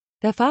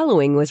The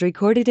following was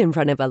recorded in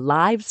front of a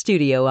live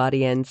studio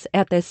audience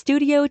at the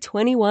Studio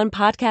 21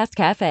 Podcast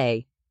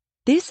Cafe.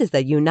 This is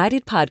the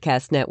United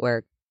Podcast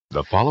Network.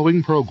 The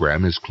following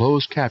program is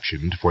closed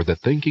captioned for the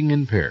thinking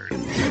impaired.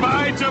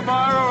 By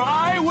tomorrow,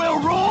 I will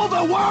rule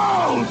the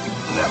world!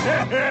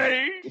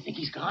 You think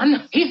he's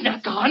gone? He's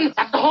not gone.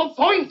 That's the whole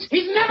point.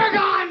 He's never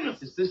gone!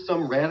 Is this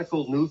some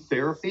radical new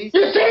therapy?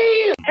 You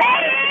see?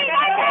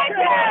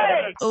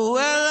 Well,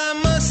 I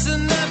must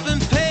have not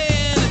been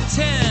paying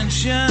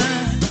attention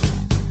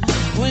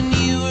when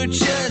you were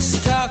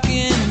just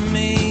talking to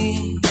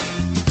me.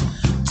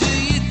 Do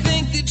you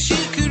think that you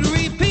could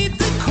repeat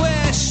the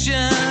question?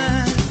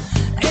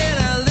 And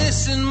I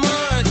listened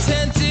more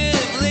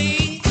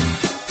attentively.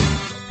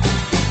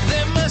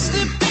 There must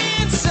have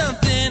been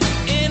something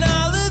in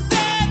all of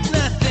that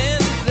nothing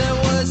that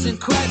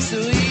wasn't quite so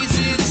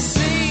easy to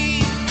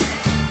see.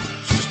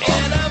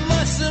 And I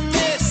must have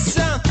missed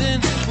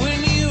something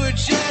when you were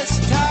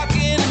just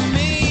talking to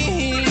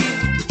me.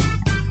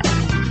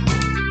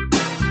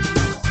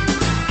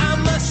 I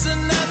must have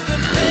not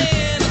been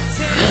paying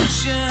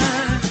attention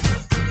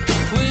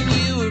when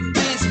you were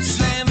busy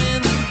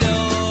slamming the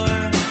door.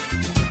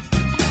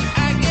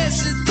 I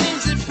guess the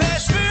things that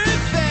pass for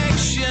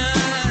affection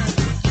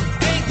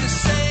ain't the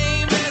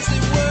same as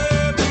they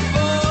were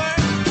before.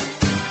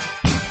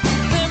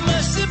 There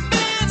must have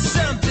been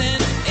something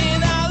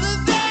in all of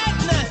that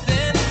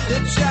nothing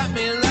that dropped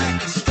me like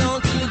a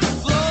stone to the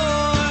floor.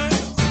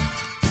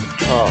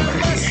 I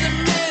must have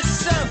missed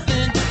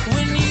something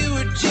when you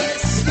were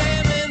just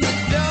slamming the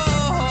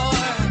door.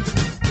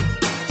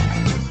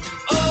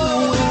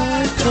 Oh,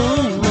 I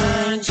don't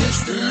mind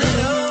just a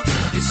little.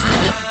 It's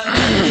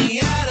driving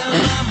me out of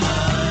my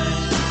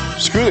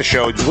mind. Screw the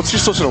show. Let's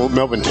just listen to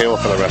Melvin Taylor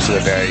for the rest of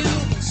the day.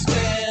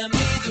 Spare me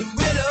the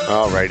riddle.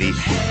 Alrighty.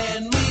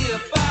 Hand me a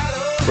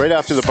bottle. Right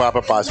after the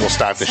Papa Paz, we'll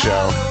start the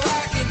show.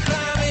 I can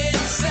climb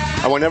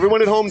inside. I want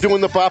everyone at home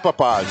doing the Papa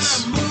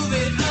Paz. Move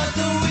it on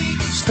the weak.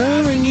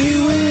 Staring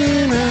you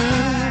in the eye.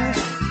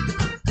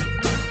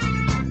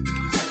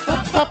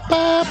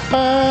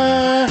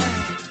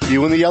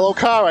 You in the yellow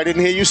car. I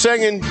didn't hear you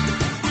singing.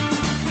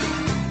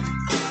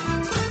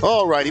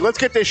 Alrighty, let's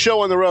get this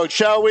show on the road,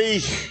 shall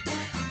we?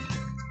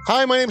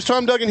 Hi, my name's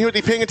Tom Duggan here at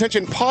the Paying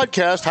Attention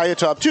Podcast. Hiya,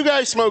 Top. Two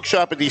Guys Smoke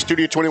Shop at the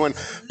Studio 21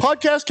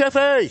 Podcast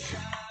Cafe.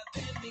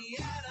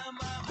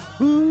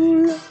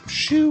 Ooh,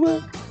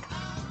 shoo.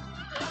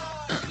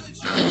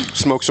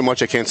 Smoke so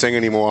much I can't sing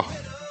anymore.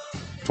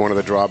 It's one of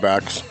the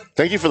drawbacks.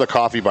 Thank you for the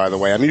coffee, by the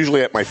way. I'm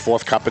usually at my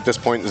fourth cup at this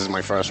point. This is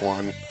my first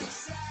one.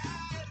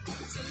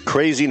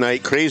 Crazy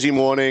night, crazy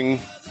morning.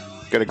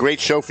 Got a great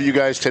show for you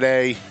guys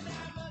today.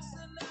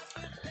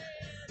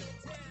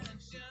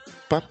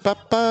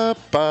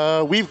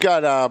 We've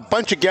got a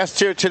bunch of guests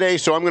here today,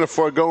 so I'm going to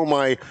forego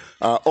my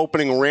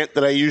opening rant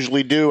that I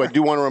usually do. I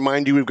do want to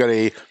remind you we've got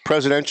a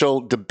presidential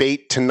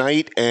debate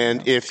tonight,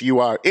 and if you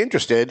are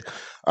interested,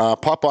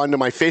 pop onto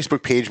my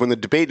Facebook page. When the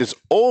debate is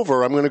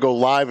over, I'm going to go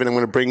live, and I'm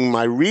going to bring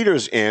my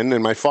readers in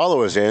and my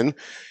followers in.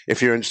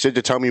 If you're interested,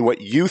 to tell me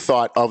what you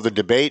thought of the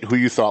debate, who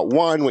you thought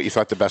won, what you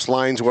thought the best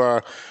lines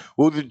were.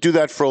 We'll do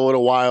that for a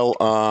little while.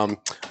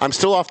 I'm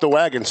still off the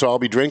wagon, so I'll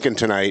be drinking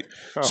tonight.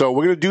 Oh. So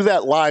we're going to do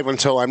that live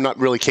until I'm not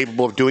really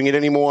capable of doing it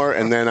anymore,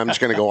 and then I'm just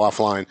going to go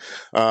offline.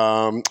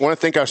 I want to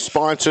thank our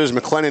sponsors,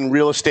 McLennan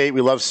Real Estate.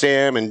 We love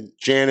Sam and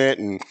Janet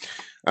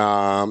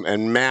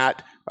and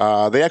Matt.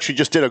 They actually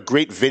just did a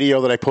great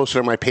video that I posted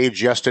on my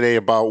page yesterday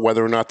about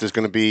whether or not there's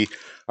going to be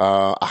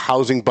a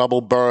housing bubble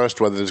burst,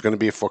 whether there's going to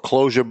be a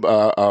foreclosure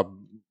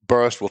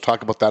burst. We'll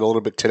talk about that a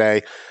little bit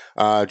today,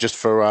 just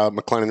for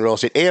McLennan Real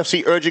Estate.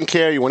 AFC Urgent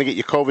Care, you want to get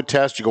your COVID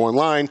test, you go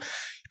online,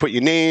 you put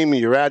your name,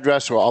 your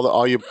address, or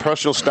all your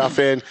personal stuff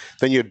in.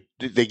 Then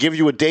they give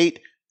you a date.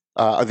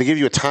 They give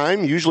you a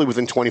time, usually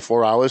within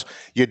 24 hours.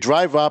 You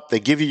drive up, they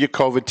give you your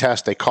COVID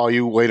test, they call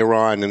you later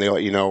on, and they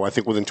let you know, I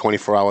think within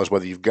 24 hours,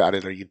 whether you've got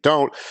it or you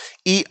don't.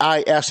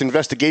 EIS,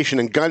 Investigation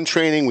and Gun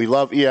Training. We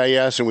love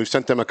EIS, and we've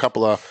sent them a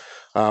couple of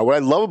what I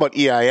love about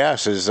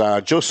EIS is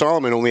Joe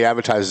Solomon only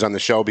advertises on the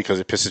show because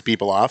it pisses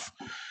people off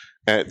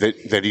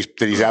that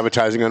he's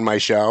advertising on my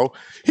show.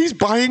 He's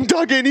buying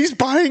Duggan. He's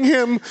buying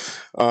him.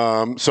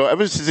 So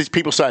ever since these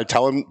people started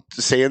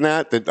saying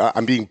that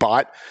I'm being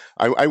bought,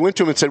 I went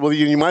to him and said, well,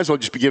 you might as well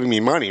just be giving me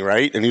money,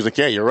 right? And he's like,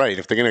 yeah, you're right.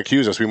 If they're going to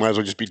accuse us, we might as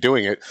well just be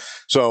doing it.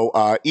 So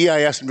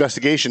EIS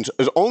Investigations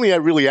is only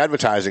really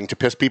advertising to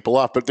piss people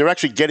off, but they're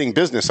actually getting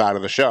business out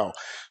of the show.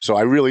 So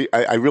I really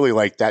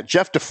like that.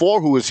 Jeff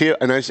DeFore, who was here,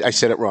 and I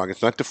said it wrong.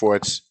 It's not DeFore,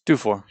 it's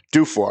Dufour.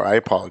 Dufour. I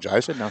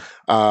apologize. Good enough.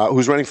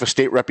 Who's running for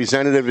state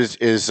representative is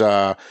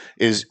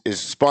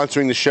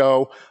sponsoring the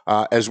show,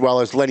 as well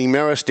as Lenny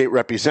Mera, state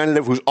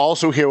representative, who's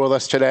also here with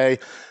us today.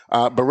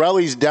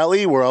 Borelli's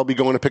Deli, where I'll be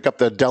going to pick up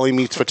the deli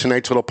meats for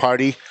tonight's little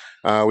party.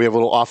 We have a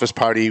little office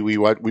party. We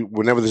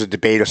whenever there's a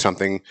debate or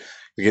something,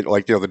 we get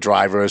the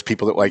drivers,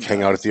 people that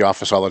hang out at the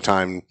office all the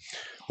time.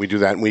 We do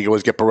that, and we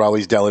always get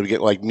Borelli's Deli. We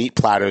get like meat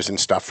platters and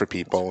stuff for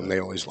people, and they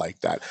always like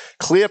that.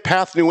 Clear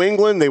Path New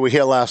England, they were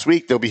here last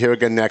week. They'll be here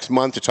again next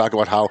month to talk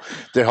about how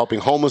they're helping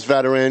homeless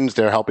veterans.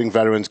 They're helping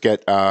veterans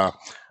get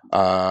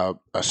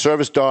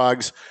service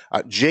dogs.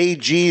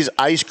 JG's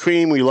Ice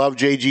Cream, we love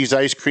JG's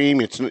Ice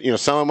Cream. It's,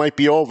 summer might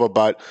be over,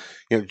 but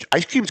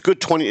ice cream's good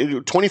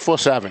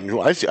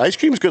 24/7. Ice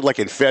cream's good like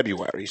in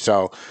February.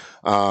 So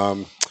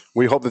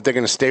we hope that they're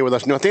going to stay with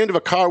us. At the end of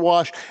a car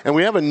wash, and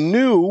we have a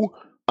new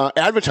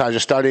advertiser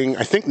starting,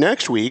 I think,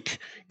 next week.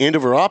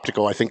 Andover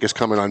Optical, I think, is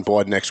coming on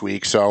board next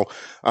week. So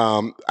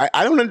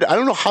I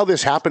don't know how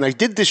this happened. I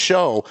did this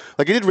show,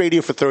 I did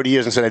radio for 30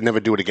 years and said I'd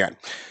never do it again.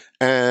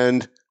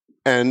 And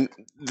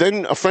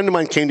then a friend of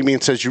mine came to me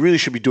and says, you really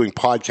should be doing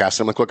podcasts.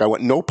 I'm like, look, I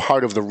want no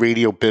part of the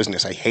radio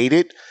business. I hate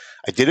it.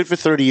 I did it for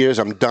 30 years.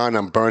 I'm done.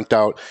 I'm burnt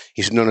out.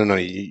 He said, no,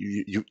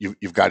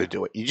 you've got to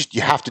do it.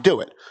 You have to do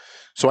it.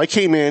 So I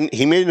came in.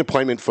 He made an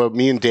appointment for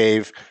me and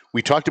Dave.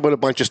 We talked about a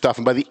bunch of stuff.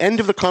 And by the end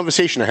of the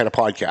conversation, I had a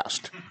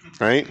podcast,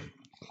 right?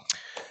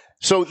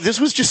 So this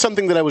was just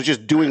something that I was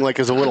just doing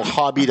as a little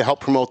hobby to help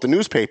promote the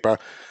newspaper.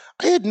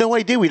 I had no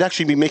idea we'd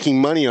actually be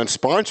making money on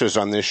sponsors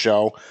on this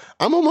show.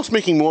 I'm almost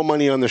making more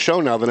money on the show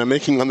now than I'm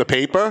making on the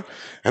paper,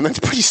 and that's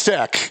pretty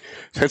sick.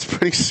 So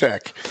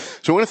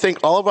I want to thank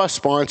all of our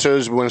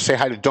sponsors. We want to say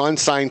hi to Dawn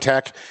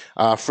Signtech,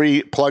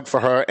 free plug for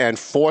her, and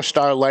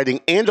 4-Star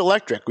Lighting and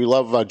Electric. We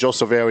love Joe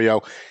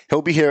Silverio.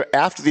 He'll be here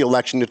after the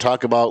election to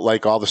talk about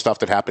all the stuff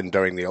that happened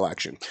during the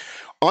election.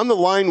 On the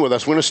line with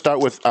us, we're going to start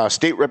with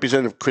State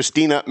Representative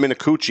Christina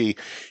Minicucci.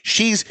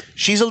 She's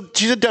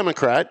a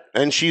Democrat,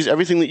 and she's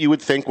everything that you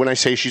would think when I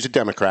say she's a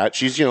Democrat.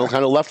 She's kind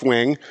of left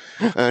wing.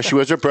 She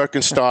wears her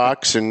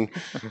Birkenstocks, and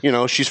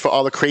she's for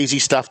all the crazy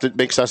stuff that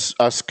makes us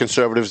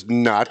conservatives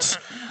nuts.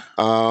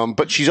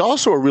 But she's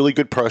also a really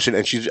good person,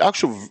 and she's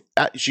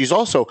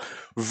also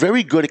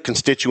very good at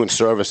constituent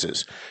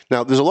services.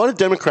 Now, there's a lot of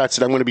Democrats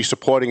that I'm going to be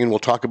supporting, and we'll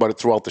talk about it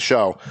throughout the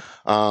show.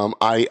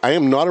 I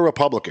am not a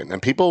Republican,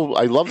 and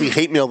I love the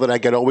hate mail that I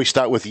get. Always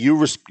start with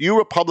you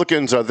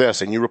Republicans are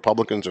this, and you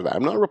Republicans are that.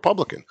 I'm not a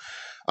Republican.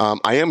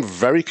 I am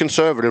very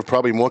conservative,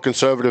 probably more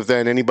conservative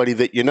than anybody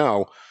that you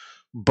know.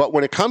 But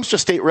when it comes to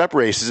state rep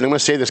races, and I'm going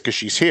to say this because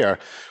she's here,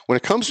 when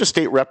it comes to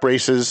state rep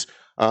races,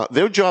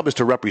 their job is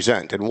to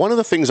represent. And one of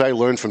the things I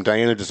learned from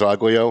Diana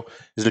DeZoglio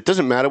is that it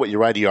doesn't matter what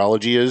your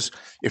ideology is.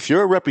 If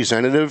you're a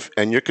representative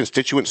and your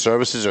constituent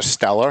services are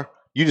stellar,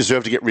 you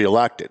deserve to get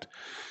reelected.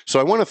 So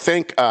I want to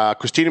thank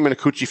Christina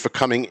Minicucci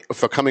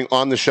for coming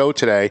on the show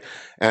today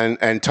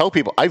and tell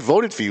people, I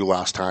voted for you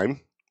last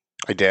time.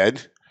 I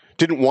did.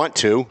 Didn't want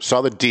to.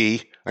 Saw the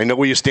D. I know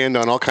where you stand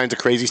on all kinds of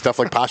crazy stuff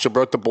like partial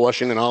birth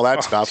abortion and all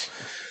that stuff.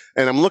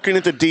 And I'm looking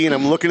at the D, and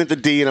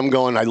I'm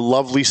going, I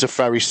love Lisa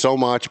Ferry so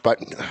much, but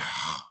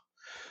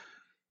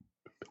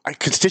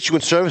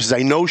constituent services,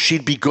 I know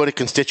she'd be good at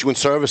constituent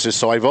services,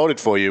 so I voted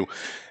for you.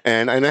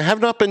 And I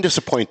have not been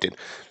disappointed.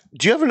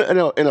 Do you have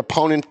an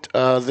opponent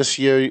this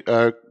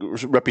year,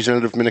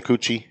 Representative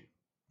Minicucci?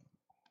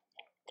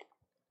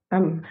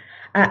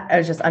 I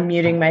was just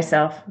unmuting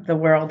myself, the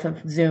world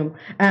of Zoom.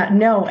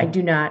 No, I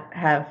do not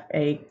have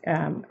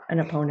an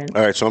opponent.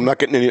 All right, so I'm not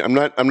going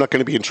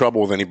to be in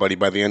trouble with anybody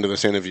by the end of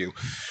this interview.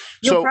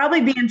 You'll probably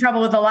be in trouble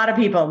with a lot of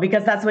people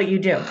because that's what you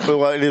do.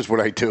 Well, it is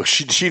what I do.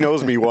 She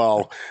knows me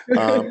well,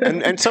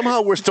 and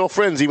somehow we're still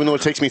friends, even though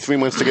it takes me 3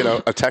 months to get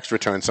a text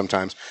return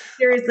sometimes.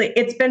 Seriously,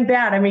 it's been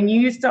bad. I mean,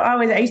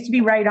 I used to be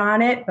right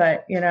on it,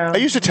 but I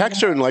used to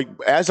text her, and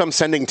as I'm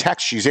sending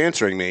text, she's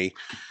answering me.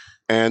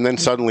 And then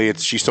suddenly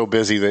she's so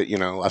busy that,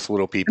 us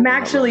little people. I'm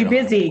actually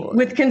busy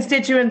with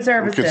constituent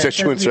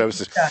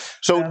services.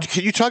 So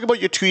can you talk about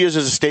your 2 years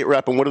as a state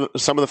rep and what are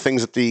some of the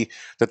things that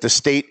the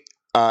state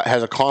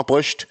has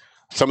accomplished,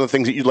 some of the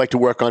things that you'd like to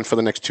work on for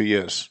the next 2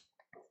 years?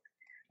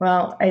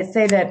 Well, I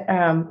say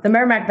that the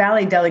Merrimack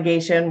Valley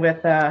delegation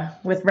with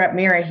Rep.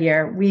 Mira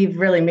here, we've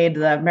really made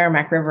the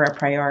Merrimack River a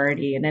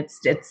priority, and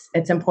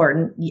it's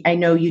important. I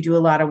know you do a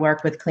lot of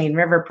work with Clean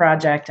River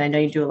Project. I know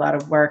you do a lot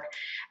of work.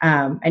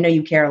 I know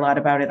you care a lot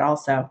about it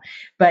also,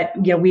 but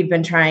we've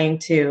been trying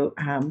to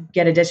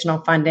get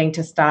additional funding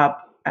to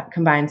stop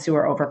combined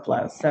sewer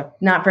overflows. So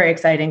not very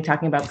exciting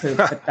talking about poop,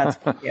 but that's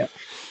what we do.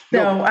 So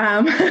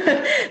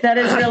that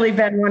has really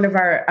been one of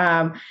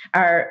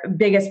our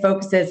biggest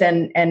focuses,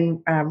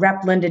 and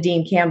Rep. Linda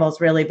Dean Campbell's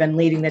really been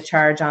leading the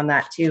charge on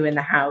that too in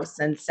the House.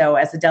 And so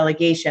as a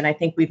delegation, I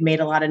think we've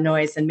made a lot of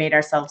noise and made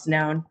ourselves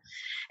known.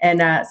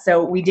 And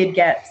so we did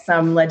get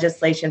some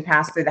legislation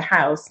passed through the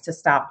House to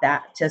stop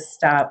that,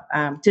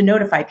 to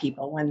notify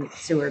people when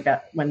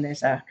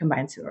there's a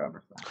combined sewer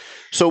overflow.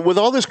 So with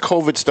all this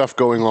COVID stuff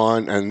going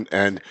on,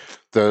 and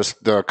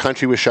the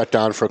country was shut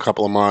down for a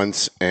couple of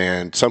months,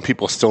 and some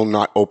people still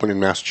not open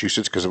in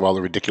Massachusetts because of all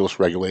the ridiculous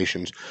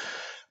regulations.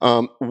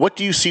 What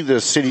do you see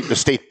the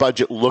state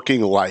budget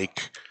looking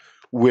like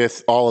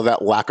with all of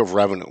that lack of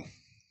revenue?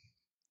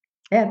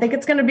 Yeah, I think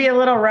it's going to be a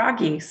little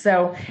rocky.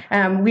 So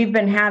we've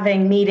been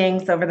having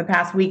meetings over the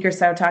past week or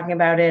so talking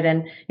about it.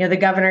 And, the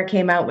governor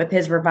came out with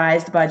his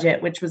revised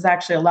budget, which was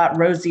actually a lot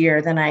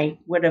rosier than I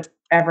would have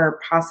ever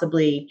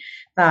possibly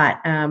thought.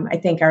 I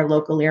think our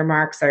local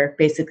earmarks are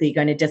basically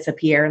going to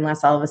disappear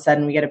unless all of a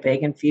sudden we get a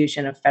big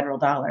infusion of federal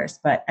dollars.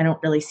 But I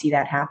don't really see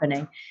that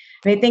happening.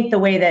 I think the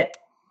way that,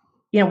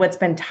 what's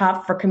been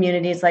tough for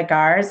communities like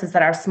ours is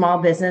that our small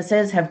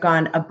businesses have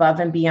gone above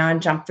and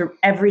beyond, jumped through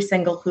every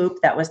single hoop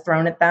that was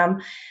thrown at them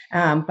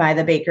by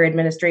the Baker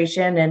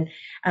administration.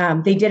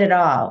 And they did it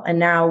all. And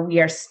now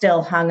we are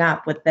still hung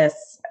up with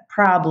this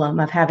problem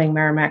of having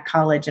Merrimack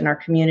College in our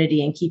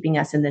community and keeping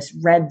us in this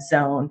red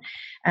zone.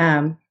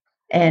 And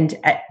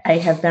I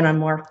have been on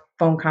more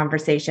phone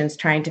conversations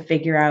trying to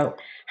figure out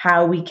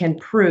how we can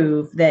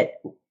prove that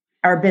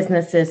our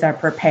businesses are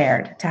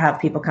prepared to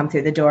have people come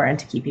through the door and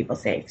to keep people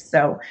safe.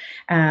 So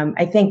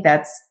I think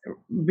that's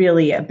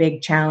really a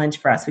big challenge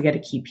for us. We got to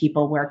keep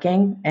people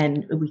working,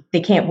 and they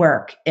can't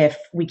work if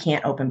we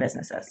can't open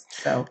businesses.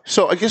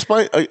 So I guess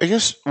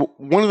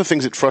one of the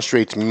things that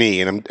frustrates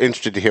me, and I'm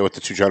interested to hear what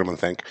the two gentlemen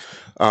think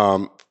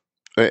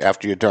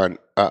after you're done.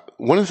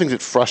 One of the things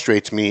that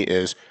frustrates me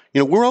is,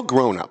 we're all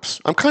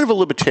grown-ups. I'm kind of a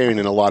libertarian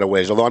in a lot of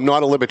ways, although I'm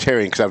not a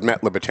libertarian because I've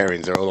met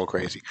libertarians. They're a little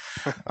crazy.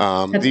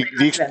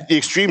 The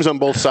extremes on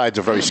both sides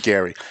are very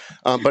scary.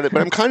 But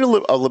I'm kind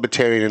of a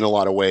libertarian in a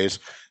lot of ways.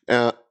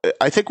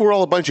 I think we're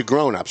all a bunch of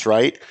grown-ups,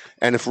 right?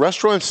 And if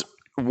restaurants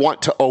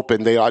want to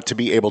open, they ought to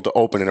be able to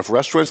open. And if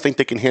restaurants think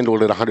they can handle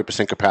it at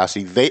 100%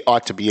 capacity, they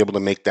ought to be able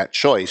to make that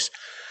choice.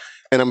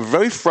 And I'm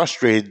very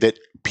frustrated that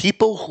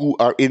people who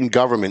are in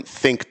government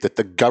think that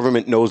the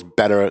government knows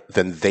better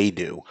than they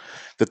do,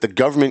 that the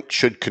government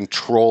should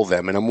control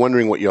them. And I'm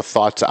wondering what your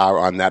thoughts are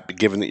on that,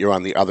 given that you're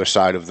on the other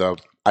side of the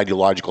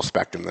ideological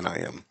spectrum than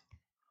I am.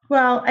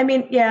 Well,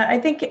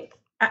 I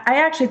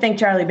actually think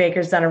Charlie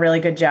Baker's done a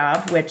really good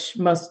job, which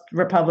most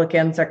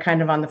Republicans are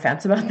kind of on the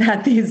fence about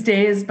that these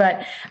days.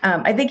 But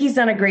I think he's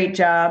done a great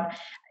job.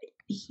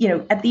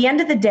 At the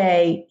end of the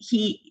day,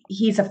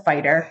 he's a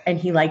fighter and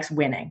he likes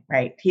winning,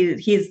 right?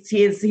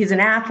 He's an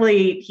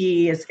athlete.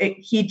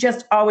 He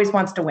just always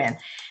wants to win.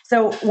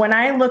 So when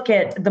I look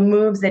at the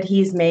moves that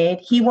he's made,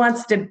 he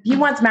wants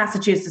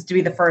Massachusetts to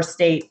be the first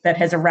state that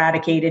has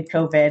eradicated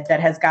COVID,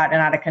 that has gotten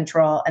out of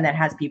control, and that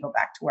has people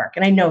back to work.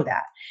 And I know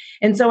that.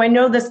 And so I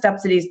know the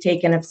steps that he's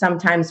taken have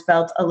sometimes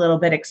felt a little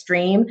bit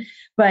extreme,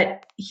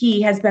 but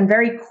he has been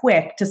very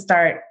quick to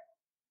start,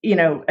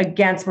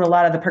 against what a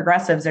lot of the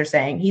progressives are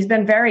saying. He's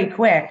been very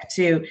quick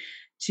to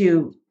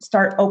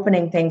start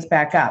opening things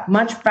back up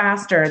much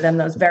faster than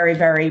those very,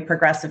 very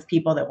progressive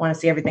people that want to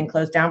see everything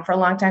closed down for a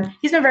long time.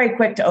 He's been very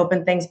quick to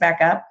open things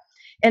back up.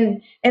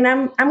 And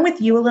I'm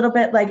with you a little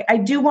bit. Like, I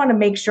do want to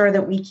make sure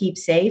that we keep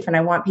safe, and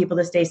I want people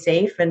to stay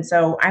safe. And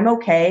so I'm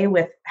okay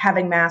with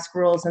having mask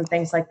rules and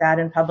things like that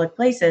in public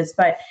places.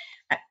 But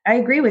I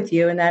agree with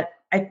you in that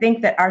I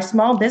think that our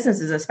small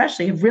businesses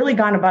especially have really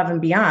gone above and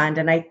beyond.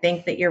 And I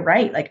think that you're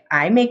right. Like,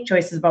 I make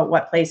choices about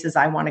what places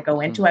I want to go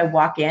into. I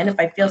walk in. If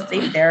I feel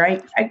safe there,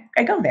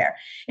 I go there.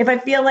 If I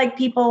feel like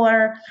people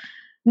are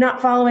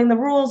not following the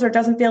rules or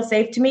doesn't feel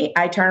safe to me,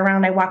 I turn around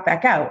and I walk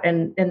back out.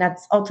 And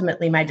that's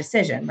ultimately my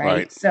decision,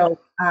 right? So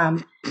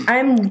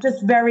I'm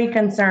just very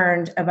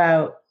concerned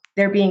about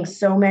there being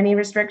so many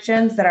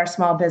restrictions that our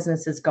small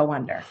businesses go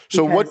under.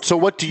 So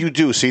what do you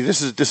do? See,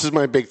 this is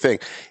my big thing.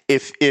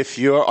 If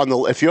you're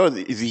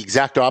the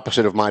exact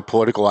opposite of my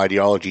political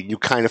ideology, you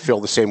kind of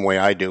feel the same way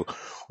I do.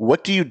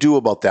 What do you do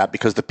about that?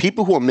 Because the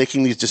people who are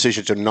making these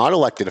decisions are not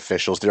elected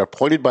officials. They're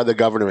appointed by the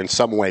governor in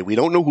some way. We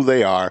don't know who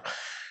they are.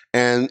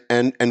 And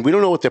we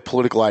don't know what their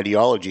political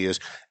ideology is,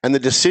 and the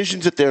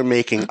decisions that they're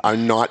making are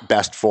not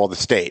best for the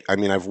state. I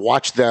mean, I've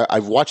watched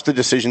the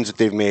decisions that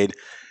they've made,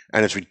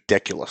 and it's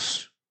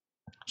ridiculous.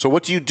 So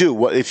what do you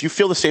do? If you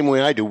feel the same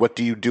way I do, what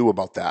do you do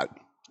about that?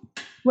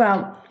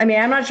 Well,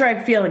 I'm not sure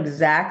I feel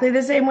exactly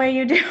the same way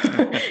you do,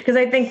 because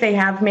I think they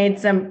have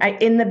made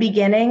in the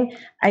beginning,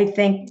 I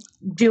think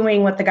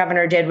doing what the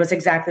governor did was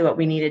exactly what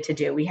we needed to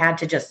do. We had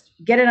to just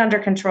get it under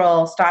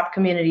control, stop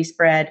community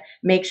spread,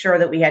 make sure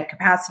that we had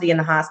capacity in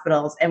the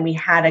hospitals, and we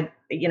had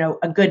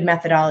a good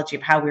methodology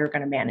of how we were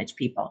going to manage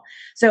people.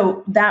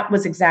 So that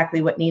was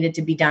exactly what needed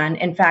to be done.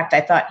 In fact,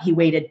 I thought he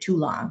waited too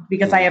long,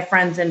 because I have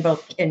friends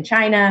in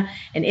China,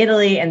 in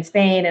Italy, and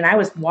Spain, and I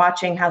was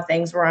watching how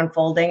things were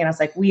unfolding, and I was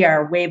like, we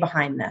are way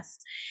behind this.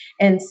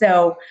 And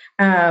so,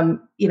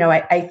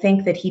 I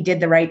think that he did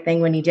the right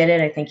thing when he did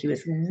it. I think he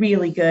was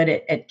really good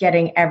at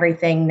getting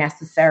everything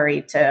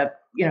necessary to,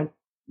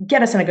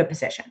 get us in a good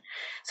position.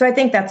 So I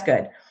think that's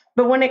good.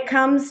 But when it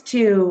comes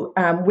to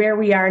where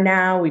we are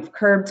now, we've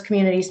curbed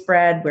community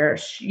spread. We're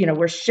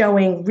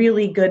showing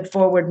really good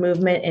forward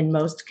movement in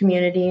most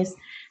communities.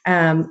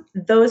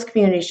 Those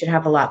communities should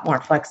have a lot more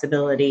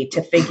flexibility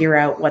to figure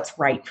out what's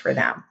right for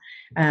them.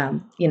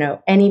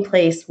 Any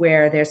place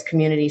where there's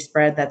community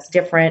spread, that's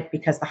different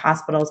because the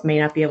hospitals may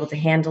not be able to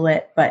handle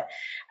it. But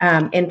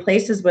in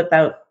places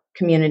without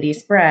community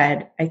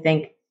spread, I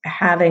think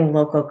having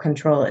local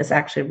control is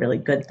actually a really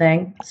good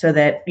thing, so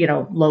that,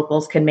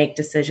 locals can make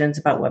decisions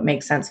about what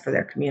makes sense for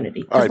their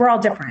community. Because we're all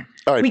different.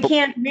 We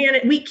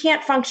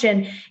can't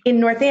function in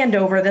North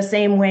Andover the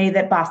same way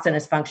that Boston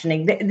is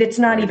functioning. It's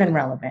not even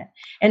relevant.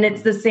 And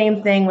it's the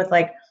same thing with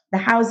the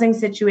housing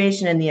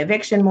situation and the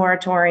eviction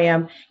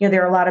moratorium,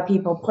 there are a lot of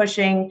people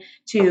pushing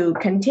to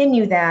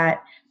continue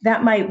that.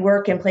 That might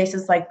work in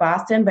places like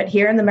Boston, but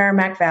here in the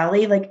Merrimack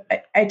Valley, like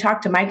I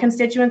talk to my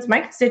constituents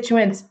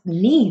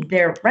need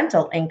their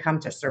rental income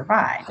to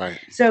survive. Right.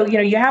 So,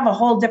 you have a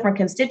whole different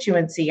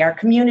constituency. Our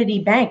community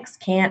banks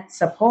can't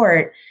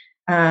support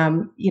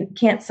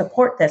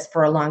this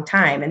for a long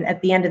time. And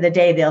at the end of the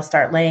day, they'll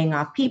start laying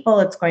off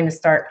people. It's going to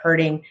start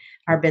hurting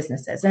our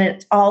businesses, and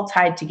it's all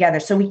tied together.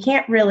 So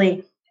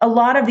a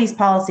lot of these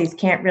policies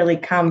can't really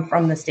come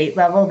from the state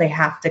level. They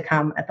have to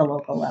come at the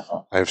local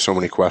level. I have so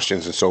many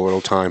questions and so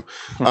little time.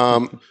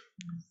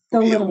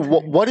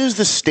 What is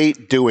the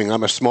state doing?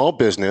 I'm a small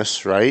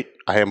business, right?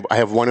 I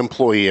have one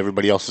employee.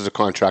 Everybody else is a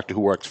contractor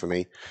who works for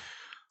me.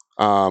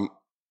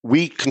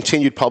 We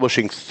continued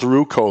publishing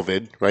through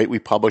COVID, right? We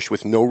published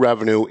with no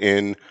revenue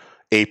in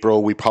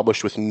April. We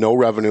published with no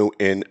revenue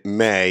in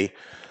May.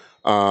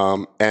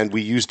 And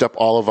we used up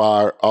all of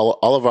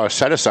our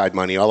set aside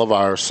money, all of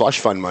our slush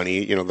fund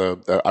money,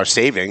 our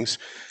savings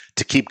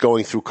to keep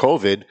going through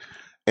COVID.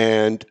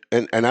 And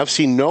I've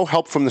seen no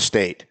help from the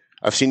state.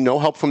 I've seen no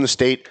help from the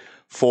state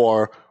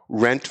for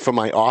rent for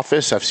my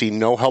office. I've seen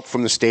no help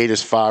from the state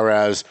as far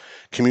as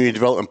community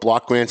development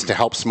block grants to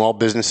help small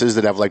businesses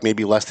that have like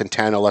maybe less than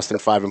 10 or less than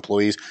 5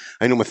 employees.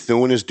 I know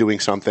Methuen is doing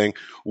something.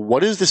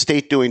 What is the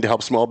state doing to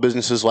help small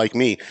businesses like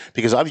me?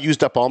 Because I've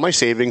used up all my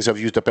savings. I've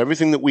used up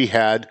everything that we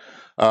had.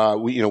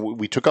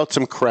 We took out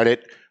some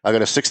credit. I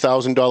got a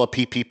 $6,000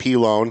 PPP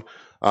loan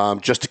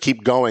just to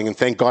keep going. And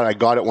thank God I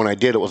got it when I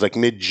did. It was like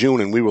mid-June,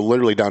 and we were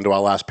literally down to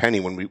our last penny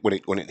when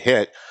it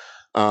hit.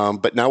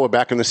 But now we're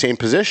back in the same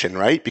position,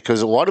 right?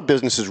 Because a lot of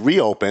businesses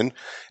reopen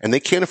and they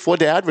can't afford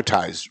to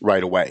advertise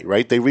right away,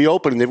 right? They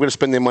reopen and they're going to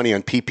spend their money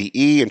on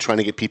PPE and trying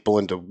to get people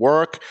into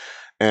work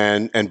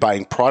and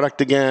buying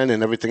product again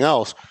and everything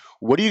else.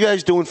 What are you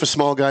guys doing for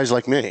small guys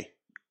like me?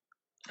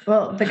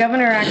 Well, the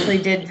governor actually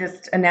did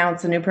just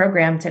announce a new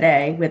program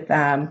today with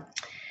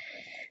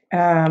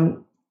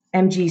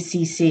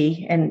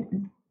MGCC,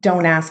 and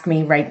don't ask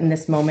me right in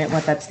this moment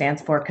what that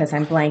stands for because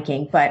I'm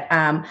blanking. But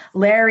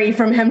Larry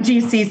from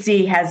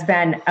MGCC has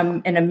been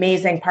an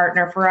amazing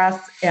partner for us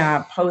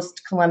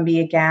post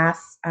Columbia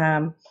Gas.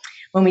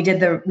 When we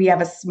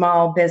have a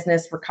small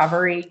business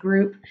recovery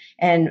group,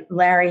 and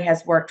Larry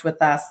has worked with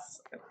us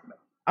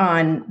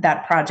on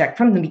that project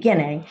from the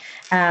beginning.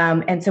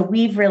 And so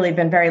we've really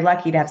been very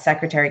lucky to have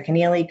Secretary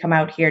Keneally come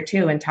out here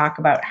too and talk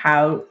about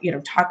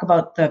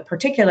the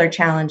particular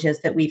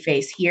challenges that we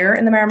face here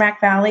in the Merrimack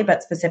Valley,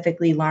 but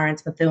specifically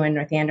Lawrence, Methuen,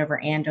 North Andover,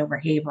 Andover,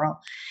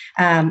 Haverhill,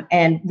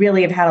 and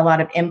really have had a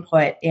lot of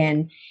input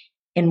in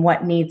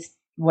what needs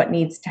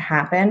to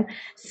happen.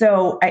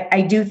 So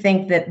I do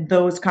think that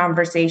those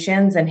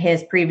conversations and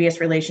his previous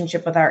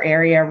relationship with our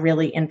area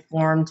really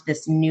informed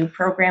this new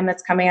program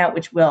that's coming out,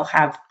 which will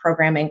have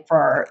programming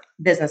for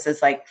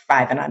businesses like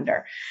 5 and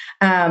under.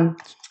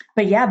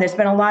 But yeah, there's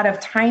been a lot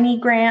of tiny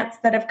grants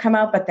that have come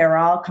out, but they're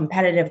all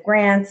competitive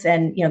grants.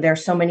 And, there are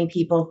so many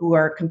people who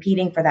are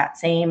competing for that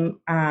same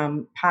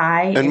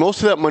pie. And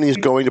most of that money is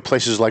going to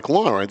places like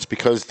Lawrence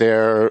because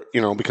they're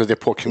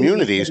poor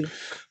communities.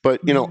 But,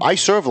 I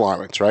serve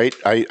Lawrence, right?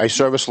 I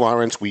service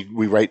Lawrence. We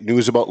write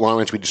news about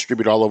Lawrence. We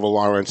distribute all over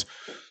Lawrence.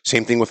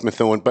 Same thing with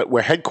Methuen, but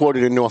we're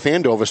headquartered in North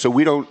Andover, so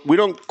we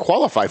don't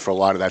qualify for a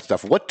lot of that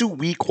stuff. What do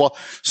we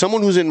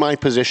Someone who's in my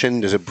position,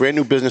 there's a brand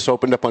new business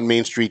opened up on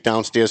Main Street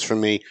downstairs from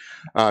me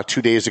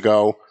 2 days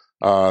ago.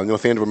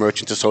 North Andover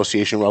Merchants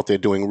Association were out there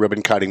doing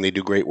ribbon cutting. They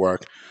do great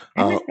work.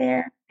 I was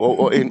there.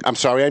 I'm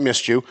sorry I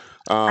missed you.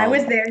 I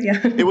was there,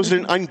 yeah. It was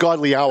an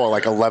ungodly hour,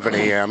 like 11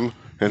 a.m.,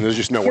 and there's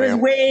just no way. It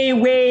was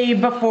way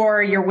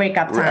before your wake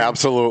up time.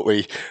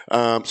 Absolutely.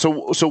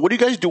 So what do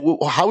you guys do?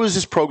 How does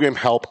this program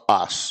help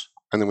us?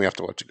 And then we have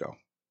to let you go.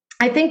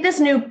 I think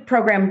this new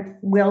program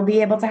will be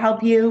able to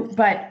help you,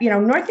 but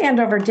North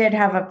Andover did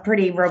have a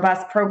pretty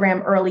robust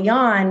program early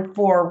on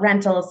for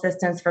rental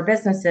assistance for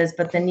businesses,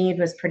 but the need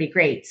was pretty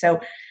great.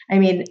 So,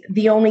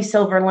 the only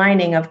silver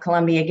lining of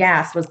Columbia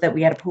Gas was that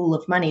we had a pool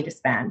of money to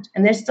spend,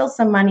 and there's still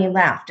some money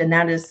left, and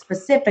that is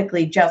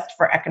specifically just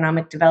for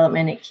economic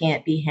development. It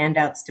can't be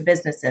handouts to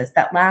businesses.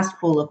 That last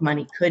pool of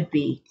money could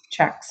be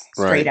checks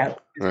straight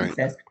out to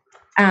businesses.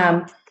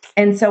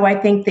 And so I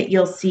think that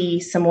you'll see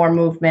some more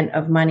movement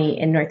of money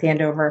in North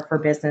Andover for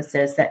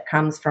businesses that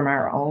comes from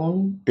our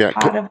own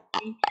pot of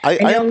money. I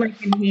know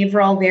like in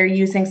Haverhill, they're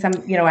using some,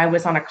 I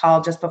was on a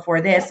call just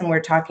before this and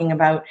we're talking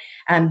about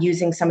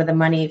using some of the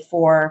money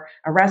for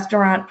a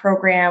restaurant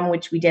program,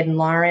 which we did in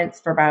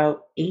Lawrence for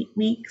about 8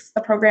 weeks.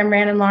 The program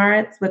ran in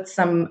Lawrence with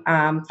some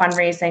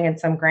fundraising and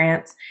some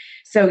grants.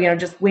 So,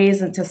 just ways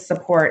to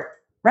support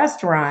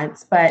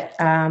restaurants, but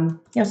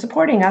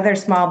supporting other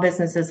small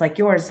businesses like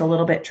yours is a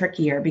little bit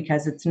trickier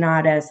because it's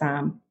not as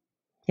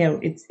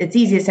it's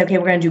easy to say, okay,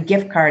 we're going to do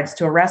gift cards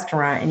to a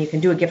restaurant, and you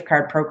can do a gift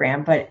card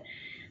program, but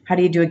how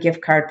do you do a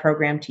gift card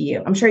program to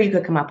you? I'm sure you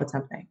could come up with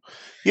something.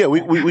 Yeah,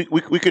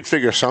 we could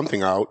figure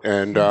something out,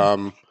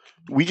 and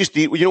we just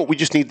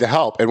need the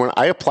help. And when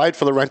I applied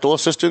for the rental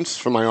assistance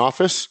for my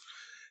office,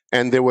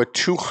 and there were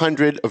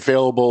 200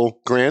 available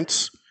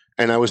grants,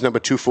 and I was number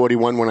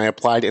 241 when I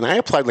applied, and I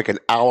applied like an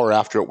hour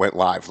after it went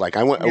live. Like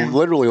I went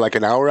literally like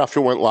an hour after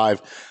it went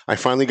live. I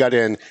finally got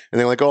in, and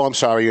they're like, "Oh, I'm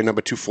sorry, you're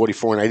number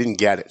 244," and I didn't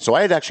get it. So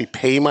I had to actually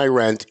pay my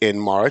rent in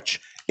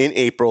March, in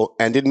April,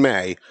 and in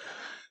May.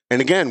 And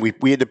again,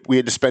 we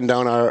had to spend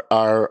down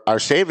our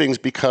savings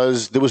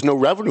because there was no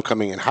revenue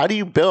coming in. How do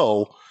you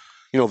bill,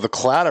 the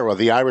Clatter or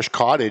the Irish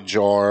Cottage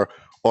or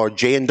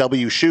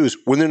J&W Shoes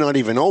when they're not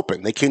even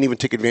open? They can't even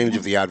take advantage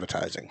of the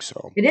advertising.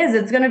 So it is.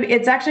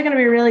 It's actually going to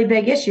be a really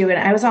big issue. And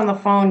I was on the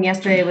phone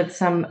yesterday with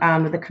some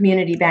of the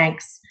community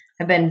banks.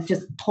 I've been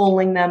just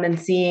polling them and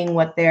seeing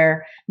what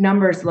their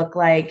numbers look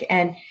like.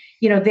 And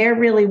they're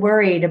really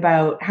worried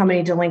about how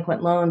many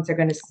delinquent loans are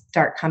going to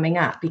start coming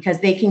up because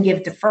they can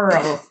give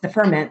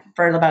deferment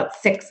for about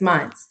 6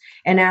 months.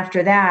 And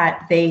after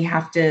that, they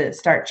have to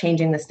start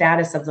changing the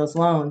status of those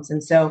loans.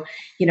 And so,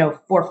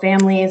 for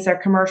families, they're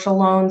commercial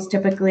loans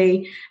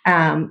typically,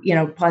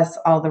 plus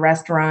all the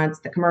restaurants,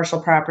 the commercial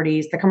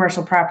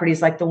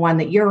properties like the one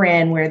that you're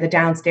in, where the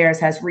downstairs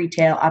has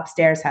retail,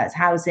 upstairs has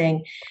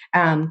housing.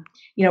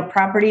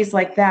 Properties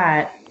like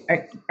that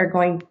are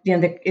going,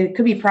 it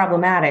could be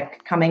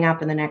problematic coming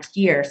up in the next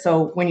year.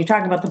 So when you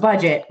talk about the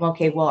budget,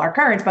 our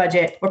current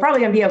budget, we're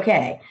probably going to be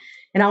okay.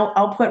 And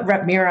I'll put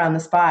Rep Mira on the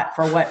spot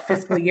for what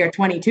fiscal year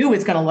 22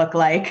 is going to look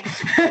like,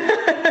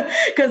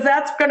 because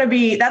that's going to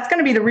be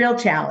the real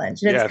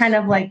challenge. And it's kind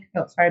of like,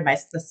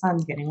 the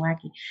sun's getting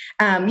wacky.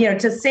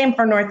 Just same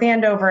for North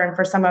Andover and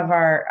for some of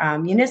our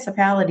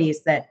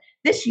municipalities that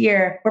this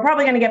year we're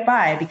probably going to get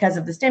by because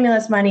of the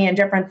stimulus money and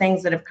different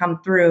things that have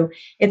come through.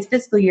 It's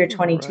fiscal year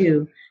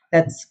 22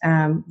 that's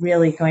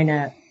really going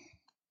to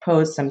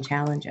pose some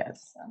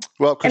challenges.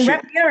 So. And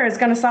Rep Mira is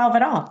going to solve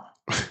it all.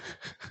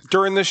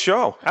 During this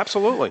show,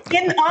 absolutely.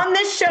 On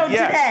this show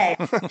today,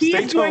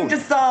 he's going to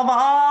solve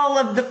all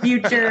of the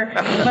future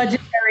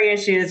budgetary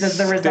issues as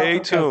the result. Stay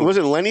tuned.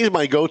 Listen, Lenny's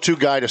my go-to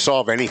guy to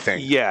solve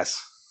anything.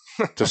 Yes.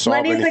 To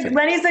solve anything.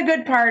 Lenny's a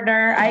good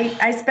partner.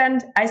 I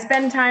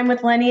spend time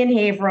with Lenny and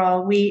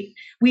Haverhill. We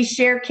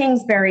share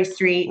Kingsbury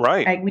Street.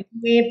 Right. We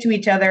wave to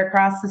each other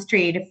across the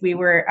street if we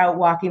were out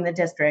walking the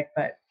district.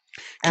 But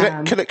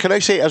can I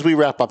say, as we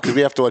wrap up, because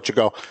we have to let you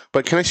go,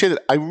 but can I say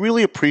that I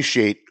really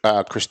appreciate,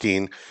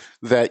 Christine,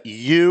 that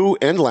you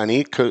and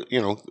Lenny,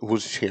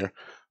 who's here,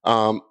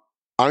 are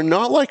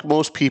not like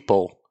most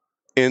people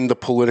in the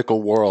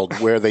political world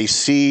where they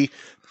see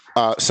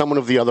someone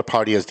of the other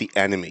party as the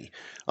enemy.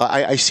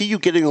 I see you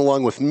getting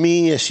along with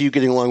me. I see you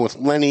getting along with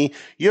Lenny.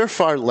 You're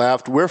far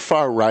left. We're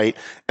far right.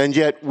 And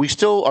yet we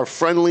still are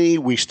friendly.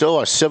 We still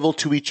are civil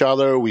to each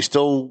other. We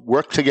still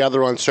work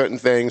together on certain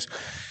things.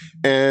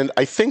 And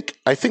I think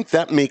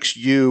that makes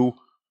you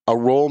a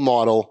role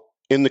model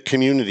in the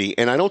community.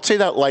 And I don't say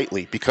that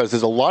lightly because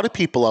there's a lot of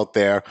people out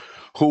there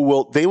who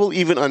will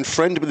even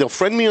unfriend me. They'll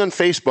friend me on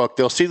Facebook.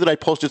 They'll see that I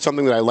posted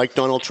something that I like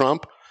Donald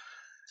Trump.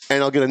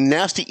 And I'll get a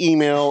nasty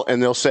email,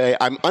 and they'll say,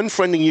 "I'm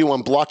unfriending you.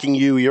 I'm blocking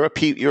you. You're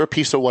a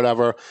piece of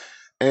whatever."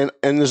 And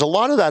there's a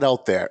lot of that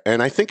out there.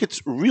 And I think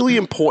it's really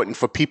important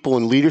for people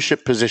in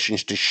leadership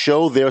positions to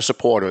show their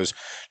supporters,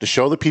 to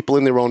show the people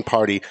in their own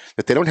party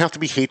that they don't have to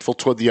be hateful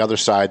toward the other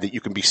side, that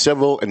you can be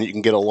civil and that you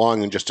can get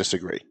along and just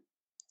disagree.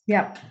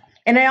 Yeah.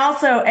 And I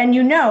also, and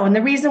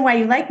the reason why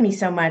you like me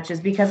so much is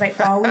because I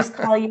always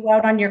call you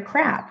out on your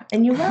crap,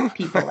 and you love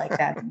people like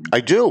that.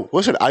 I do.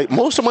 Listen,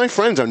 most of my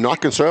friends are not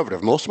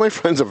conservative. Most of my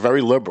friends are very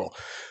liberal.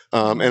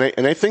 And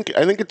I think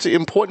it's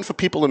important for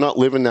people to not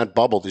live in that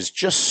bubble. There's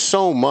just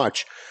so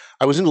much.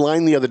 I was in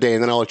line the other day,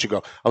 and then I'll let you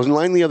go. I was in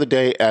line the other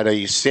day at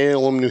a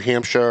Salem, New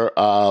Hampshire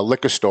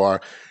liquor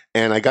store,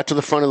 and I got to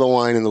the front of the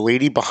line, and the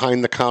lady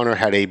behind the counter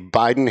had a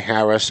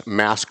Biden-Harris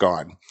mask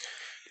on.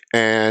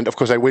 And, of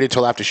course, I waited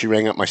till after she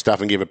rang up my stuff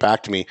and gave it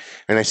back to me.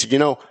 And I said,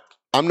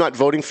 I'm not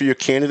voting for your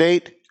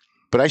candidate,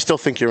 but I still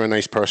think you're a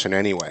nice person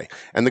anyway.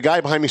 And the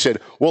guy behind me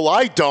said, "Well,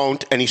 I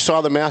don't." And he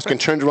saw the mask and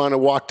turned around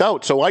and walked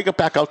out. So I got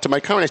back out to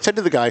my car and I said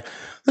to the guy,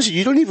 "Listen,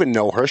 you don't even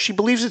know her. She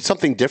believes it's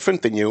something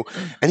different than you."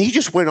 And he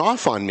just went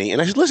off on me. And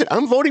I said, "Listen,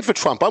 I'm voting for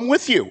Trump. I'm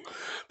with you.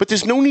 But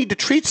there's no need to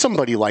treat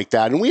somebody like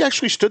that." And we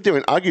actually stood there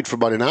and argued for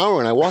about an hour.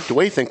 And I walked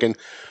away thinking,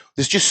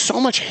 there's just so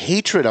much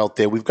hatred out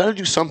there. We've got to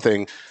do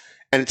something.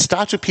 And it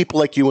starts with people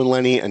like you and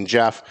Lenny and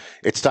Jeff.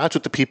 It starts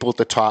with the people at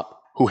the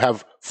top who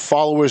have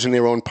followers in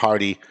their own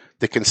party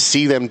that can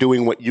see them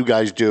doing what you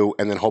guys do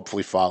and then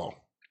hopefully follow.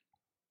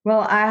 Well,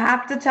 I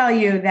have to tell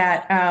you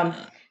that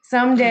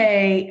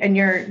someday in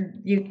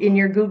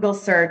your Google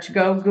search,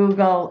 go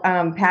Google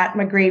Pat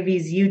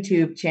McGravy's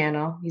YouTube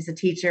channel. He's a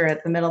teacher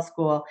at the middle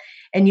school.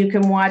 And you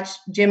can watch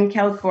Jim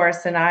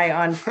Kelcourse and I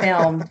on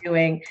film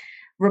doing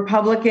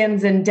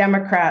Republicans and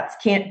Democrats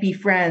can't be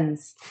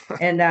friends,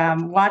 and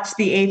watch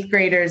the 8th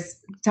graders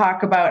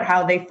talk about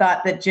how they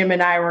thought that Jim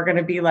and I were going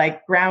to be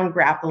like ground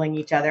grappling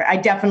each other. I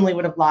definitely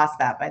would have lost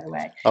that, by the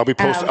way. I'll be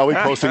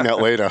posting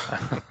that later.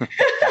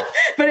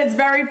 But it's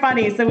very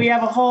funny. So we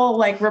have a whole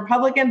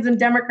Republicans and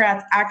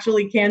Democrats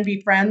actually can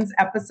be friends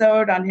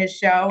episode on his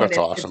show. That's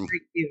and awesome. It's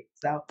pretty cute.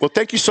 So, well,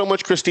 thank you so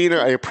much, Christina.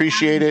 I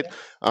appreciate it.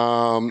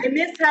 I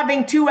miss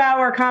having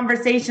 2-hour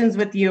conversations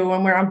with you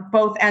when we're on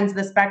both ends of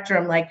the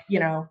spectrum. Like, we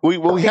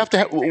have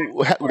to.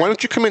 Why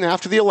don't you come in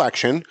after the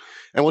election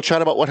and we'll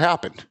chat about what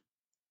happened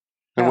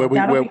and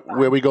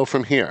where we go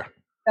from here.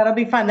 That'll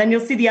be fun. Then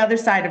you'll see the other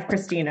side of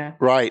Christina.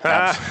 Right.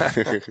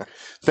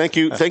 Thank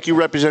you,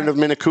 Representative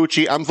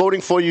Minicucci. I'm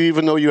voting for you,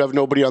 even though you have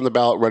nobody on the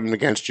ballot running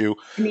against you.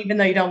 And even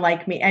though you don't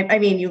like me, I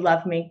mean, you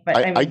love me, but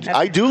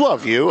I do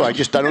love you. I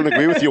don't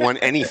agree with you on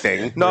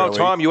anything. No, really.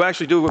 Tom, you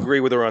actually do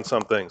agree with her on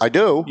some things. I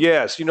do.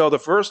 Yes, the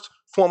first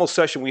formal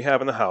session we have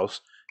in the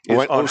House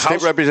is on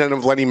State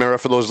Representative Lenny Mira,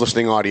 for those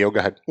listening audio. Go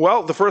ahead.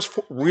 Well, the first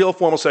real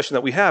formal session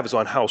that we have is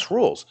on House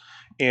rules.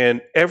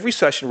 And every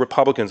session,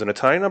 Republicans and a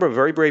tiny number of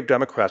very brave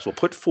Democrats will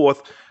put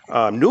forth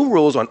new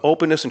rules on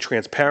openness and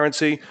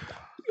transparency,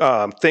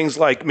 things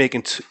like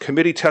making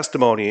committee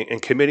testimony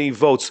and committee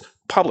votes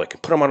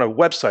public, put them on a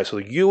website so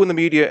that you and the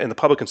media and the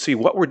public can see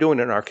what we're doing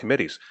in our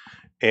committees.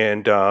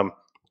 And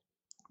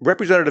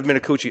Representative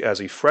Minicucci,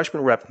 as a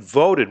freshman rep,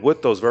 voted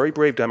with those very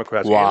brave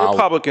Democrats and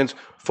Republicans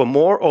for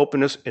more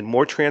openness and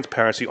more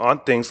transparency on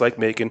things like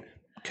making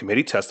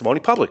committee testimony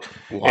public.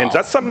 Wow. And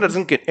that's something that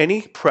doesn't get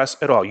any press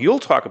at all. You'll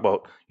talk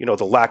about,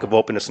 the lack of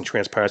openness and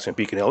transparency in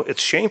Beacon Hill.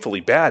 It's shamefully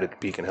bad at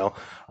Beacon Hill.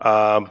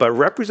 But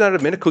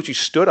Representative Minicucci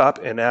stood up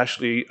and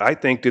actually, I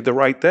think, did the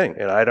right thing.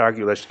 And I'd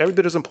argue that's every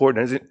bit as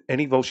important as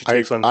any vote she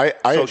takes on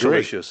social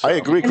issues. So. I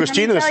agree.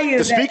 Christina,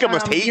 the speaker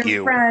must hate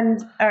you.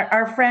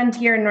 Our friend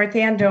here in North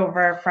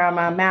Andover from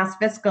Mass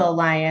Fiscal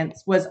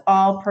Alliance was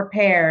all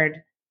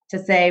prepared to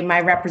say my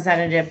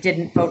representative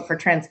didn't vote for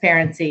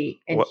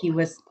transparency, and he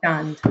was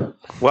stunned.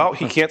 Well,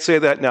 he can't say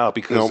that now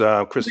because,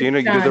 Christina,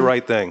 you did the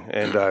right thing,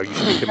 and you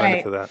should be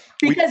commended for that.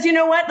 Because you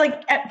know what?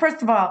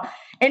 First of all,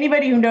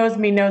 anybody who knows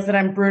me knows that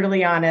I'm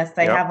brutally honest.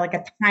 I have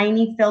a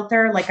tiny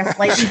filter, like a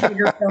slightly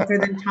bigger filter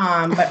than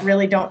Tom, but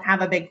really don't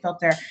have a big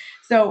filter.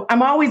 So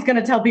I'm always going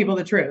to tell people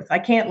the truth. I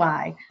can't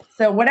lie.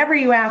 So whatever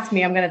you ask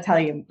me, I'm going to tell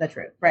you the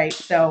truth, right?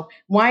 So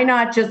why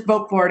not just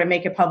vote for it and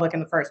make it public in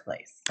the first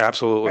place?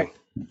 Absolutely. Right?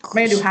 I'm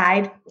going to do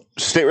hide.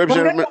 State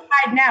Representative. I'm going to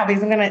hide now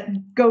because I'm going to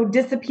go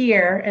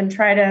disappear and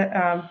try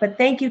to. But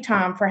thank you,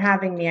 Tom, for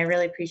having me. I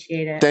really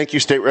appreciate it. Thank you,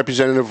 State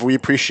Representative. We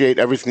appreciate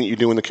everything that you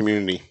do in the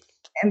community.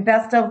 And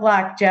best of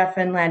luck, Jeff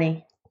and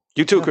Lenny.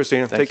 You too,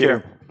 Christina. Take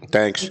care.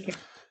 Thanks.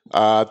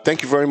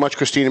 Thank you very much,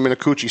 Christina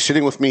Minicucci.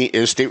 Sitting with me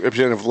is State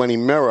Representative Lenny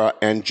Mira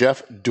and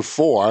Jeff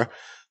Dufour,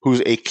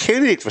 who's a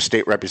candidate for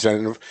State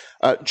Representative.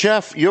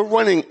 Jeff, you're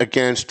running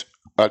against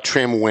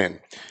Tram Nguyen.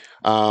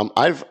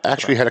 I've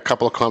actually had a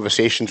couple of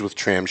conversations with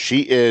Tram.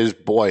 She's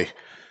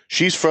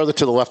further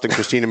to the left than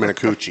Christina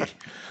Minicucci.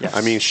 Yes.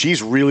 I mean,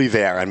 she's really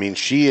there. I mean,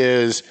 she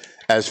is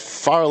as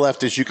far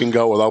left as you can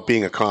go without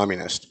being a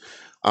communist.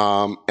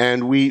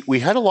 And we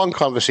had a long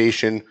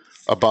conversation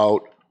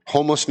about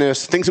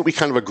homelessness, things that we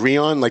kind of agree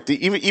on. Like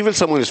even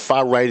someone as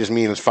far right as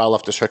me and as far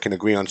left as her can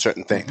agree on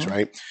certain things,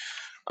 right?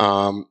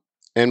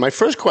 And my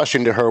first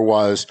question to her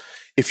was,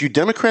 if you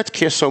Democrats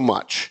care so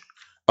much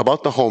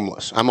about the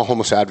homeless, I'm a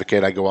homeless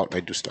advocate, I go out and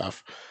I do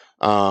stuff.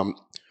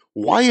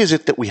 Why is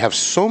it that we have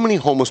so many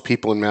homeless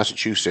people in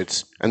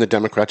Massachusetts and the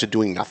Democrats are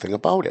doing nothing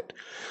about it?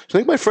 So I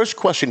think my first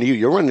question to you,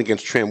 you're running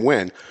against Tram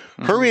Nguyen.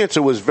 Her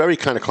answer was very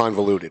kind of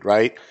convoluted,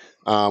 right?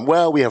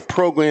 Well, we have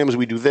programs,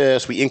 we do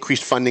this, we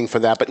increased funding for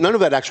that, but none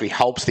of that actually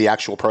helps the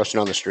actual person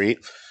on the street.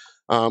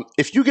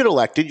 If you get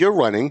elected, you're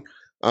running,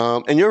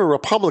 and you're a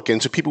Republican,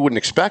 so people wouldn't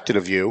expect it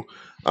of you.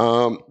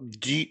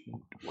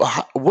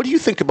 What do you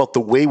think about the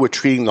way we're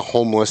treating the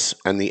homeless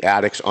and the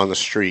addicts on the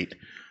street?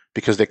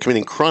 Because they're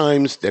committing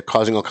crimes, they're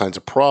causing all kinds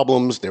of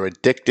problems, they're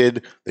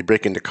addicted, they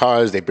break into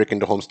cars, they break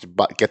into homes to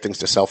get things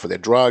to sell for their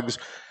drugs,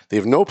 they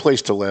have no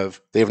place to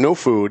live, they have no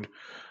food,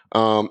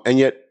 and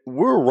yet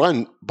we're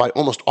run by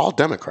almost all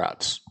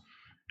Democrats.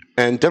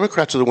 And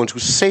Democrats are the ones who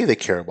say they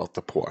care about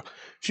the poor.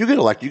 If you get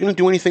elected, you're going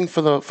to do anything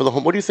for the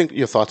home. What do you think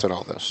your thoughts on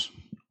all this?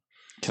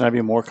 Can I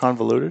be more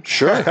convoluted?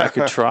 Sure. I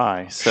could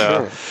try.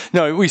 So,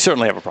 no, we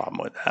certainly have a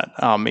problem with that.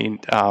 I mean,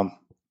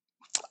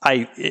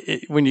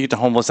 when you get to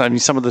homeless, I mean,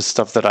 some of the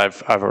stuff that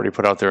I've already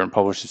put out there and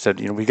published, it said,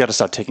 we got to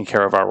start taking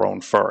care of our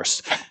own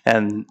first.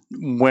 And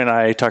when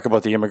I talk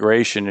about the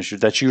immigration issue,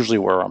 that's usually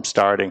where I'm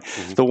starting.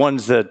 Mm-hmm. The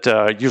ones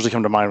that usually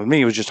come to mind with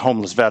me was just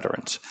homeless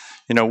veterans.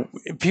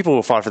 People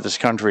who fought for this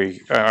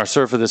country or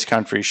served for this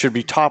country should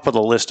be top of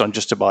the list on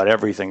just about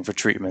everything for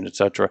treatment, et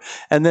cetera.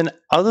 And then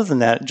other than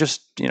that,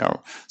 just,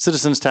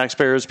 citizens,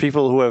 taxpayers,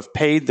 people who have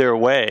paid their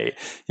way,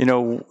 in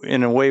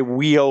a way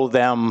we owe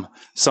them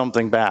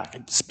something back.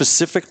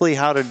 Specifically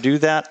how to do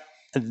that,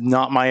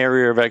 not my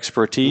area of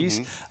expertise.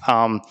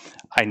 Mm-hmm.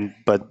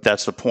 But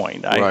that's the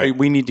point. Right.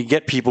 We need to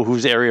get people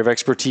whose area of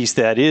expertise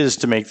that is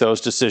to make those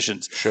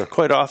decisions. Sure.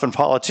 Quite often,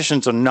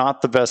 politicians are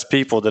not the best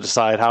people to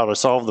decide how to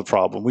solve the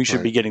problem. We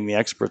should be getting the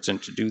experts in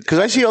to do that. Because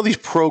I see all these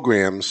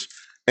programs,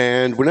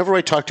 and whenever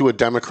I talk to a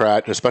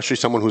Democrat, especially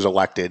someone who's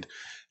elected,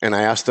 and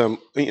I ask them,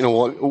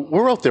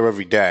 we're out there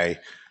every day,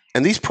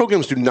 and these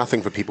programs do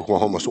nothing for people who are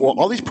homeless.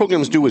 All these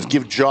programs do is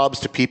give jobs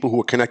to people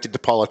who are connected to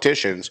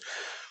politicians.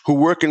 who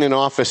work in an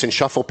office and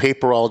shuffle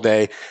paper all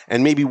day,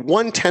 and maybe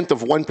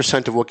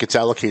 0.1% of what gets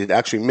allocated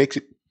actually makes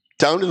it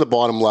down to the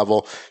bottom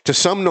level to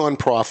some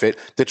nonprofit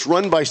that's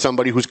run by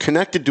somebody who's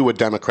connected to a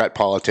Democrat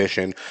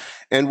politician.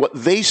 And what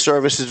they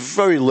service is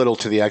very little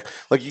to the act.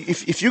 Like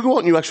if you go out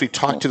and you actually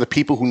talk to the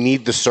people who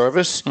need the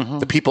service,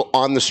 the people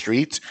on the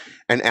streets,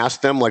 and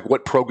ask them like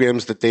what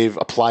programs that they've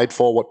applied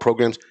for, what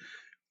programs,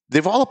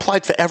 they've all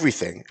applied for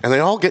everything, and they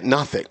all get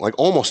nothing, like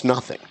almost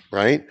nothing,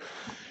 right?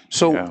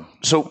 So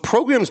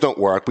programs don't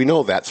work. We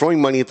know that.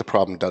 Throwing money at the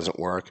problem doesn't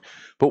work.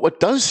 But what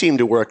does seem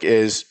to work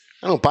is,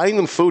 I don't know, buying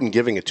them food and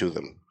giving it to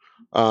them.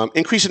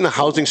 Increasing the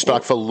housing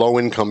stock for low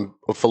income,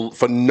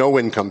 for no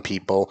income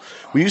people.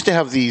 We used to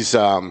have these,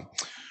 well,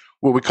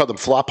 we called them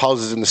flop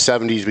houses in the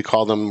 70s. We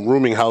called them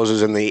rooming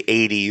houses in the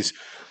 80s,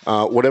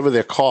 whatever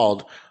they're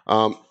called.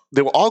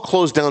 They were all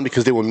closed down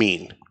because they were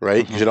mean,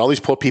 right? You had all these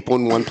poor people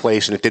in one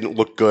place, and it didn't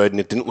look good, and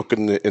it didn't look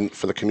good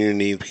for the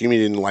community. The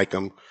community didn't like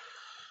them.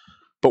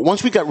 But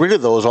once we got rid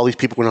of those, all these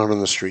people went out on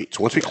the streets.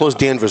 Once we closed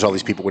Danvers, all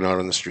these people went out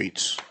on the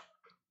streets.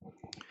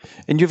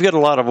 And you've got a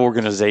lot of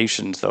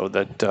organizations, though,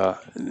 that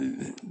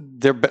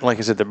they're, like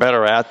I said, they're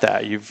better at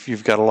that.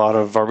 You've got a lot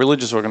of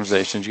religious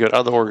organizations. You've got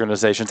other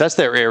organizations. That's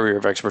their area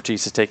of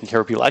expertise, is taking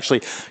care of people,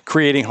 actually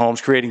creating homes,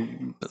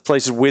 creating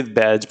places with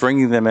beds,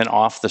 bringing them in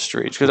off the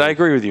streets. Because I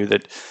agree with you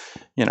that,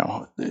 you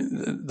know,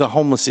 the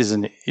homeless is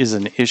an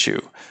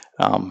issue.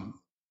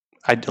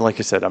 Like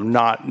I said, I'm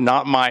not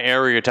my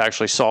area to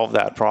actually solve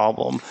that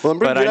problem. Well,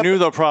 but I knew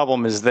the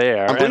problem is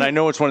there, and I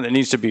know it's one that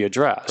needs to be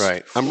addressed.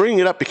 Right. I'm bringing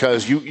it up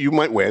because you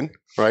might win,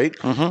 right?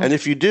 And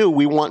if you do,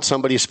 we want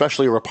somebody,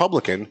 especially a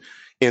Republican,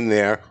 in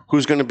there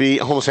who's going to be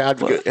a homeless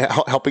advocate,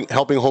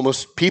 helping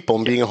homeless people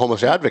and being a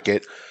homeless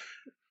advocate.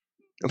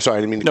 I'm sorry,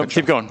 I didn't mean to. No,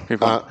 keep going.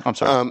 I'm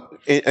sorry.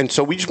 And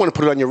so we just want to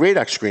put it on your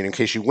radar screen in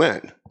case you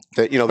win.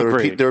 That, you know,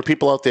 there are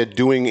people out there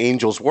doing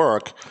angels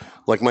work,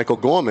 like Michael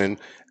Gorman,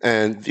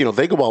 and, you know,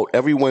 they go out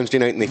every Wednesday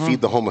night and they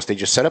feed the homeless. They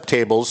just set up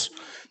tables.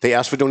 They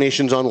ask for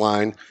donations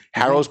online.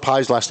 Harrow's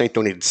Pies last night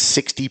donated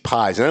 60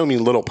 pies. And I don't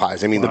mean little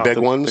pies. I mean the big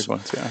ones.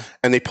 Yeah.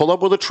 And they pulled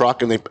up with a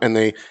truck, and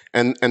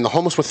the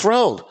homeless were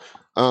thrilled.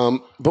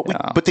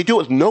 But they do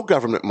it with no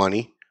government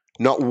money.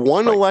 Not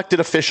one elected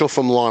official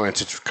from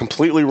Lawrence. It's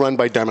completely run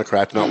by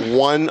Democrats. Not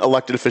one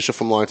elected official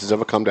from Lawrence has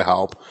ever come to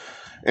help.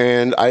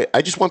 And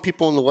I just want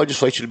people in the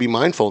legislature to be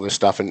mindful of this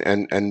stuff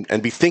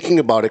and be thinking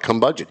about it come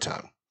budget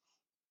time.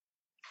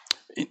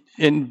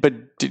 But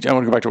I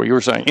want to go back to what you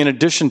were saying. In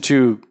addition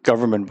to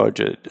government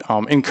budget,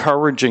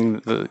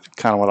 encouraging the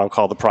kind of what I'll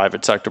call the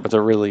private sector, but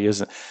there really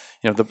isn't.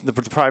 You know,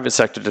 the private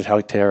sector to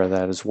take care of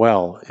that as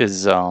well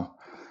is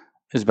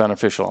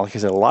beneficial. Like I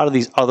said, a lot of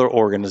these other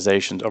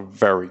organizations are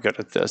very good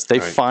at this. They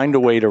find a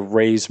way to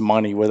raise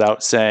money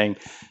without saying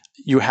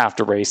you have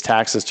to raise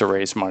taxes to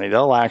raise money.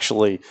 They'll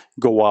actually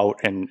go out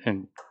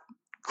and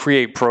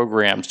create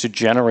programs to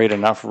generate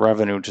enough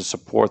revenue to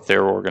support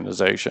their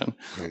organization.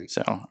 Right.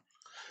 So,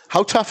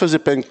 how tough has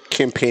it been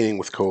campaigning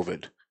with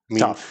COVID? I mean,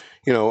 tough.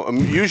 You know,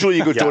 usually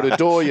you go door to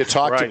door, you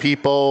talk to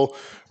people,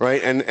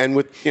 right? And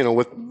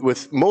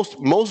with most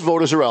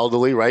voters are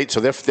elderly, right? So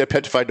they're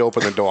petrified to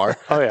open the door.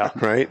 Oh yeah,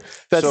 right.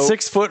 That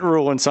 6-foot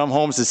rule in some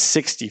homes is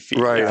 60 feet.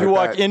 Right. If you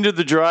walk into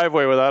the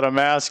driveway without a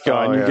mask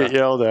on, you get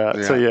yelled at.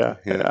 Yeah. So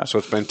yeah. So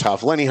it's been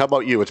tough. Lenny, how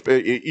about you?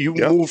 You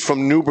moved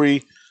from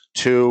Newbury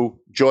to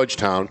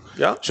Georgetown.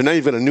 Yeah. So now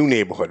you've got a new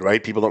neighborhood,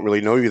 right? People don't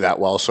really know you that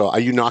well. So are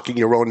you knocking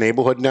your own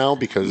neighborhood now?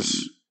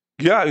 Because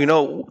yeah, you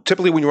know,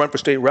 typically when you run for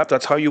state rep,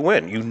 that's how you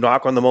win. You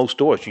knock on the most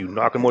doors. You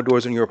knock on more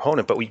doors than your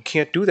opponent, but we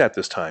can't do that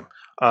this time.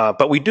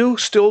 But we do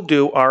still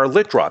do our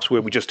lit drops, where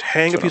we just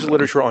hang a piece of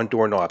literature on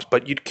doorknobs.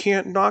 But you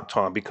can't knock,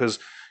 Tom, because,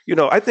 you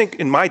know, I think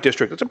in my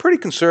district, it's a pretty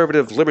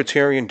conservative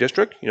libertarian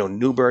district. You know,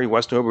 Newbury,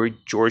 West Newbury,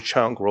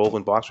 Georgetown,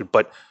 Groveland, Boxford.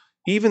 But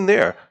even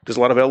there's a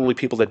lot of elderly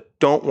people that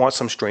don't want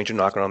some stranger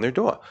knocking on their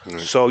door.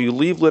 So you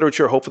leave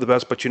literature, hope for the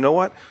best. But you know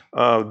what?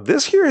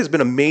 This year has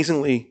been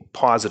amazingly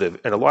positive.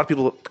 And a lot of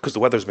people, because the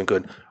weather's been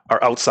good,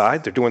 are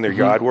outside. They're doing their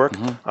yard work.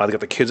 They got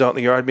the kids out in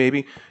the yard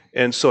maybe.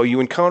 And so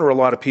you encounter a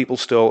lot of people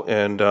still.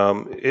 And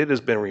it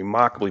has been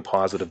remarkably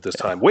positive this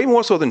time. Way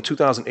more so than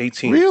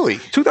 2018. Really?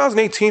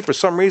 2018, for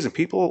some reason,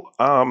 people,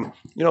 you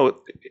know,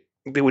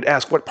 they would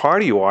ask what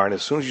party you are, and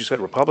as soon as you said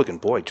Republican,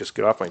 boy, just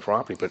get off my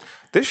property. But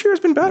this year has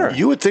been better.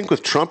 You would think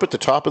with Trump at the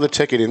top of the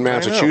ticket in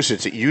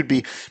Massachusetts that you'd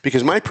be,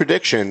 because my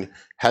prediction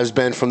has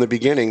been from the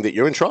beginning that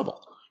you're in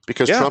trouble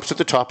because Trump's at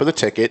the top of the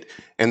ticket,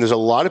 and there's a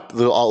lot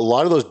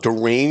of those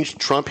deranged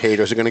Trump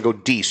haters are going to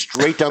go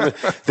straight down.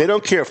 They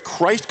don't care if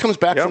Christ comes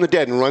back from the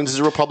dead and runs as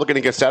a Republican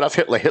and gets Adolf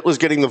Hitler. Hitler's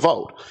getting the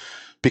vote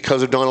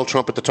because of Donald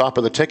Trump at the top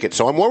of the ticket.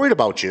 So I'm worried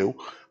about you.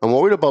 I'm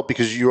worried about,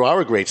 because you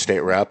are a great state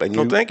rep,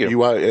 and thank you.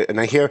 You are, and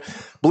I hear,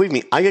 believe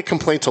me, I get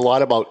complaints a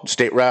lot about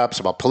state reps,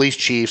 about police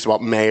chiefs,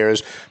 about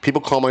mayors. People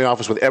call my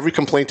office with every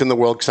complaint in the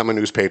world because I'm a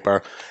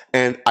newspaper,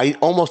 and I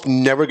almost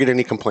never get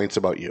any complaints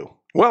about you.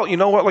 Well, you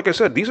know what? Like I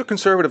said, these are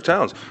conservative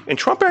towns, and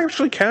Trump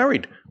actually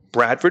carried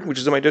Bradford, which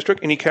is in my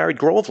district, and he carried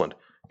Groveland.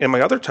 And my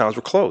other towns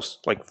were close,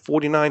 like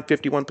 49,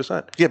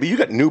 51%. Yeah, but you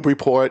got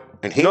Newburyport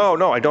and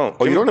No, I don't.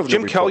 Oh, you don't have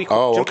Jim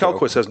Newburyport. Jim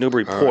Kelquist has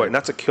Newburyport, and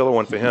that's a killer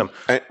one for him.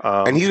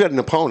 And he's got an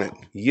opponent.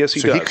 Yes,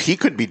 he so does. He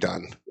could be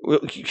done. Well,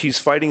 he's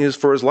fighting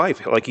for his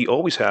life, like he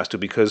always has to,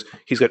 because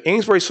he's got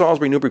Amesbury,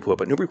 Salisbury, Newburyport,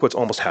 but Newburyport's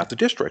almost half the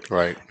district.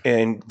 Right.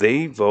 And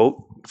they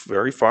vote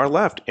very far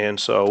left. And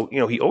so,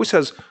 he always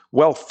has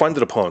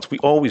well-funded opponents. We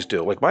always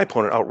do. Like my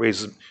opponent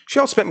she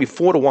outspent me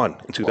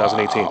 4-1 in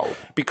 2018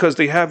 because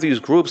they have these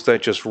groups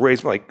that just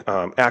raise, like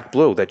Act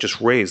Blue, that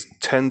just raise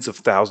tens of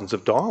thousands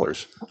of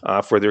dollars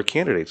for their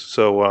candidates.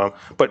 So,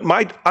 but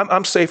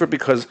I'm safer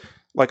because,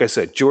 like I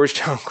said,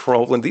 Georgetown,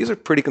 Groveland, these are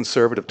pretty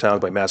conservative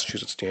towns by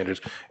Massachusetts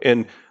standards,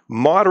 and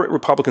moderate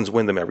Republicans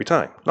win them every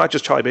time. Not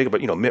just Charlie Baker,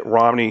 but Mitt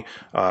Romney,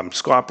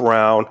 Scott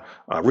Brown,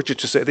 Richard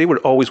Chisholm, they would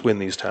always win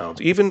these towns.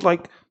 Even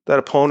like that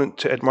opponent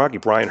to Ed Markey,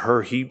 Brian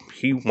Herr, he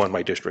won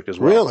my district as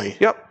well. Really?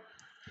 Yep.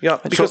 Yeah,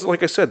 because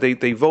like I said,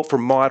 they vote for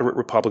moderate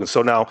Republicans.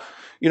 So now,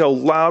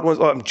 loud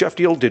ones. Jeff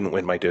Deal didn't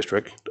win my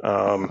district.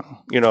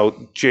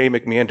 Jay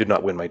McMahon did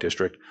not win my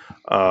district.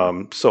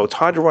 So it's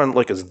hard to run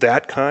like as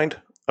that kind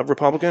of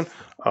Republican.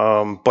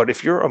 But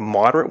if you're a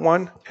moderate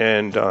one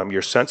and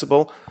you're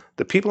sensible,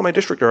 the people in my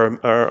district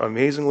are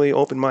amazingly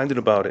open-minded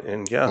about it.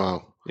 And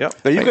Wow. Yeah.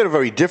 Now you've got a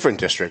very different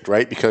district,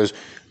 right? Because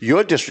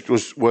your district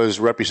was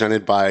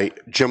represented by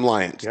Jim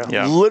Lyons,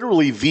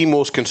 literally the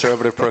most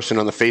conservative person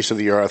on the face of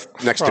the earth,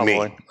 next to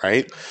me,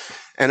 right?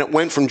 And it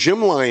went from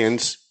Jim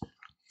Lyons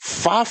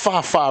far,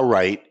 far, far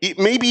right,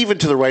 maybe even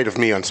to the right of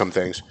me on some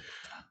things,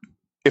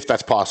 if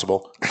that's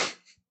possible,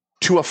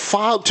 to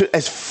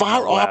as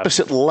far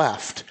opposite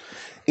left.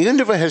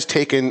 Andover has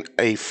taken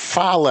a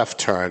far left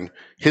turn.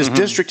 His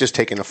district has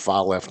taken a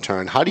far left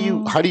turn. How do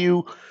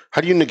you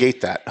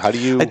negate that? How do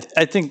you?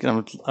 I think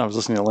I was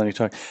listening to Lenny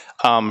talk.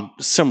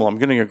 Similar. I'm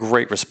getting a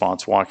great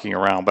response walking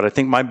around, but I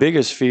think my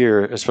biggest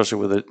fear,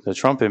 especially with the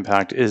Trump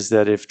impact, is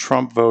that if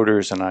Trump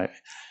voters, and I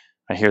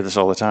hear this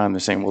all the time, they're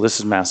saying, "Well, this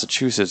is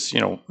Massachusetts,"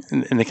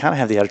 and they kind of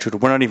have the attitude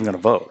of, "We're not even going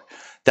to vote."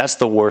 That's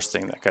the worst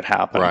thing that could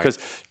happen because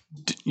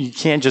you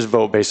can't just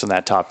vote based on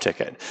that top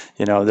ticket.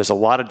 There's a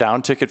lot of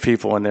down ticket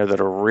people in there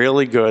that are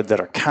really good that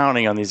are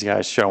counting on these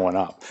guys showing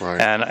up. Right.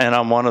 And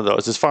I'm one of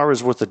those. As far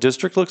as what the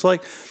district looks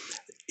like,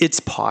 it's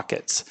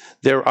pockets.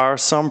 There are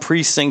some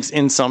precincts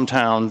in some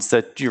towns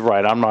that you're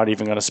right, I'm not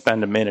even going to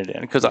spend a minute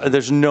in because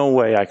there's no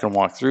way I can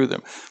walk through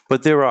them.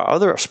 But there are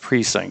other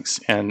precincts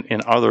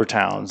in other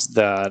towns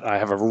that I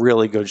have a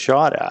really good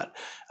shot at.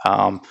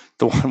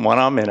 The one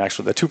I'm in,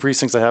 actually, the two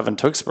precincts I have in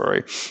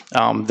Tewksbury,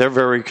 they're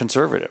very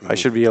conservative. I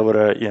should be able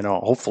to,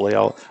 hopefully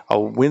I'll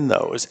win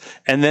those.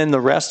 And then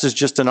the rest is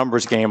just a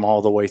numbers game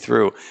all the way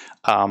through.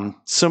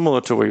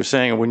 Similar to what you're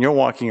saying, when you're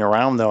walking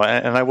around, though,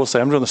 and I will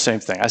say I'm doing the same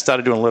thing. I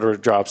started doing litter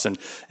drops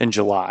in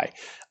July.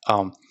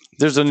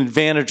 There's an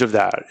advantage of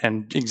that,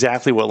 and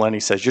exactly what Lenny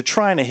says. You're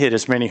trying to hit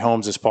as many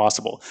homes as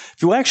possible.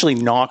 If you actually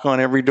knock on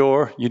every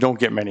door, you don't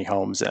get many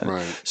homes in.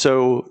 Right.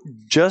 So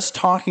just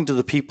talking to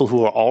the people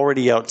who are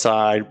already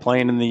outside,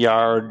 playing in the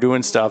yard,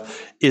 doing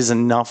stuff, is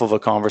enough of a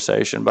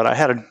conversation. But I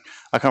had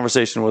a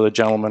conversation with a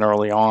gentleman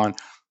early on.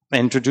 I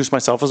introduced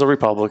myself as a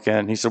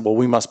Republican. He said, "Well,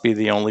 we must be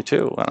the only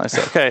two." And I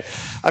said, "Okay,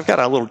 I've got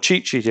a little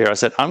cheat sheet here." I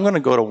said, "I'm going to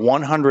go to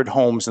 100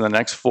 homes in the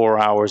next 4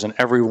 hours, and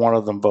every one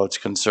of them votes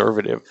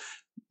conservative.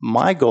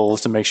 My goal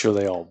is to make sure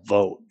they all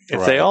vote.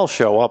 If they all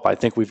show up, I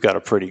think we've got a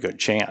pretty good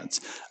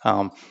chance."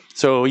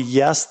 So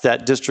yes,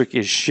 that district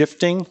is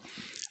shifting.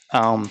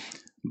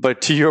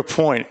 But to your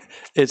point,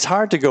 it's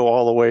hard to go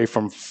all the way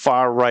from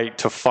far right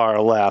to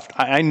far left.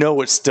 I know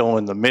it's still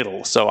in the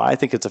middle. So I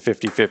think it's a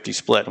 50-50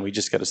 split, and we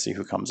just got to see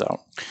who comes out.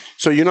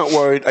 So you're not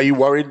worried? Are you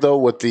worried though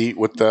with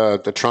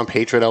the Trump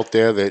hatred out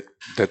there that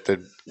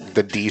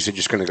the D's are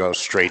just going to go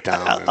straight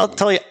down? I'll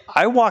tell you,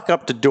 I walk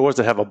up to doors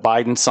that have a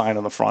Biden sign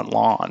on the front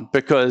lawn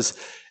because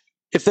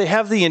if they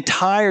have the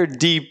entire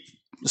deep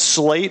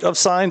slate of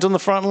signs on the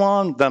front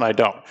lawn, then I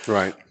don't.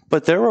 Right.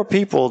 But there are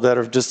people that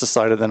have just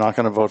decided they're not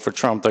going to vote for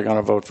Trump, they're going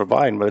to vote for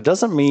Biden. But it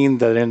doesn't mean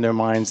that in their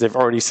minds they've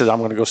already said, "I'm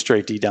going to go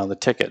straight D down the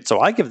ticket." So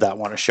I give that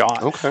one a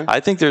shot. Okay.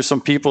 I think there's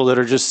some people that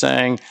are just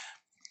saying,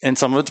 and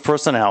some of it's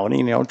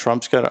personality.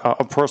 Trump's got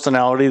a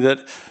personality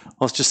that,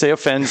 let's just say,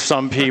 offends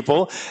some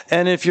people.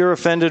 And if you're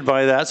offended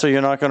by that, so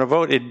you're not going to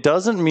vote, it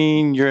doesn't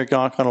mean you're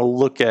not going to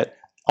look at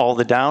all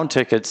the down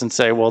tickets and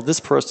say, well, this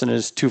person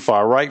is too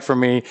far right for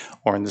me,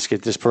 or in this case,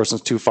 this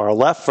person's too far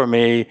left for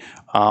me.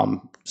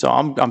 So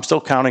I'm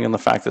still counting on the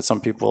fact that some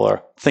people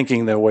are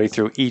thinking their way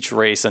through each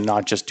race and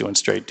not just doing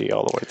straight D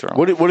all the way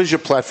through. What is your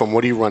platform?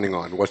 What are you running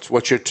on?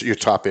 What's your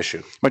top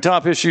issue? My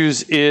top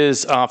issues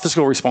is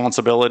fiscal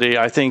responsibility.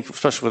 I think,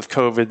 especially with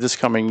COVID this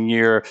coming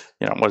year,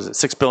 what is it,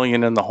 $6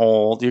 billion in the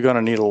hole? You're going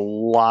to need a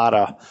lot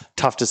of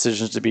tough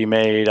decisions to be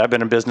made. I've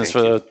been in business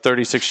for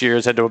 36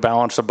 years, had to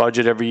balance a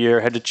budget every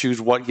year, had to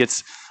choose what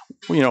gets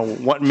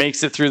what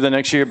makes it through the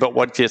next year, but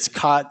what gets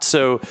cut.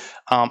 So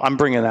I'm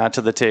bringing that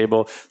to the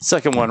table.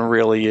 Second one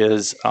really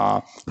is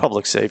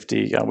public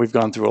safety. We've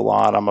gone through a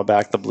lot. I'm a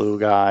back the blue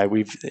guy.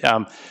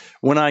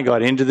 when I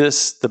got into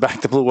this, the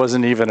Back the Blue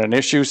wasn't even an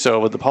issue. So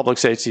with the public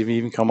safety,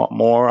 even come up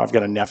more. I've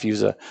got a nephew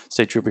who's a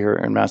state trooper here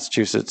in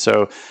Massachusetts.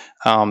 So,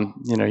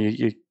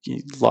 you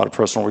a lot of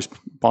personal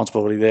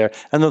responsibility there.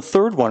 And the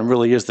third one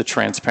really is the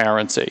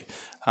transparency.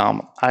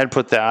 I had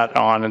put that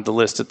on the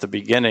list at the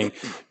beginning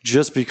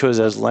just because,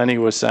 as Lenny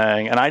was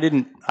saying, and I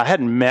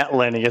hadn't met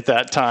Lenny at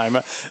that time.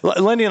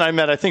 Lenny and I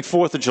met, I think,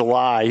 4th of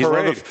July. He's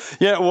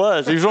it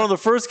was. He was one of the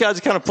first guys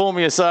to kind of pull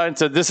me aside and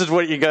said, "This is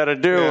what you got to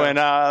do." Yeah. And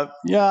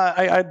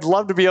I'd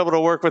love to be able to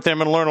work with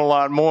him and learn a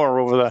lot more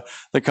over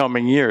the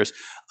coming years.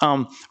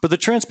 But the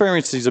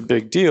transparency is a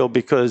big deal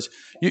because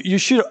you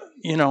should,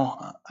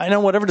 I know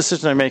whatever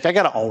decision I make, I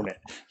got to own it,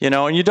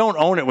 and you don't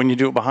own it when you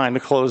do it behind the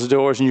closed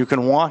doors and you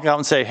can walk out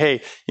and say,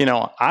 hey,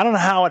 I don't know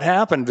how it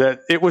happened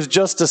that it was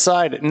just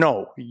decided.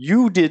 No,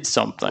 you did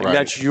something. Right.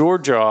 That's your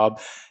job.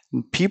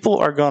 People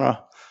are going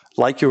to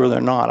like you or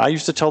they're not. I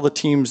used to tell the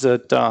teams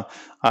that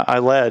I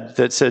led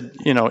that said,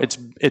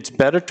 it's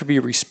better to be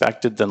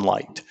respected than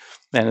liked.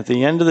 And at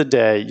the end of the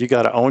day, you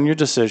got to own your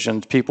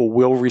decisions. People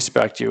will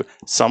respect you.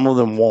 Some of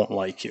them won't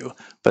like you,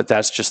 but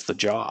that's just the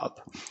job.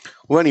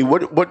 Lenny,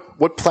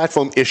 what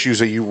platform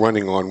issues are you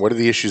running on? What are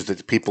the issues that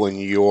the people in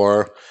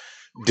your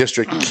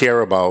district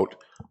care about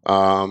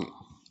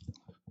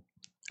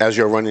as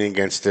you're running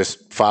against this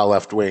far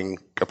left-wing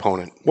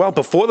opponent? Well,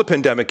 before the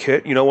pandemic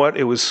hit, you know what?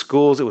 It was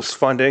schools, it was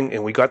funding,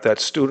 and we got that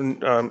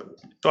Student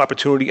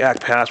Opportunity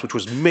Act passed, which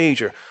was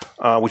major,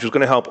 which was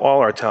going to help all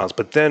our towns.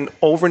 But then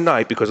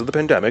overnight, because of the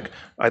pandemic,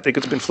 I think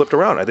it's been flipped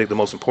around. I think the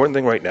most important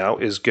thing right now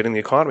is getting the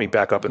economy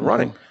back up and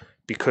running.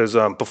 Because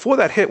before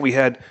that hit, we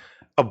had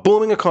a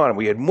booming economy.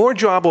 We had more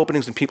job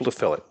openings than people to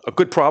fill it. A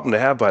good problem to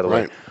have, by the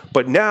way.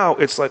 But now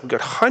it's like we've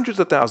got hundreds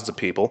of thousands of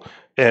people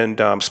and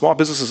small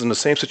businesses in the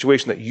same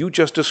situation that you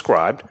just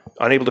described,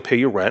 unable to pay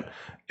your rent.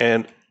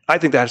 And I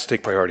think that has to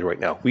take priority right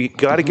now. We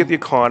got to get the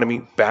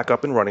economy back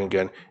up and running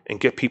again and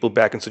get people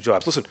back into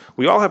jobs. Listen,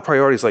 we all have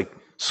priorities like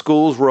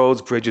schools,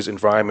 roads, bridges,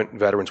 environment,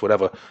 veterans,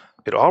 whatever.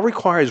 It all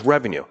requires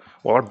revenue.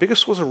 Well, our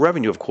biggest source of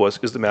revenue, of course,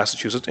 is the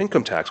Massachusetts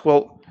income tax.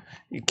 Well,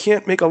 you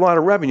can't make a lot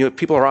of revenue if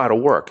people are out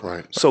of work.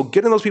 Right. So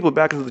getting those people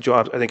back into the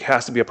jobs, I think,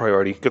 has to be a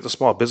priority. Get the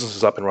small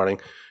businesses up and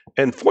running.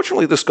 And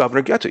fortunately, this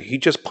governor gets it. He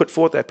just put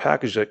forth that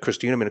package that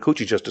Christina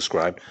Minicucci just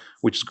described,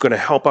 which is going to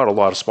help out a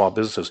lot of small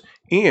businesses.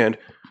 And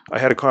I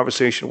had a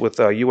conversation with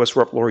U.S.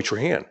 Rep. Lori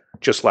Trahan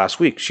just last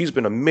week. She's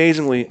been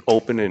amazingly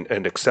open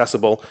and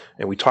accessible,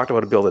 and we talked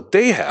about a bill that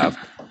they have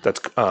that's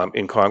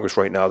in Congress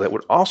right now that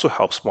would also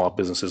help small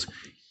businesses.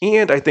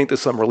 And I think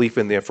there's some relief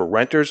in there for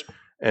renters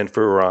and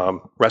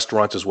for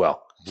restaurants as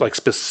well. It's like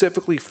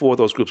specifically for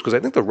those groups, because I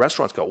think the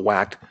restaurants got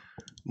whacked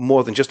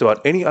more than just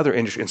about any other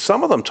industry. And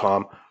some of them,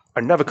 Tom,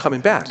 are never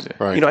coming back.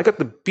 Right. I got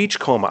the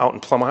Beachcomber out in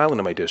Plum Island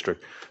in my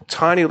district.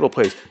 Tiny little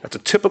place. That's a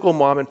typical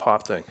mom and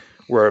pop thing,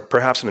 where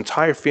perhaps an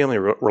entire family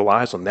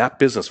relies on that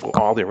business for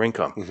all their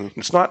income.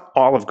 It's not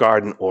Olive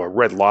Garden or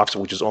Red Lobster,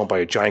 which is owned by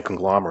a giant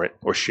conglomerate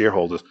or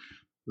shareholders.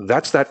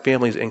 That's that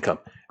family's income.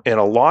 And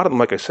a lot of them,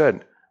 like I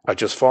said, are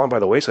just falling by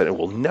the wayside and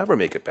will never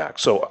make it back.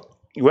 So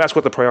you ask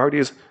what the priority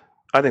is?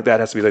 I think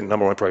that has to be the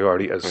number one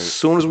priority as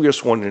soon as we are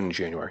sworn in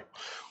January.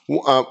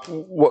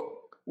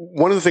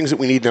 One of the things that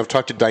we need, and I've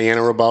talked to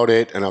Diana about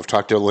it, and I've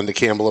talked to Linda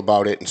Campbell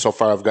about it, and so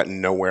far I've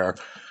gotten nowhere.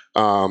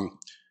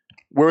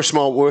 We're a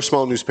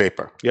small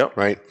newspaper,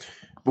 right?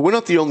 But we're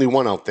not the only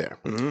one out there.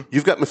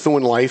 You've got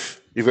Methuen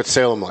Life, you've got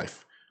Salem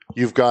Life,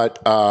 you've got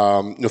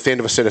North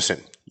Andover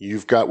Citizen, we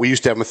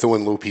used to have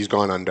Methuen Loop, he's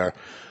gone under.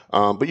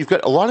 But you've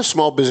got a lot of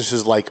small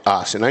businesses like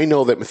us, and I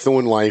know that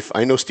Methuen Life,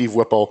 I know Steve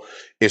Whipple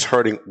is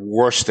hurting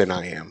worse than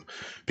I am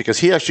because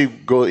he actually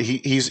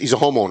he's a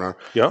homeowner.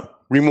 Yeah,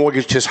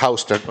 remortgaged his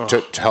house to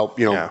help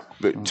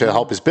to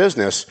help his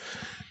business,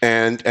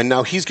 and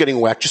now he's getting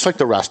whacked just like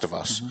the rest of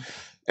us.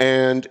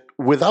 And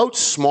without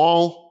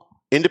small,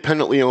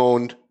 independently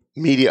owned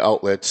media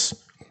outlets,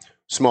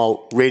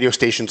 small radio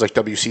stations like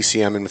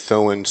WCCM in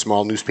Methuen,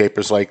 small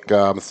newspapers like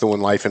Methuen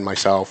Life and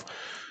myself.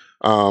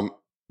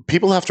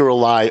 People have to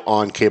rely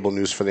on cable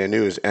news for their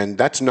news, and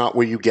that's not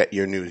where you get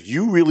your news.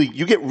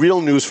 You get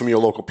real news from your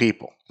local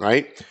people,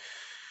 right?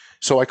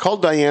 So I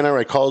called Diana,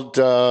 I called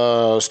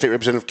State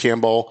Representative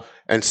Campbell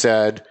and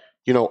said,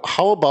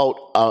 how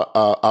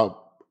about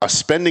a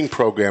spending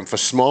program for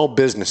small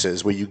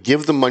businesses where you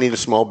give the money to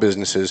small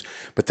businesses,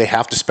 but they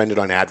have to spend it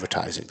on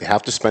advertising. They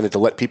have to spend it to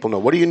let people know,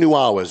 what are your new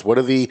hours? What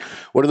are the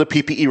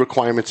PPE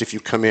requirements if you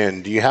come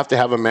in? Do you have to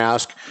have a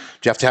mask?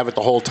 Do you have to have it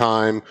the whole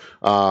time?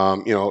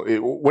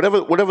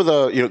 Whatever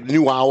the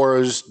new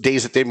hours,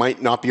 days that they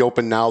might not be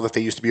open now that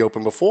they used to be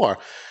open before.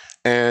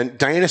 And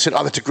Diana said,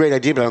 that's a great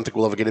idea, but I don't think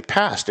we'll ever get it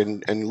passed.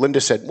 And Linda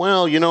said,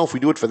 well, if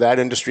we do it for that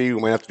industry, we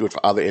might have to do it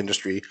for other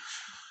industry.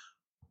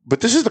 But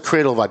this is the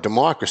cradle of our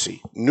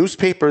democracy.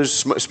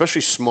 Newspapers,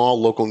 especially small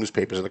local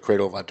newspapers, are the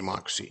cradle of our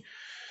democracy.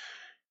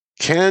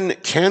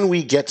 Can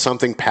we get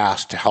something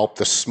passed to help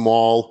the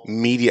small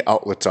media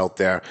outlets out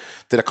there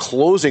that are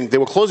closing? They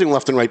were closing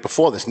left and right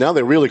before this. Now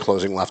they're really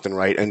closing left and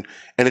right, and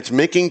it's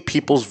making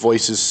people's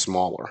voices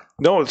smaller.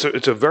 No,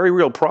 it's a very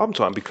real problem,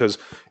 Tom, because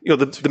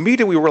the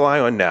media we rely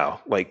on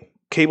now, like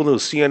cable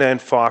news,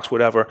 CNN, Fox,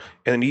 whatever,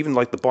 and even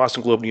like the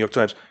Boston Globe, New York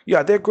Times,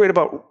 yeah, they're great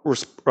about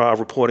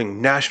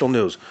reporting national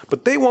news,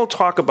 but they won't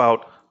talk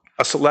about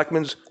a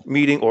selectmen's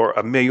meeting or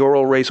a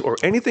mayoral race or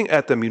anything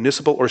at the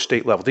municipal or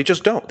state level. They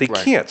just don't. They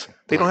can't.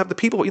 They don't have the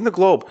people in the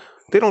Globe.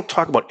 They don't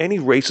talk about any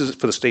races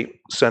for the state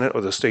Senate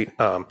or the state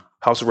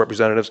House of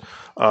Representatives.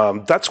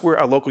 That's where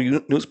our local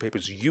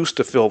newspapers used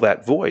to fill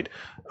that void,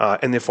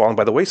 and they're falling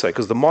by the wayside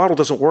because the model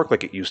doesn't work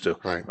like it used to.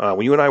 Right.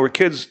 When you and I were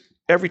kids,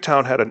 every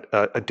town had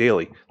a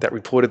daily that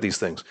reported these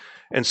things.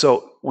 And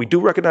so we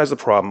do recognize the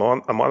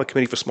problem. I'm on the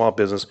Committee for Small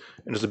Business,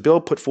 and there's a bill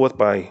put forth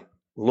by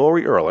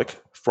Lori Ehrlich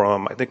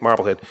from, I think,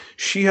 Marblehead.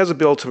 She has a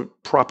bill to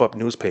prop up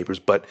newspapers,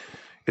 but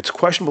it's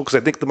questionable because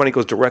I think the money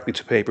goes directly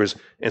to papers,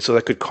 and so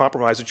that could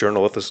compromise the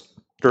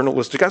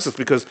journalistic essence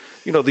because,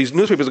 these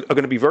newspapers are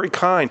going to be very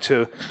kind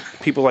to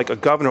people like a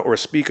governor or a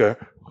speaker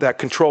that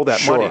control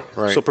that money.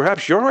 Right. So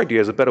perhaps your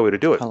idea is a better way to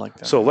do it. I like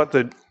that. So let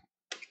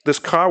this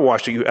car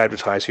wash that you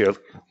advertise here,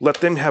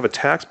 let them have a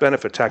tax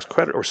benefit, tax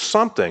credit, or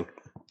something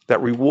that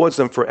rewards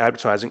them for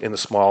advertising in the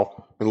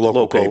small and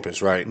local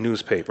papers, right?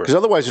 Newspaper. Because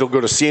otherwise it'll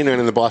go to CNN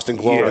and the Boston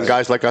Globe, and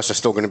guys like us are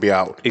still going to be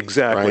out.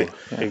 Exactly. Right?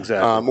 Yeah.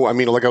 Exactly. I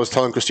mean, like I was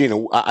telling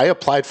Christina, I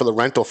applied for the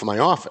rental for my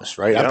office,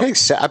 right? Yeah.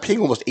 I'm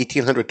paying almost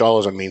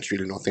 $1,800 on Main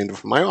Street in North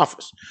Andover for my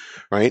office,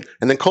 right?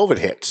 And then COVID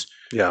hits.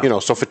 Yeah.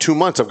 So for 2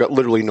 months I've got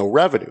literally no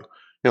revenue.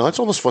 That's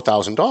almost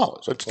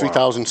 $4,000. That's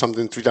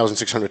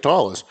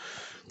 $3,600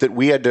 that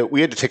we had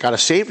to take out of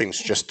savings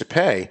just to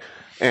pay.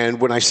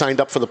 And when I signed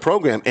up for the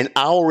program, an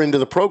hour into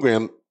the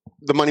program,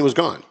 the money was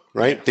gone,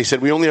 right? They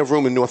said, we only have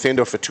room in North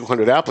Andover for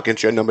 200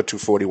 applicants. You're number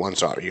 241.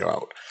 Sorry, you're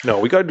out. No,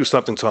 we got to do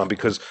something, Tom,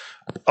 because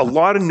a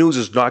lot of news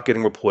is not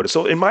getting reported.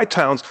 So in my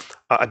towns,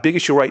 a big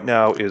issue right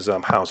now is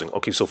housing.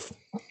 Okay, so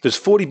there's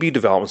 40B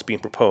developments being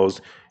proposed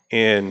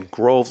in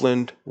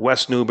Groveland,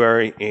 West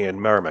Newbury,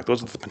 and Merrimack.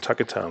 Those are the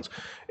Pentucket towns.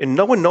 And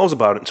no one knows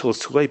about it until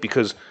it's too late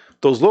because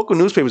those local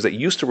newspapers that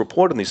used to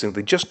report on these things,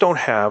 they just don't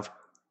have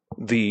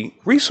the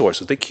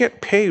resources. They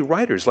can't pay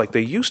writers like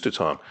they used to,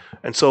 Tom.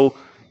 And so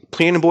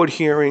planning board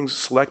hearings,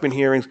 selectmen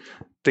hearings,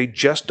 they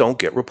just don't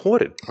get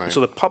reported. Right. So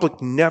the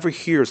public never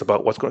hears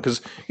about what's going on.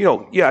 Because,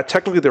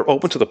 technically they're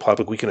open to the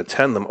public. We can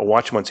attend them or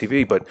watch them on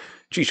TV. But,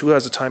 geez, who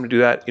has the time to do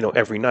that,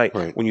 every night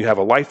when you have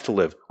a life to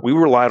live? We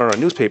relied on our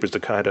newspapers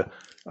to kind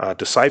of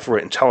decipher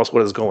it and tell us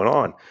what is going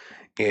on.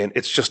 And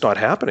it's just not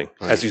happening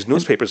as these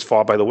newspapers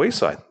fall by the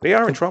wayside. They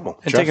are in trouble.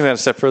 And taking that a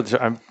step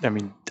further,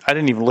 I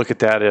didn't even look at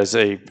that as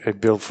a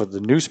bill for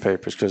the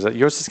newspapers because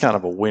yours is kind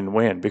of a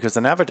win-win because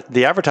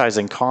the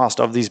advertising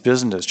cost of these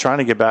businesses trying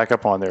to get back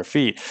up on their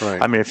feet.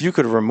 Right. I mean, if you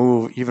could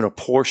remove even a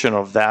portion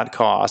of that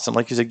cost, and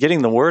like you said,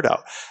 getting the word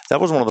out, that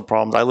was one of the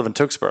problems. I live in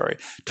Tewksbury.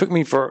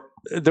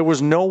 There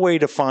was no way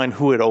to find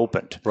who had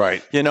opened.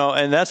 Right.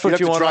 And that's what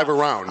you want to drive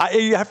around.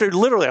 You have to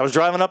literally, I was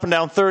driving up and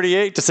down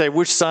 38 to say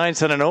which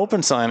signs had an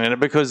open sign in it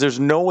because there's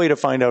no way to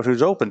find out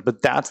who's open.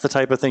 But that's the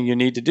type of thing you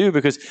need to do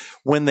because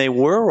when they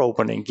were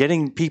opening,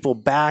 getting people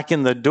back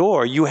in the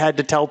door, you had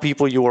to tell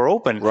people you were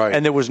open. Right.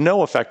 And there was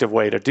no effective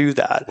way to do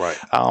that. Right.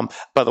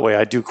 By the way,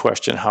 I do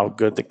question how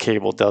good the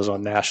cable does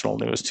on national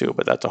news too,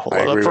 but that's a whole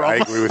other problem. I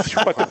agree with you.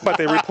 But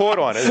they report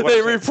on it.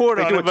 They report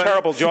on it. They do a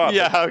terrible job.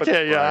 Yeah,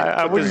 okay,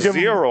 yeah. But there's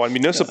zero on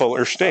municipal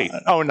or state.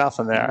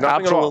 Nothing there.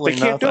 Nothing at all. They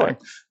can't do it.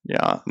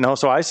 Yeah. No,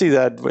 so I see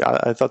that.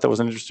 I thought that was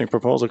an interesting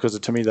proposal because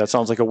to me that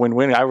sounds like a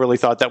win-win. I really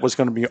thought that was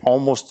going to be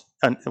almost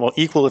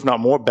equal, if not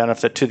more,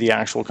 benefit to the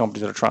actual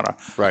companies that are trying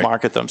to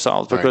market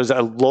themselves because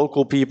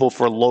local people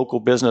for local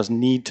business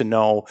need to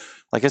know,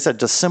 like I said,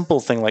 just simple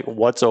thing like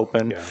what's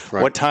open,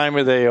 what time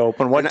are they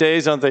open, what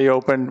days aren't they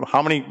open,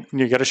 how many,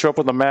 you got to show up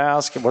with a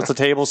mask, what's the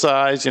table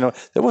size,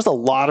 there was a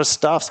lot of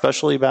stuff,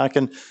 especially back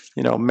in,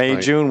 May,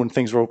 June when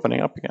things were opening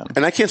up again.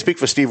 And I can't speak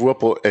for Steve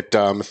Whipple at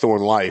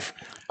Methuen Life,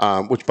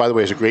 which, by the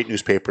way, is a great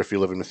newspaper if you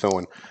live in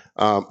Methuen.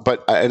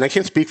 And I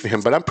can't speak for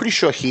him, but I'm pretty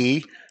sure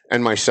he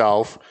and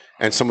myself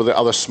and some of the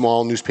other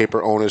small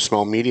newspaper owners,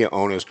 small media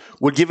owners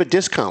would give a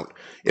discount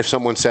if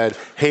someone said,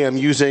 "Hey, I'm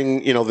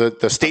using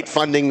the state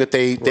funding that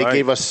they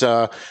gave us.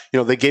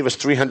 They gave us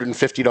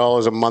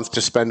 $350 a month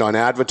to spend on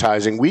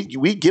advertising.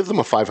 We give them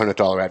a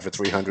 $500 ad for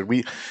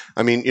 $300.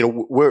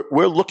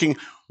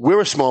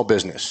 We're a small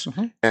business,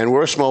 and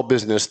we're a small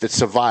business that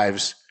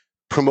survives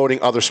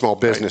promoting other small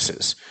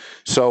businesses.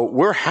 So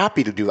we're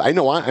happy to do that. I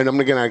know,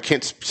 I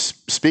can't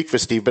speak for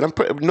Steve,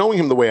 but knowing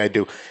him the way I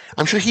do,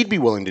 I'm sure he'd be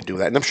willing to do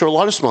that. And I'm sure a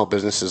lot of small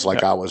businesses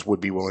like ours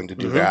would be willing to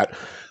do that.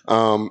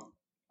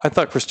 I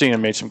thought Christina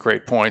made some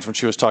great points when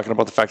she was talking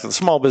about the fact that the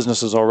small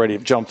businesses already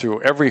have jumped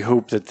through every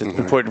hoop that's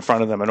been put in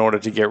front of them in order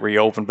to get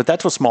reopened. But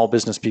that's what small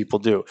business people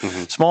do.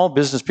 Small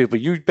business people,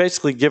 you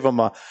basically give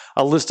them a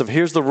list of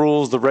here's the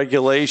rules, the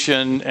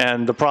regulation,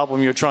 and the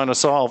problem you're trying to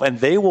solve, and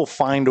they will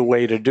find a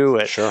way to do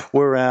it. Sure.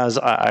 Whereas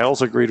I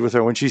also agreed with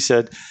her when she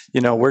said,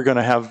 we're going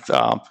to have,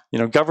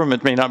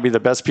 government may not be the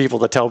best people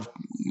to tell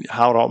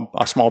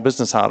a small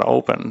business how to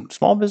open.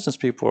 Small business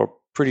people are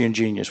pretty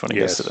ingenious when it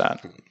gets to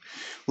that.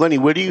 Lenny,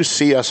 where do you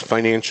see us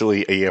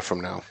financially a year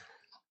from now?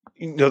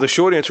 The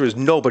short answer is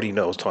nobody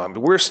knows, Tom.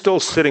 We're still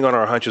sitting on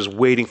our hunches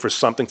waiting for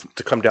something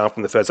to come down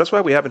from the feds. That's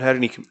why we haven't had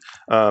any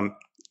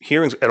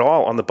hearings at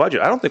all on the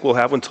budget. I don't think we'll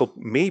have until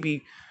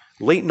maybe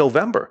late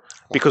November,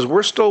 because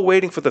we're still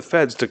waiting for the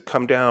feds to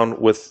come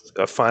down with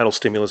a final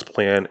stimulus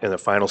plan and a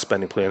final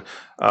spending plan,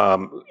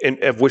 and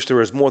of which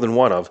there is more than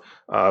one of.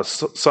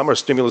 Some are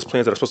stimulus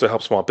plans that are supposed to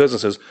help small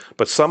businesses,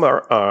 but some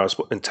are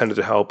intended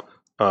to help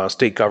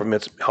state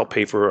governments, help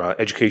pay for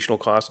educational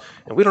costs,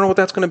 and we don't know what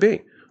that's going to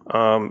be.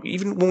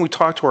 Even when we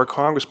talk to our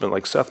congressmen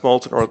like Seth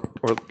Moulton or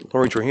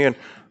Lori Trahan,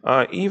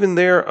 even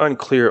they're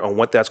unclear on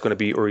what that's going to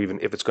be or even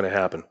if it's going to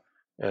happen.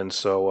 And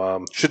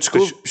so, should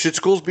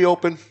schools be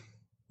open?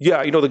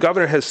 Yeah, the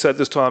governor has said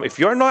this, Tom. If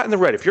you're not in the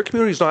red, if your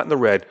community is not in the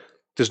red,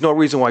 there's no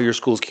reason why your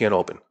schools can't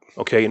open.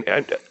 Okay,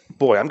 and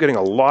boy, I'm getting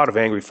a lot of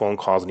angry phone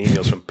calls and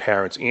emails from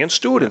parents and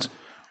students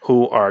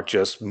who are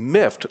just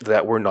miffed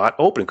that we're not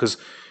open, because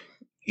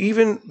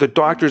even the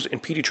doctors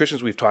and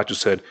pediatricians we've talked to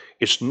said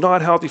it's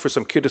not healthy for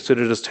some kid to sit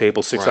at his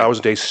table 6 hours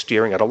a day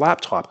staring at a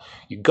laptop.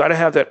 You got to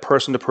have that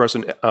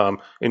person-to-person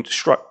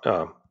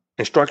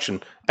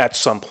instruction at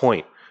some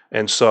point.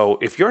 And so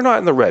if you're not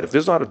in the red, if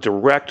there's not a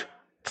direct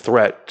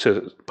threat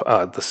to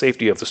the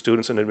safety of the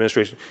students and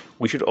administration,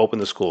 we should open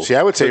the schools. See,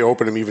 I would say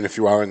open them even if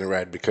you are in the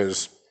red,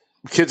 because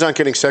kids aren't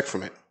getting sick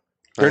from it.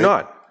 They're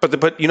not.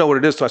 But you know what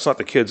it is? It's not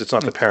the kids. It's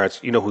not the parents.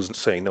 You know who's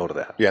saying no to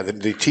that. Yeah,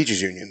 the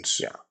teachers' unions.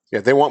 Yeah,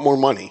 they want more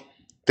money.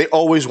 They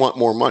always want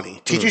more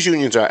money. Teachers'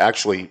 unions are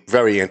actually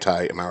very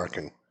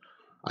anti-American,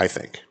 I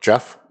think.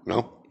 Jeff?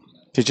 No?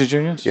 Teachers'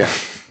 unions? Yeah.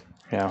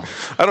 Yeah.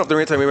 I don't know if they're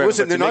anti-American.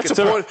 Listen, they're not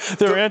supporting.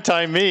 They're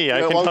anti-me.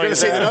 I was going to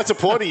say they're not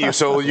supporting you,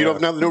 so you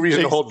don't have no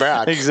reason to hold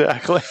back.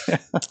 Exactly.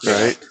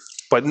 Right.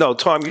 But no,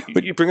 Tom,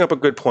 you bring up a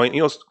good point.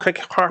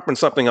 Harp on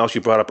something else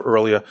you brought up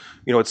earlier.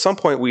 At some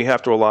point we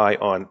have to rely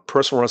on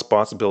personal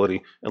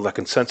responsibility and let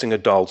consenting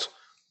adults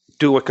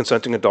do what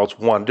consenting adults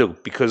want to do.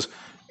 Because,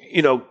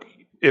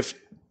 if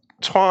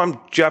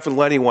Tom, Jeff, and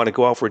Lenny want to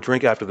go out for a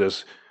drink after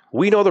this,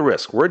 we know the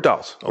risk. We're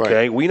adults, okay?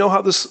 Right. We know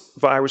how this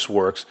virus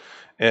works.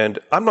 And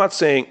I'm not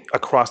saying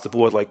across the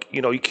board,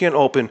 you can't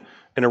open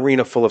an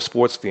arena full of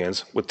sports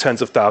fans with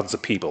tens of thousands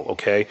of people,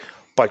 okay?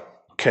 But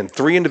can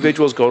 3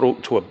 individuals go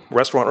to a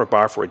restaurant or a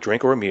bar for a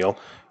drink or a meal?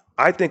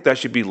 I think that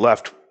should be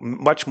left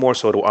much more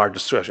so to our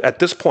discretion at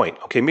this point.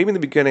 Okay, maybe in the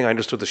beginning I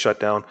understood the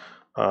shutdown,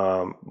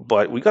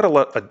 but we got to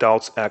let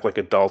adults act like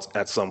adults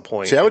at some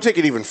point. See, I would take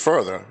it even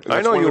further.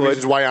 I know you would. This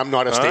is why I'm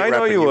not a state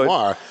rep and you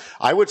are.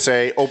 I would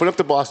say open up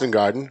the Boston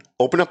Garden,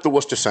 open up the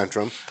Worcester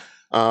Centrum.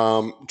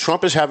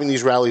 Trump is having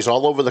these rallies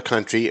all over the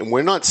country, and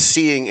we're not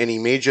seeing any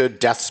major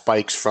death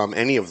spikes from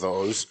any of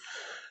those.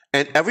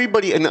 And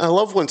everybody, and I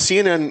love when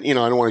CNN, I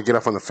don't want to get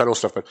up on the federal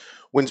stuff, but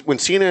when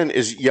CNN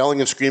is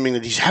yelling and screaming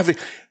that he's having,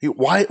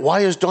 why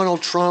is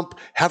Donald Trump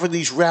having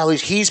these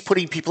rallies? He's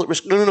putting people at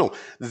risk. No.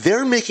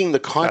 They're making the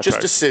conscious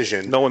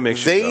decision. No one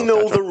makes They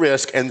know the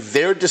risk, and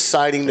they're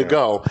deciding to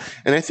go.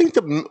 And I think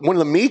one of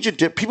the major,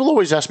 people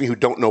always ask me who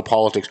don't know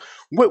politics,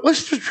 what's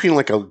the difference between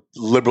like a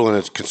liberal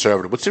and a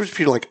conservative? What's the difference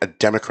between like a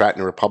Democrat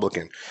and a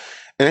Republican?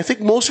 And I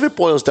think most of it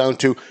boils down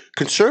to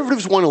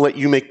conservatives want to let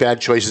you make bad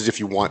choices if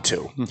you want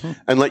to,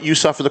 and let you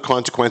suffer the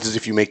consequences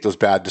if you make those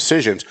bad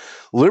decisions.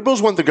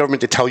 Liberals want the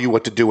government to tell you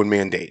what to do and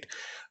mandate.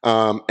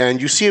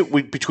 And you see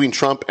it between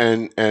Trump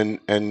and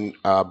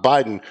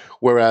Biden,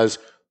 whereas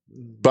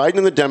Biden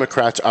and the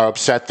Democrats are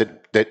upset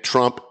that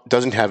Trump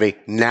doesn't have a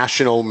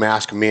national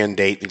mask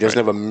mandate. He doesn't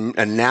have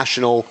a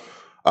national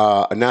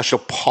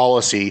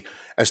policy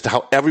as to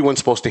how everyone's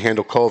supposed to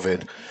handle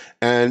COVID.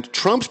 And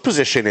Trump's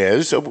position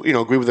is,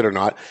 agree with it or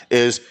not,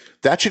 is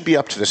that should be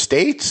up to the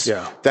states.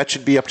 Yeah. That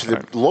should be up to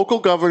the local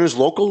governors,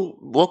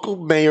 local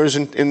mayors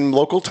in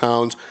local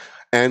towns,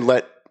 and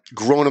let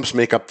grown-ups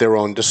make up their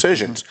own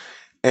decisions.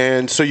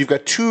 And so you've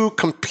got two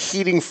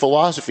competing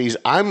philosophies.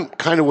 I'm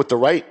kind of with the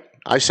right.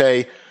 I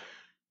say,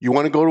 you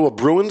want to go to a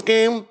Bruins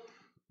game?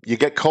 You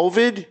get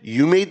COVID,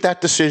 you made that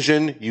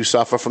decision, you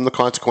suffer from the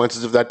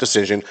consequences of that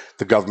decision.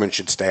 The government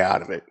should stay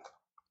out of it.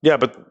 Yeah,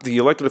 but the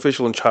elected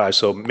official in charge,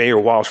 so Mayor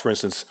Walsh, for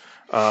instance,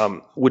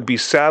 would be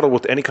saddled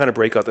with any kind of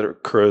breakout that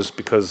occurs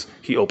because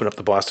he opened up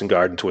the Boston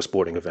Garden to a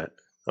sporting event.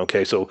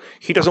 Okay, so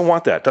he doesn't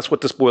want that. That's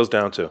what this boils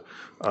down to.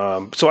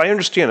 So I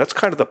understand that's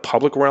kind of the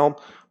public realm,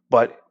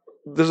 but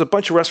there's a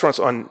bunch of restaurants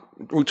on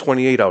Route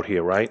 28 out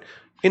here, right?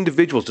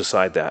 Individuals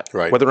decide that,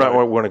 whether or not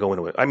we want to go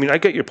into it. I mean, I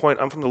get your point.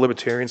 I'm from the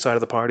libertarian side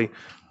of the party.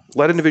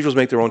 Let individuals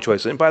make their own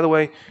choices. And by the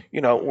way,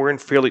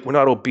 we're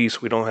not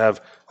obese. We don't have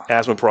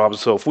asthma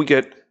problems. So if we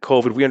get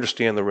COVID, we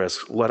understand the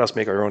risk. Let us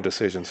make our own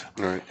decisions.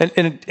 Right.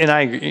 And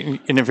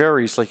it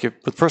varies. Like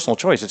with personal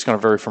choice, it's going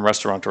to vary from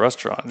restaurant to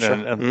restaurant. Sure.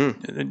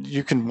 And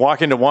you can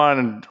walk into one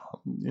and,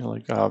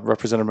 like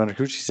Representative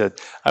Menachuzzi said,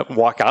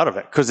 walk out of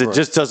it because it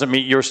just doesn't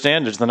meet your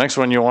standards. The next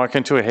one you walk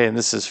into it, hey, and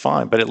this is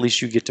fine, but at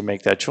least you get to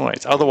make that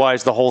choice.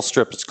 Otherwise, the whole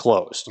strip is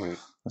closed.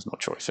 There's no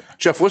choice there.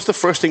 Jeff, what's the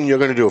first thing you're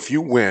going to do if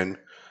you win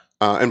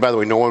And by the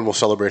way, no one will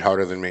celebrate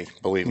harder than me.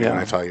 Believe me when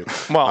I tell you.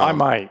 Well, I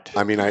might.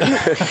 I mean, I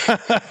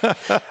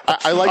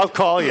like. I'll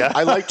call you.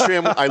 I like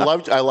Trim. I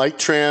like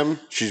Trim.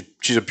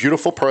 She's a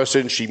beautiful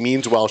person. She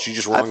means well. She's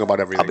just wrong about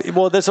everything.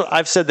 Well,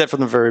 I've said that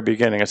from the very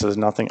beginning. I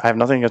said I have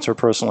nothing against her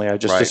personally. I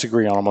just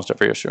disagree on almost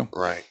every issue.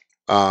 Right.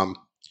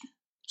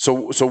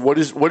 So what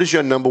is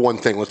your number one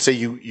thing? Let's say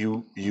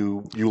you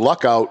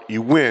luck out,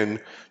 you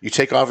win, you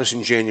take office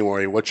in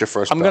January. What's your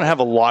first? I'm going to have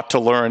a lot to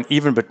learn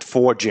even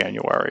before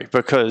January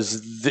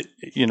because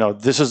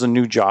this is a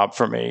new job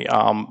for me.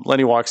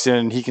 Lenny walks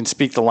in, he can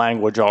speak the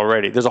language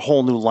already. There's a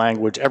whole new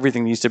language.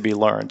 Everything needs to be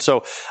learned.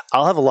 So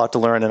I'll have a lot to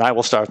learn, and I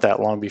will start that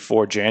long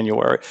before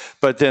January.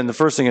 But then the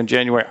first thing in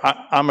January,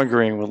 I'm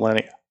agreeing with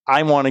Lenny.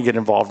 I want to get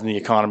involved in the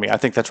economy. I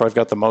think that's where I've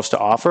got the most to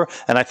offer,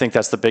 and I think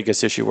that's the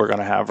biggest issue we're going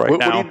to have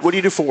now. What do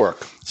you do for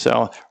work?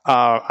 So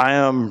I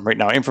am right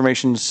now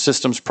information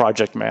systems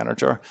project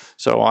manager.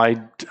 So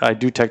I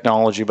do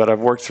technology, but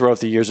I've worked throughout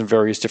the years in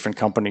various different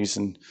companies,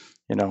 and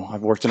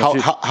I've worked in a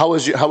few. How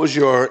has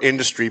your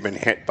industry been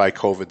hit by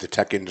COVID? The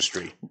tech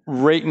industry.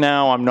 Right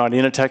now, I'm not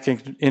in a tech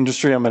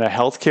industry. I'm in a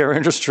healthcare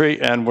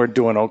industry, and we're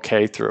doing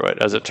okay through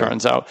it, as it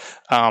turns out.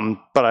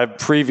 But I've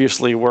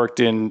previously worked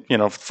in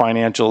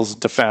financials,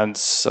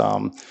 defense.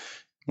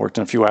 Worked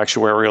in a few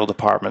actuarial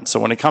departments. So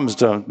when it comes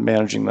to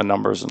managing the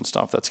numbers and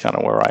stuff, that's kind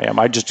of where I am.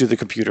 I just do the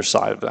computer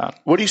side of that.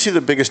 What do you see the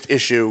biggest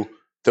issue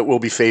that we'll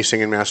be facing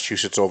in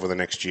Massachusetts over the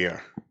next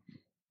year?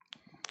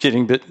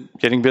 Getting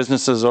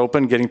businesses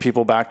open, getting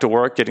people back to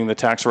work, getting the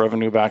tax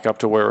revenue back up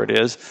to where it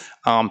is.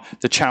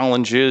 The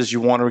challenge is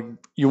you want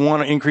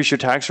to increase your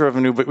tax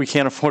revenue, but we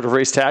can't afford to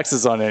raise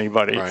taxes on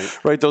anybody,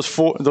 right?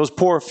 Those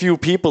poor few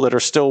people that are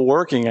still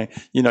working,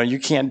 you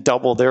can't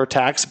double their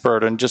tax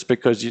burden just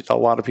because a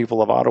lot of people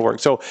have out of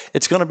work. So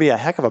it's going to be a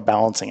heck of a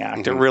balancing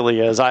act. It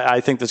really is.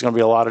 I think there's going to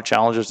be a lot of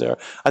challenges there.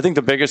 I think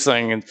the biggest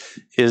thing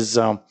is.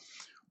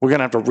 We're going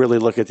to have to really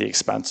look at the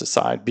expenses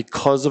side.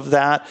 Because of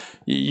that,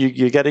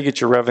 you got to get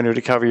your revenue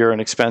to cover your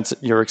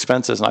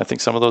expenses. And I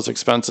think some of those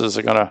expenses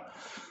are going to,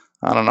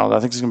 I don't know, I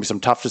think there's going to be some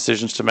tough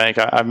decisions to make.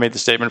 I've made the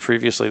statement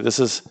previously, this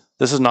is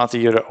not the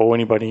year to owe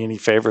anybody any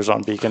favors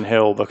on Beacon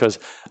Hill because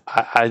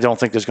I don't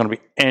think there's going to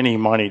be any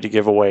money to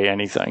give away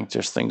anything.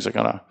 Just things are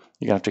you're going to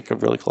have to take a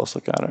really close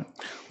look at it.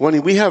 Lenny,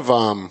 we have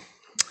a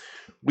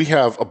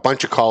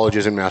bunch of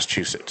colleges in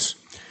Massachusetts,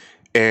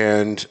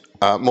 and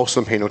most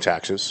of them pay no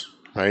taxes.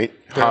 Right?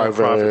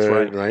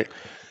 Harvard, right?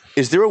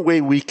 Is there a way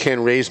we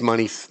can raise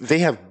money? They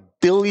have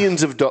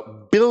billions with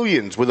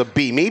a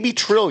B, maybe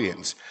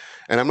trillions.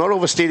 And I'm not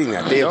overstating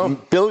that. They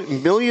have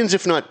millions,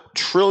 if not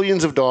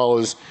trillions of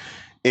dollars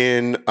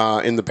in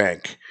the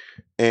bank.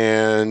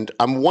 And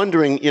I'm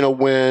wondering,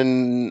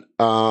 when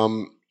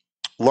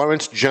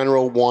Lawrence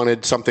General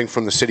wanted something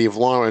from the city of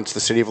Lawrence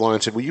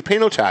said, well, you pay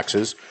no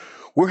taxes.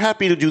 We're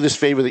happy to do this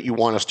favor that you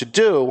want us to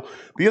do,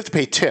 but you have to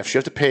pay TIFs. You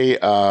have to pay,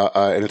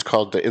 and it's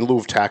called in lieu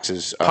of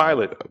taxes.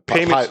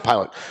 Payments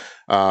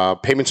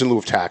in lieu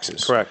of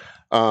taxes. Correct.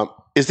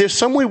 Is there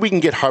some way we can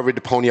get Harvard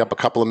to pony up a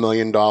couple of $1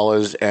 million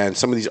and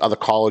some of these other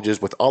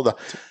colleges with all the?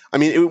 I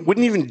mean, it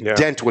wouldn't even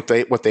dent what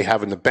they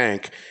have in the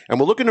bank. And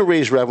we're looking to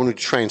raise revenue to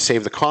try and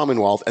save the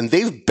Commonwealth, and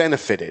they've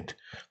benefited.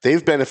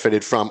 They've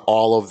benefited from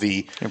all of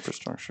the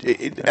infrastructure,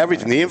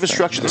 everything, the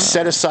infrastructure, the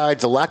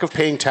set-asides, the lack of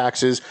paying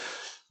taxes.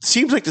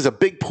 Seems like there's a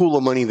big pool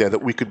of money there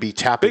that we could be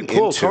tapping into.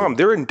 Big pool, Tom.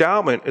 Their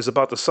endowment is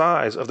about the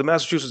size of the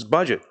Massachusetts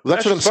budget. Well,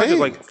 that's what I'm saying.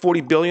 Like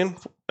 40 billion,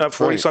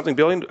 40-something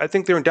billion. I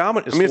think their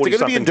endowment is 40-something billion. If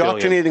they're going to be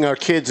indoctrinating our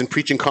kids and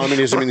preaching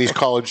communism in these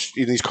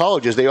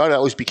colleges, they ought to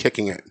at least be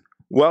kicking it.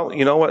 Well,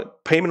 you know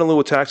what? Payment in lieu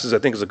of taxes, I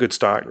think, is a good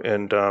start,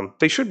 and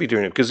they should be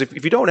doing it because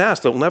if you don't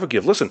ask, they'll never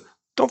give. Listen,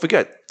 don't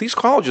forget, these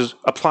colleges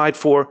applied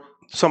for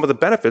some of the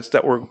benefits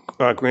that were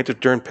granted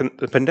during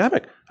the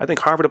pandemic. I think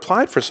Harvard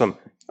applied for some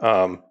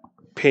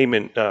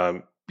payment,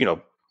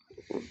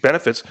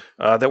 benefits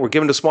that were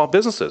given to small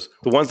businesses,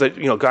 the ones that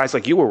guys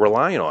like you were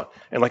relying on.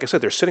 And like I said,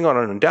 they're sitting on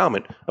an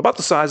endowment about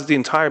the size of the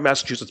entire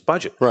Massachusetts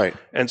budget. Right.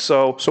 And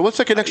so what's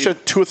like an extra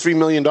 $2 or $3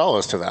 million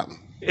to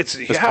them? It's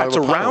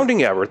a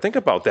rounding error. Think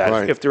about that.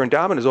 Right. If their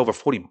endowment is over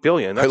 $40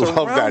 billion, that's I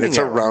love that. It's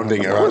a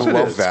rounding error. I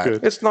love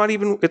that. It's not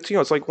even. It's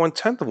like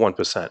 1/10 of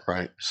 1%.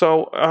 Right.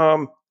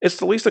 So it's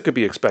the least that could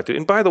be expected.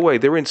 And by the way,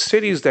 they're in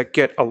cities that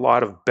get a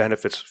lot of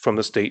benefits from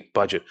the state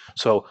budget.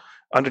 So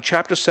under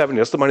Chapter 70,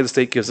 that's the money the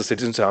state gives the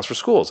cities and towns for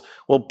schools.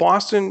 Well,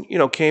 Boston,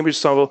 Cambridge,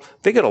 Somerville,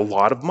 they get a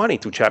lot of money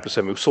through Chapter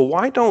 70. So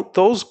why don't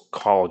those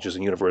colleges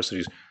and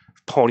universities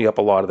pony up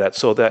a lot of that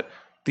so that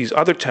these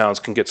other towns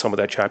can get some of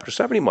that Chapter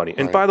 70 money?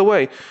 And by the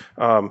way,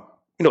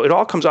 it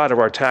all comes out of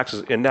our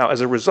taxes. And now, as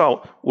a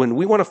result, when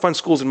we want to fund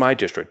schools in my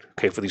district,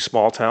 for these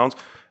small towns,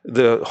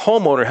 the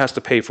homeowner has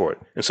to pay for it.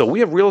 And so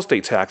we have real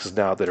estate taxes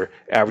now that are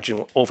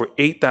averaging over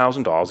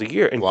 $8,000 a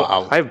year. And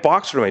wow. I have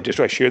Boxford in my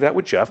district. I share that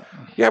with Jeff.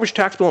 The average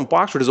tax bill in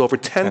Boxford is over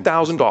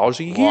 $10,000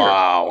 a year.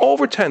 Wow.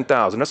 Over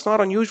 $10,000. That's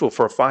not unusual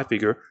for a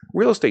 5-figure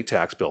real estate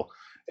tax bill.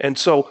 And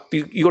so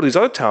you go to these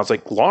other towns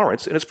like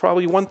Lawrence, and it's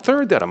probably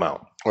 1/3 that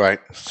amount. Right.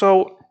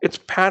 So it's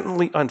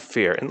patently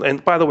unfair.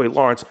 And by the way,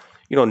 Lawrence,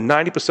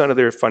 90% of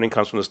their funding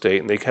comes from the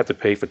state, and they have to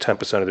pay for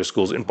 10% of their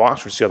schools. In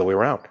Boxford, it's the other way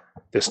around.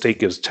 The state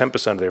gives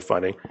 10% of their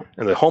funding,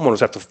 and the homeowners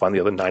have to fund the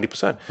other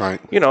 90%. Right.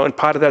 And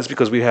part of that is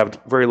because we have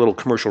very little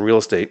commercial real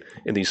estate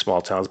in these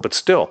small towns. But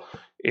still,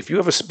 if you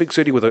have a big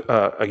city with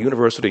a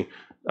university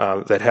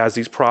that has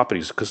these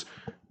properties, because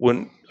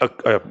when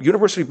a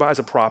university buys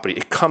a property,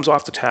 it comes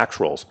off the tax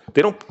rolls.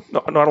 They don't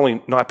not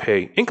only not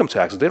pay income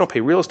taxes, they don't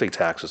pay real estate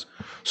taxes.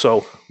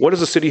 So what does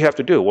the city have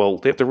to do? Well,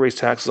 they have to raise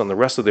taxes on the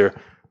rest of their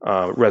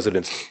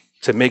residents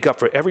to make up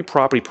for every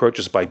property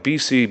purchased by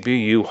BC,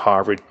 BU,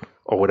 Harvard,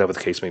 or whatever the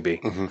case may be.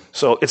 Mm-hmm.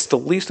 So it's the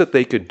least that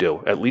they could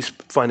do, at least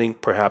funding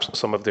perhaps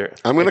some of their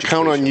I'm going to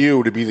count on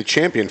you to be the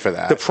champion for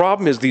that. The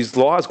problem is these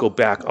laws go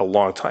back a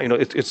long time.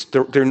 They're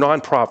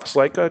nonprofits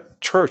like a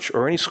church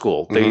or any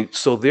school. Mm-hmm.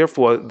 So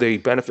therefore they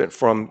benefit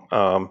from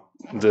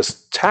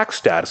this tax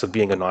status of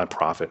being a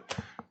nonprofit.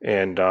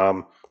 And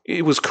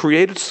it was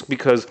created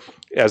because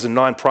as a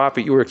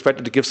nonprofit, you were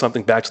expected to give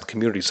something back to the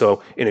community.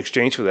 So in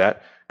exchange for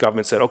that,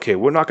 government said, okay,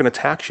 we're not going to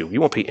tax you. You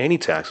won't pay any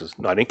taxes,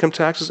 not income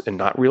taxes and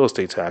not real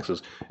estate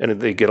taxes.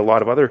 And they get a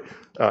lot of other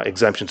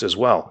exemptions as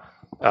well.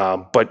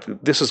 But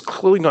this is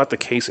clearly not the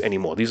case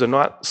anymore. These are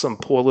not some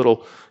poor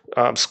little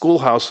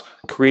schoolhouse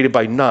created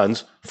by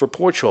nuns for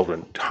poor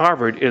children.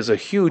 Harvard is a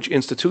huge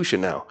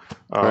institution now.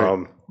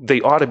 Right.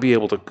 They ought to be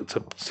able to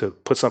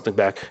put something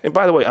back. And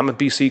by the way, I'm a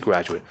BC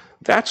graduate.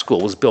 That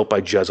school was built by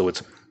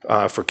Jesuits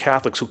for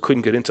Catholics who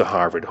couldn't get into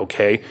Harvard,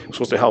 okay? It was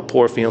supposed to help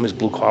poor families,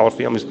 blue-collar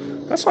families.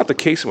 That's not the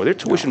case anymore. Their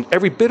tuition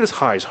every bit as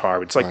high as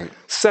Harvard. It's like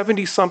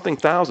 70-something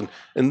thousand.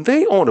 And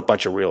they own a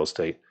bunch of real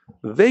estate.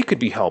 They could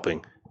be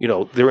helping.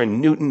 They're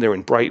in Newton, they're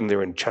in Brighton,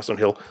 they're in Chestnut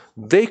Hill.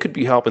 They could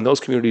be helping those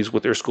communities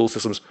with their school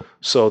systems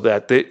so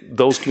that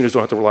those communities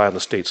don't have to rely on the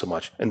state so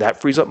much. And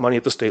that frees up money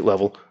at the state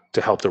level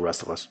to help the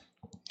rest of us.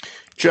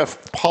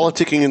 Jeff,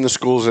 politicking in the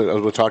schools,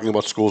 as we're talking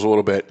about schools a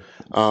little bit,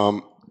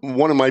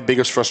 one of my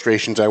biggest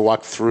frustrations, I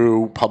walk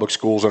through public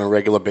schools on a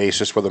regular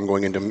basis, whether I'm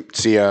going in to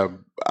see a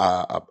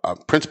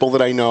principal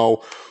that I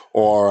know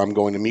or I'm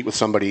going to meet with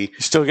somebody. You're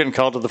still getting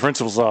called to the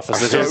principal's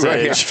office at his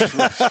age.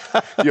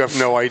 You have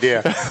no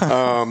idea.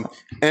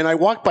 And I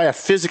walked by a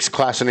physics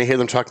class and I hear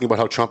them talking about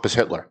how Trump is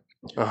Hitler.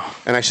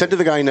 Oh. And I said to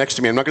the guy next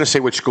to me, I'm not going to say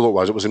which school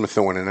it was in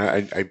Methuen,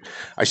 and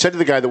I said to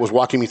the guy that was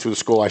walking me through the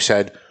school, I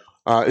said,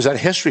 is that a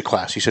history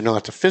class? He said, no,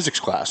 that's a physics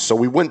class. So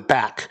we went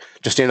back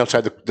to stand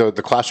outside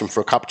the classroom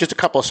for just a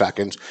couple of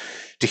seconds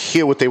to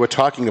hear what they were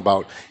talking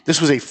about. This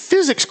was a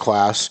physics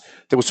class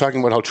that was talking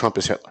about how Trump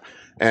is Hitler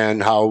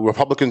and how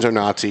Republicans are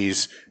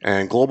Nazis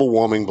and global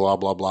warming, blah,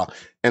 blah, blah.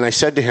 And I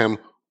said to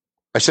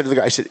the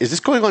guy, is this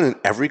going on in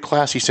every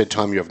class? He said,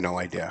 Tom, you have no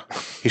idea.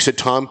 He said,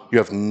 Tom, you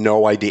have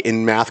no idea.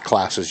 In math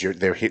classes,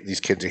 these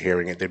kids are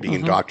hearing it. They're being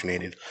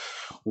indoctrinated.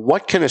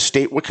 What can the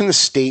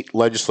state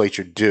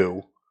legislature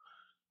do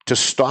to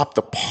stop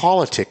the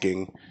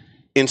politicking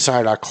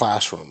inside our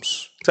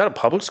classrooms? Is that a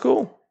public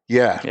school?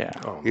 Yeah. Yeah.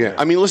 Oh, yeah.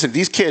 I mean, listen,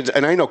 these kids,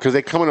 and I know because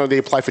they come in and they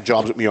apply for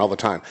jobs with me all the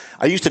time.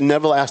 I used to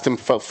never ask them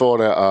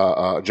for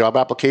a job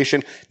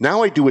application.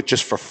 Now I do it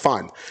just for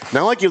fun.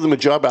 Now I give them a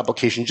job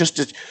application just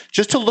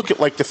to look at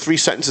like the 3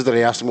 sentences that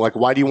I asked them, like,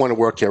 why do you want to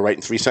work here? Right,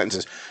 in 3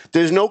 sentences.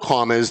 There's no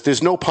commas.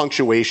 There's no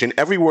punctuation.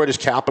 Every word is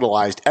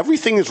capitalized.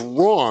 Everything is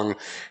wrong.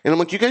 And I'm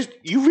like, you guys,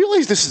 you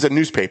realize this is a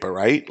newspaper,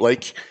 right?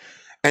 Like,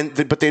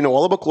 but they know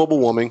all about global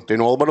warming. They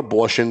know all about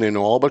abortion. They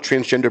know all about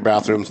transgender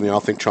bathrooms, and they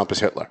all think Trump is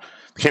Hitler.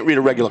 They can't read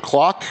a regular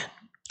clock.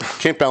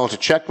 Can't balance a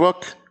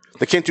checkbook.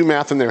 They can't do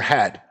math in their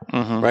head,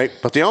 right?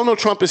 But they all know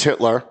Trump is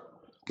Hitler.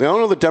 They all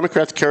know the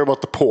Democrats care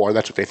about the poor.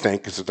 That's what they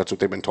think, because that's what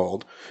they've been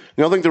told.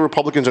 They all think the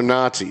Republicans are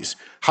Nazis.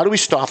 How do we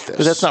stop this?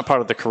 But that's not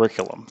part of the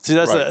curriculum. See,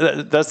 that's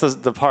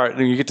the part.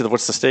 You get to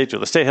what's the state do?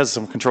 The state has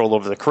some control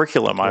over the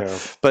curriculum,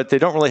 but they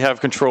don't really have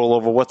control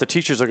over what the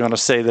teachers are going to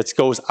say that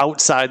goes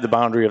outside the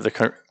boundary of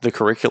the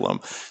curriculum.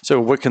 So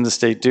what can the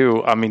state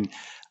do? I mean,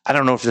 I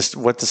don't know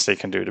what the state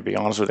can do, to be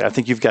honest with you. I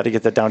think you've got to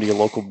get that down to your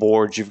local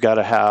boards. You've got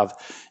to have,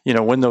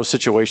 when those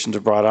situations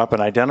are brought up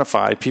and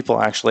identified, people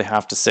actually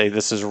have to say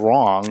this is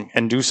wrong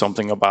and do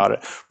something about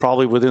it.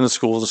 Probably within the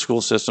schools, the school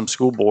system,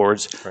 school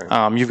boards.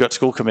 Right. You've got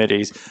school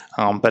committees.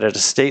 But at a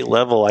state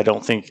level, I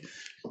don't think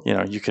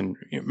you can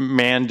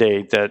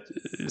mandate that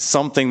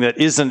something that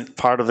isn't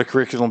part of the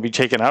curriculum be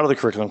taken out of the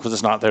curriculum because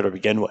it's not there to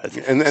begin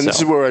with. And this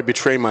is where I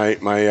betray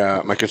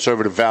my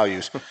conservative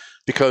values,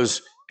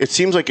 because it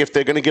seems like if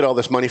they're going to get all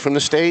this money from the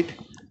state,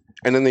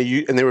 and then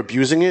they're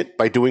abusing it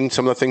by doing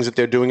some of the things that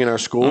they're doing in our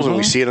schools, and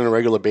we see it on a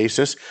regular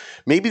basis,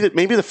 maybe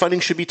the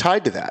funding should be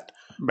tied to that.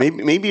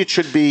 Maybe it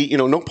should be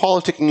no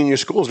politicking in your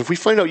schools. If we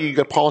find out you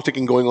got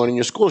politicking going on in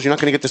your schools, you're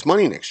not going to get this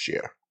money next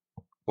year.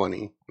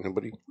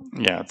 Anybody?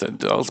 Yeah,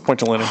 I'll point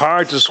to Lenny.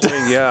 Hard to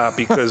swing, yeah,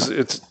 because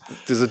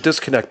there's a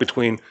disconnect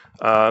between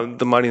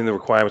the money and the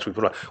requirements we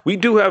put on. We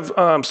do have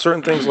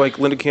certain things like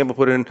Linda Campbell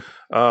put in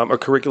a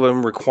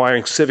curriculum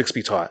requiring civics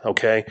be taught,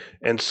 okay?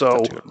 And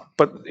so,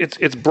 but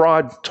it's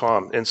broad,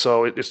 Tom, and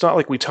so it's not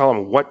like we tell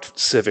them what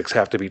civics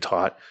have to be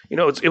taught. You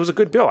know, it was a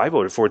good bill. I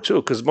voted for it too,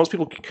 because most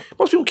people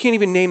can't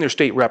even name their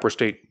state rep or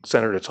state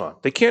senator, Tom.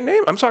 They can't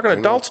name. I'm talking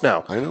adults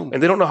now. I know.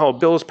 And they don't know how a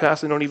bill is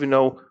passed. They don't even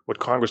know what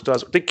Congress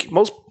does.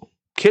 Most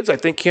kids, I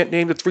think, can't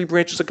name the 3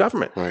 branches of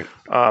government. Right.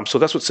 So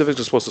that's what civics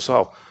is supposed to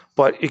solve.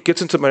 But it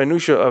gets into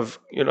minutia of,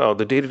 you know,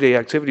 the day-to-day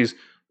activities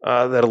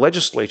that a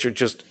legislature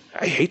just,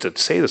 I hate to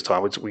say this,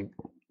 Tom,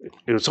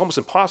 it's almost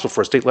impossible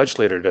for a state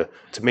legislator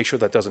to make sure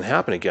that doesn't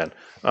happen again.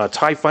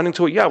 Tie funding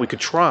to it, yeah, we could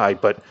try,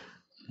 but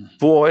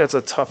boy, that's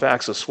a tough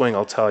axe to swing,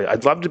 I'll tell you.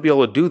 I'd love to be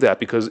able to do that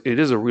because it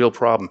is a real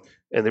problem.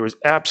 And there is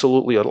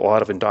absolutely a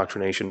lot of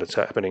indoctrination that's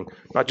happening,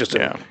 not just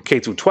in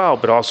K through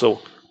 12, but also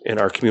in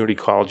our community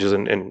colleges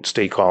and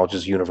state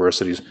colleges,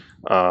 universities,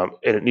 and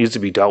it needs to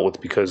be dealt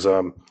with because,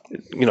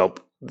 you know,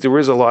 there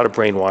is a lot of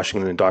brainwashing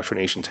and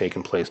indoctrination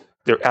taking place.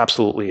 There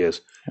absolutely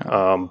is.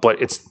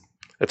 But it's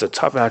a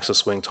tough axe to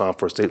swing, Tom,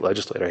 for a state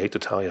legislator. I hate to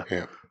tell you.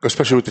 Yeah,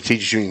 especially with the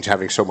teachers unions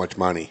having so much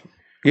money.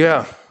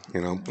 Yeah.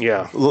 You know.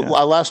 Yeah.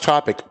 Our last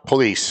topic: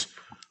 police,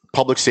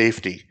 public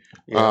safety.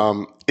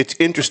 Yeah. It's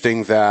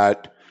interesting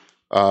that.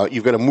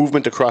 You've got a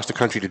movement across the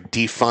country to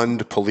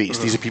defund police.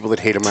 These are people that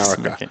hate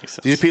America.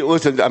 These are people.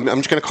 Listen, I'm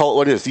just going to call it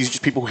what it is. These are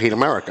just people who hate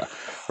America,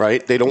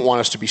 right? They don't want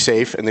us to be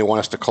safe, and they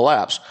want us to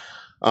collapse.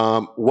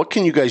 What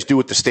can you guys do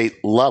at the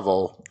state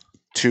level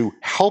to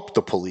help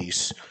the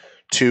police,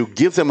 to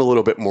give them a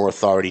little bit more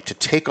authority, to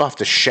take off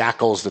the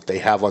shackles that they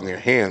have on their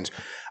hands?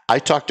 I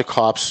talk to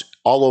cops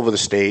all over the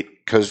state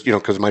because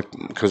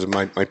of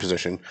my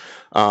position.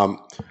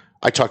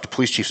 I talk to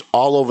police chiefs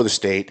all over the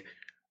state.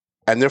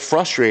 And they're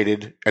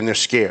frustrated and they're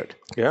scared.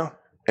 Yeah.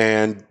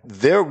 And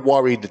they're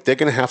worried that they're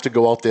going to have to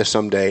go out there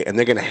someday and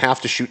they're going to have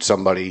to shoot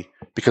somebody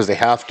because they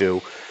have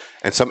to.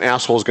 And some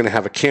asshole is going to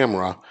have a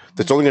camera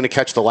that's only going to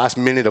catch the last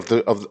minute of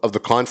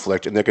the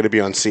conflict, and they're going to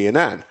be on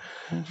CNN.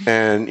 Mm-hmm.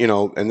 And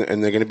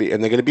and they're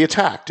going to be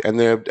attacked, and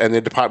their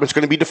department's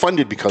going to be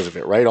defunded because of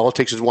it, right? All it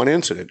takes is one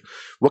incident.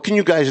 What can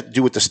you guys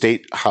do at the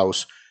state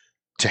house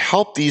to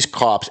help these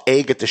cops,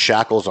 A, get the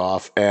shackles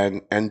off,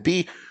 and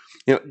B,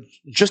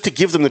 just to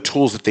give them the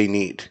tools that they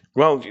need?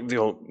 Well,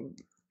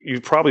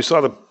 you probably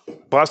saw the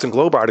Boston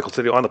Globe article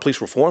today on the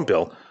police reform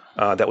bill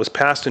that was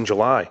passed in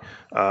July.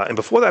 And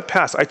before that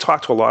passed, I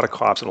talked to a lot of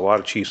cops and a lot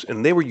of chiefs,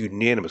 and they were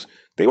unanimous.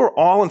 They were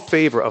all in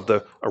favor of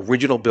the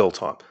original bill,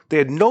 Tom. They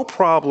had no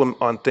problem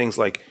on things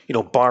like,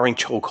 barring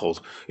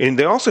chokeholds. And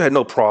they also had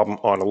no problem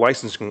on a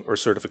licensing or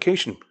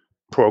certification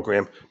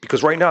program,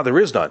 because right now there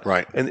is none.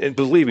 Right. And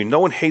believe me, no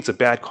one hates a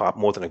bad cop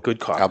more than a good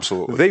cop.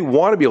 Absolutely. They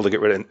want to be able to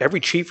get rid of it, and every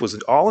chief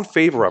was all in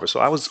favor of it.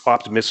 So I was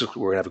optimistic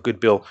we were going to have a good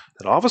bill.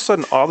 And all of a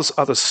sudden, all this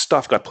other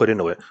stuff got put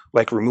into it,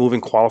 like removing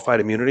qualified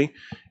immunity,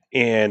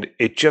 and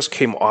it just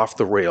came off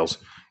the rails.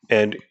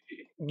 And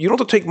you don't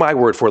have to take my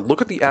word for it.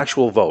 Look at the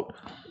actual vote.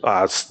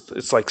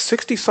 It's like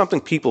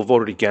 60-something people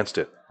voted against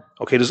it.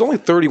 Okay, there's only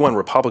 31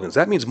 Republicans.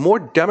 That means more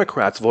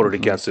Democrats voted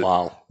against it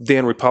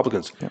than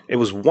Republicans. Yeah. It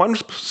was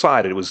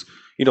one-sided. It was,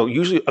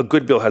 usually a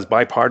good bill has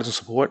bipartisan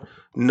support.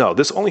 No,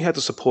 this only had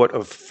the support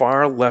of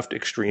far-left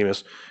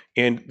extremists.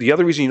 And the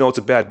other reason it's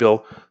a bad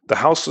bill, the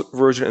House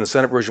version and the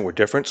Senate version were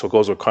different, so it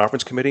goes to a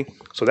conference committee.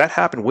 So that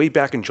happened way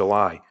back in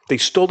July. They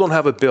still don't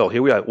have a bill.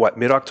 Here we are,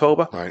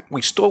 mid-October? Right.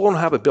 We still don't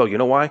have a bill. You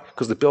know why?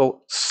 Because the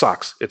bill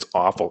sucks. It's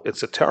awful.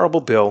 It's a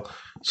terrible bill.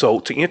 So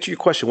to answer your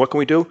question, what can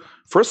we do?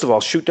 First of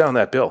all, shoot down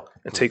that bill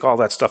and take all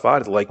that stuff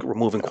out of it, like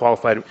removing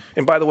qualified.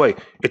 And by the way,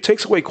 it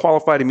takes away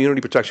qualified immunity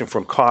protection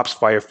from cops,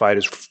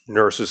 firefighters,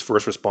 nurses,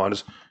 first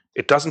responders.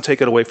 It doesn't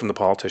take it away from the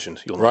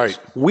politicians. You'll notice.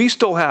 We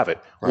still have it.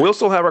 Right. We'll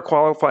still have our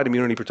qualified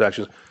immunity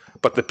protections,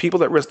 but the people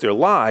that risk their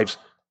lives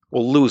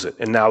will lose it.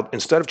 And now,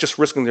 instead of just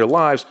risking their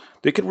lives,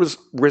 they could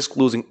risk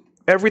losing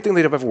everything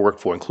they've ever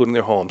worked for, including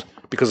their homes,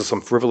 because of some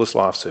frivolous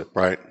lawsuit.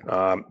 Right.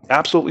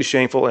 Absolutely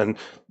shameful. And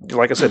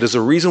like I said, there's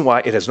a reason why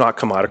it has not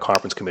come out of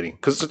conference committee,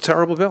 because it's a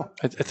terrible bill.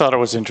 I thought it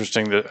was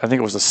interesting that I think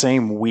it was the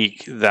same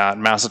week that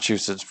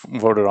Massachusetts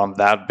voted on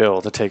that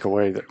bill to take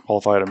away the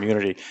qualified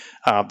immunity.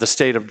 The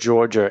state of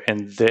Georgia,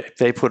 and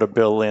they put a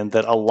bill in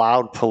that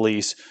allowed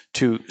police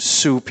to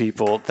sue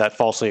people that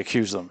falsely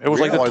accused them. It was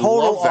like the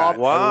total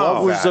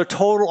the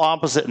total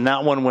opposite, and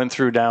that one went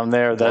through down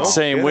there that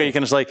same week.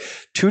 And it's like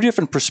two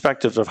different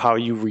perspectives of how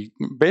you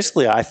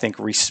basically, I think,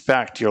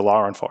 respect your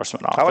law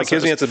enforcement officers. I like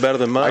his answer better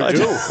than mine. I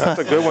do. That's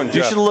a good one, Jeff.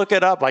 You should look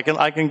it up. I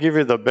can give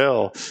you the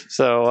bill.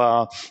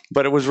 So,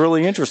 but it was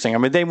really interesting. I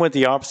mean, they went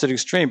the opposite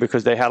extreme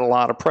because they had a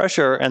lot of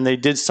pressure, and they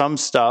did some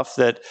stuff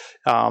that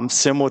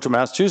similar to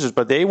Massachusetts,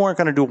 but they weren't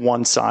going to do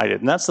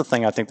one-sided. And that's the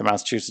thing I think the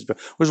Massachusetts bill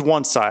was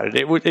one-sided.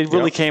 It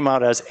really came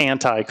out as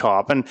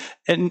anti-cop.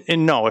 And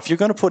no, if you're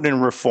going to put in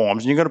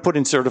reforms and you're going to put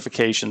in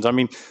certifications, I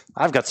mean,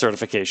 I've got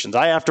certifications.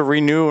 I have to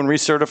renew and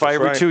recertify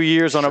every 2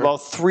 years on about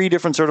 3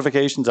 different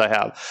certifications I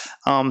have.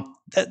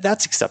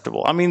 That's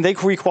acceptable. I mean, they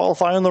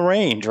re-qualify on the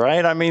range,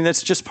 right? I mean,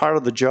 that's just part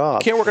of the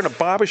job. Can't work in a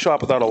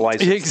barbershop without a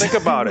license. Think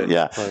about it.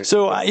 Yeah. Right.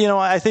 So, I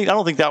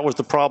don't think that was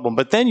the problem.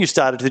 But then you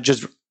started to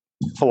just,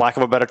 for lack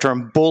of a better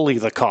term, bully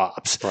the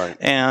cops. Right.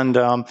 And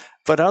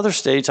but other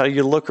states, how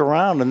you look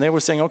around, and they were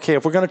saying, okay,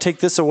 if we're going to take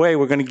this away,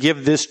 we're going to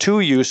give this to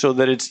you so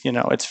that it's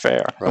it's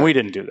fair. Right. And we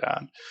didn't do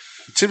that.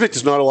 It seems like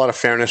there's not a lot of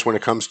fairness when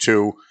it comes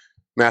to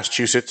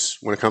Massachusetts,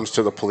 when it comes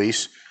to the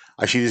police.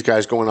 I see these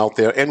guys going out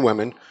there, and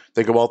women.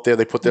 They go out there,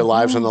 they put their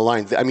lives on the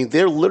line. I mean,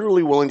 they're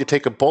literally willing to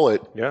take a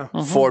bullet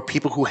for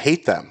people who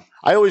hate them.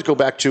 I always go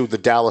back to the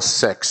Dallas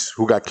Six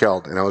who got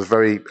killed, and I was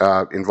very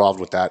involved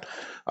with that,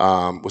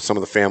 with some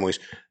of the families.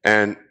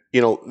 And,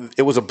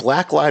 it was a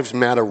Black Lives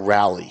Matter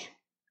rally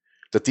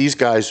that these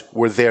guys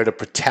were there to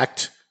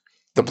protect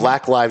the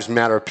Black Lives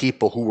Matter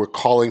people who were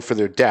calling for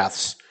their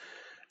deaths,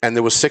 and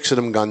there was 6 of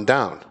them gunned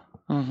down.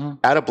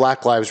 At a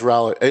Black Lives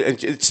rally.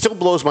 It still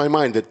blows my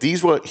mind that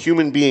these were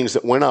human beings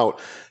that went out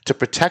to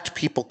protect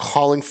people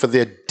calling for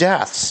their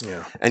deaths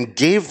and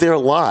gave their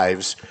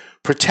lives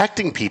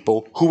protecting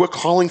people who were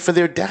calling for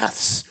their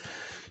deaths.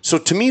 So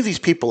to me, these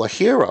people are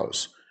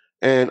heroes.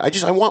 And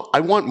I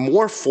want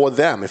more for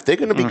them. If they're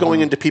going to be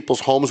going into people's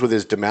homes with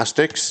their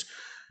domestics,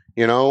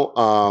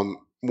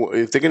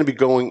 if they're going to be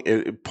going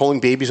pulling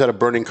babies out of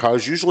burning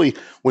cars, usually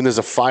when there's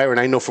a fire,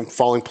 and I know from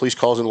following police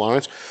calls in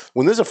Lawrence,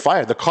 when there's a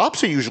fire, the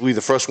cops are usually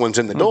the first ones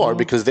in the door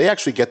because they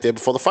actually get there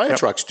before the fire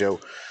trucks do.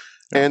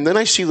 And then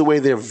I see the way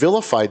they're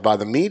vilified by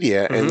the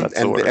media,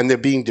 and they're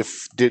being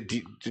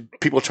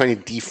people are trying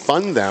to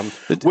defund them,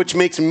 which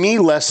makes me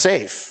less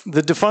safe.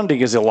 The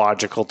defunding is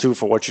illogical too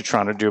for what you're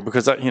trying to do,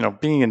 because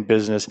being in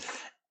business,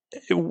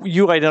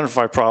 you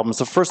identify problems.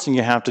 The first thing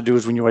you have to do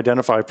is when you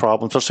identify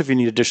problems, especially if you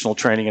need additional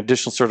training,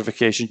 additional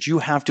certifications, you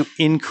have to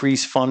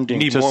increase funding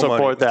to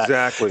support that.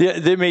 Exactly.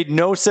 They made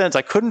no sense.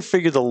 I couldn't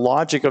figure the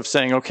logic of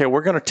saying, okay,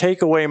 we're going to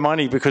take away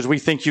money because we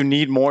think you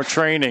need more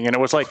training. And it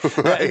was like,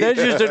 that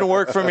just didn't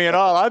work for me at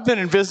all. I've been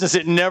in business.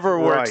 It never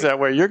works that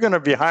way. You're going to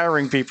be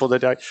hiring people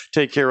that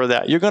take care of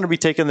that. You're going to be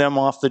taking them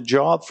off the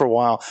job for a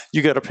while.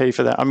 You got to pay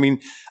for that. I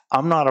mean,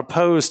 I'm not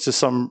opposed to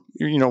some,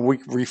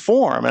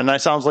 reform, and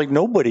that sounds like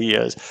nobody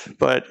is.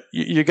 But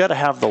you got to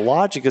have the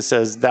logic that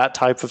says that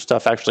type of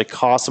stuff actually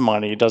costs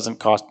money. It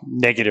doesn't cost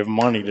negative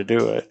money to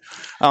do it.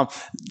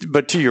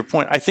 But to your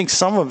point, I think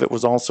some of it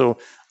was also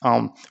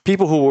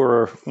people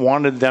who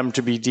wanted them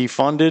to be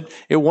defunded.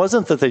 It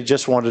wasn't that they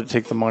just wanted to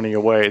take the money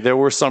away. There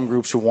were some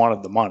groups who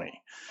wanted the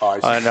money.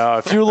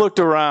 And if you looked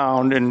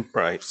around in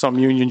some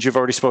unions you've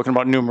already spoken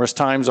about numerous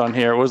times on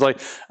here, it was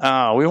like,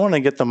 we want to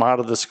get them out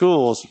of the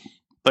schools,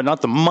 but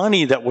not the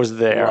money that was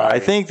there. I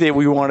think that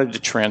we wanted to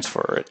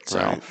transfer it.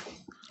 So,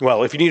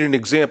 well, if you need an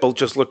example,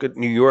 just look at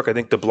New York. I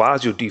think de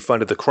Blasio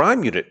defunded the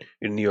crime unit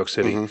in New York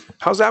City.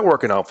 How's that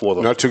working out for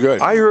them? Not too good.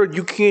 I heard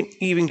you can't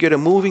even get a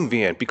moving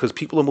van because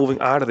people are moving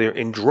out of there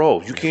in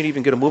droves. You can't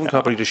even get a moving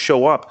company to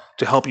show up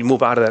to help you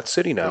move out of that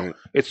city now.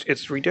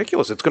 It's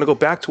ridiculous. It's going to go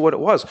back to what it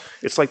was.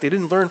 It's like they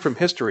didn't learn from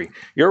history.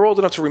 You're old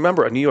enough to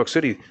remember a New York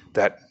City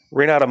that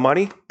ran out of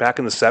money back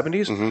in the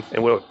 70s, and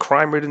what a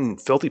crime-ridden,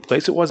 filthy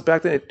place it was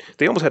back then.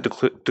 They almost had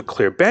to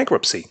declare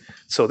bankruptcy.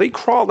 So they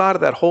crawled out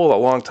of that hole a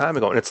long time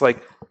ago. And it's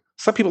like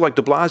some people like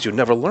de Blasio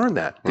never learned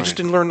that. They just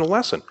didn't learn the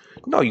lesson.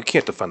 No, you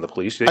can't defund the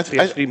police. They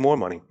actually need more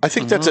money. I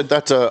think that's a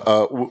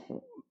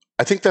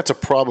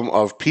problem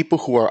of people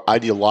who are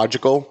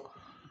ideological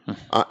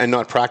and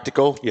not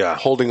practical,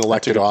 holding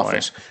elected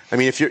office. I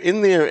mean, if you're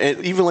in there,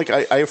 and even like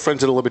I have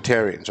friends that are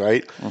libertarians,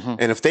 right?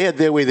 And if they had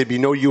their way, there'd be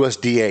no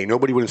USDA.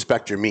 Nobody would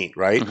inspect your meat,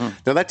 right?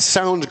 Now that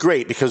sounds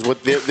great because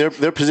what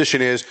their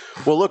position is,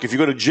 well, look, if you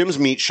go to Jim's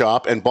meat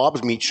shop and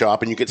Bob's meat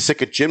shop and you get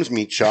sick at Jim's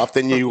meat shop,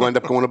 then you end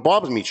up going to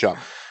Bob's meat shop.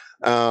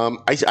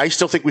 I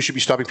still think we should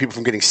be stopping people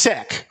from getting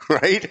sick,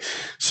 right?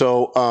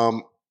 So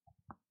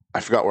I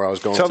forgot where I was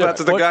going. Tell that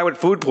to the guy with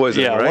food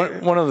poisoning, right?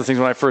 One of the things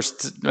when I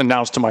first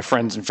announced to my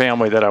friends and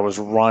family that I was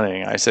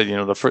running, I said,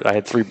 I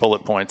had 3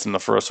 bullet points, and the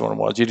first one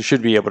was you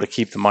should be able to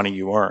keep the money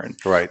you earn.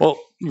 Right. Well,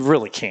 you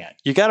really can't.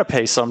 You got to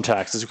pay some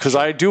taxes because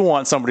I do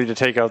want somebody to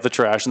take out the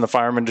trash and the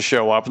firemen to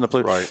show up and the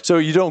police. So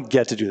you don't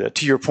get to do that.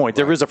 To your point,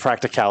 there is a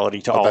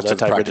practicality to all that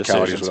type of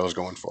decisions. That's what I was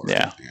going for.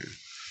 Yeah.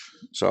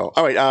 So,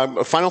 all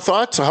right. Final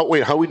thoughts? How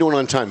are we doing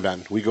on time,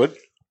 Ben? We good?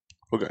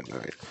 We're good. All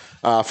right.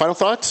 Final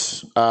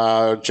thoughts?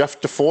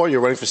 Jeff DeFore, you're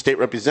running for state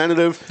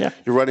representative. Yeah.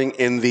 You're running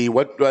in the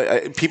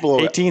people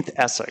 18th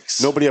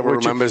Essex. Nobody ever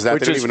remembers that.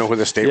 They don't even know who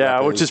the state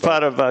rep is. Which is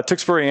part of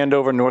Tewksbury,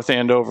 Andover, North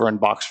Andover, and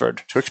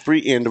Boxford.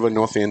 Tewksbury, Andover,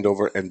 North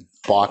Andover, and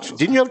Boxford.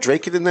 Didn't you have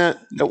Drake in that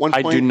at one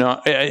point? I do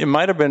not. It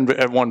might have been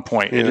at one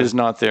point. It is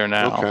not there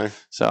now. Okay.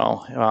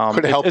 So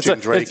could have helped Jim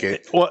Drake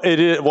it. Well, it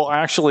is. Well,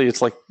 actually,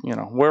 it's like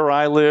where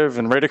I live,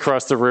 and right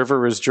across the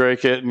river is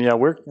Drake it, and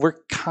we're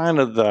kind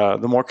of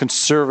the more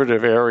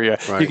conservative area.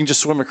 You can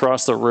just swim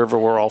across the river.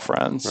 We're all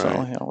friends, so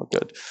we're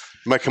good.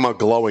 Might come out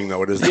glowing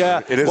though. It is.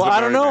 Yeah. It is. Well, the I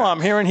don't know. Merrimack.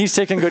 I'm hearing he's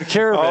taking good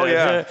care of it. Oh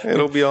yeah,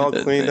 it'll be all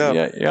cleaned up.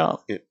 Yeah.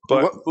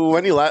 But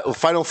Any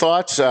final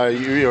thoughts?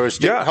 You're a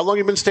state, How long have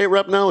you been state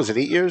rep now? Is it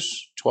 8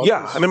 years? 12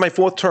 yeah, years? I'm in my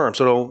 4th term,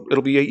 so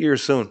it'll be 8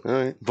 years soon. All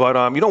right. But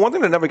one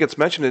thing that never gets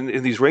mentioned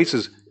in these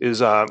races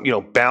is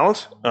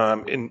balance.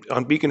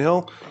 On Beacon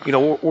Hill,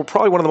 we're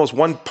probably one of the most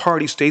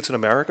one-party states in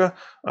America.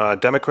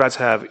 Democrats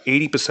have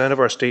 80% of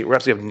our state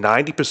reps. They have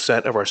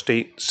 90% of our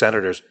state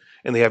senators.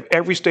 And they have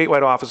every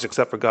statewide office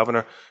except for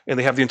governor, and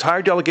they have the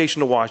entire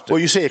delegation to Washington.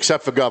 Well, you say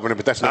except for governor,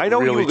 but that's not I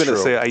know really you were going to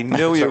true. say it. I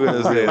knew you were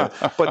going to say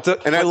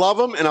that. And I love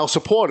him, and I'll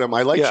support him.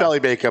 I like Charlie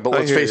Baker, but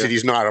let's face it,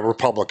 he's not a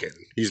Republican.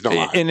 He's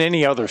not. In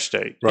any other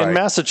state. Right. In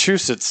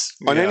Massachusetts.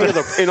 On any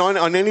other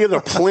on any other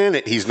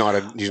planet, he's not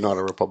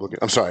a Republican.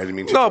 I'm sorry, I didn't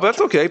mean to. No, but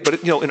that's okay.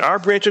 But in our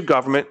branch of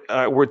government,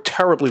 we're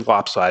terribly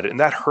lopsided, and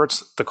that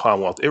hurts the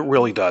Commonwealth. It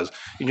really does.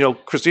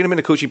 Christina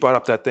Minicucci brought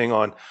up that thing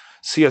on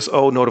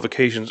CSO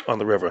notifications on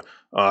the river.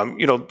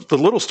 The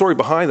little story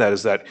behind that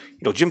is that,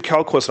 Jim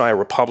Kelquist and I are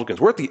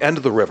Republicans. We're at the end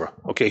of the river.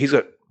 Okay. He's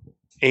got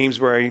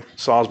Amesbury,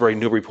 Salisbury,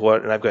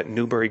 Newburyport, and I've got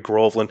Newbury,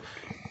 Groveland.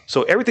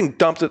 So everything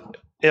dumped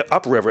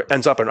upriver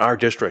ends up in our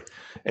district.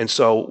 And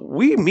so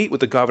we meet with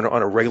the governor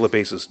on a regular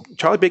basis.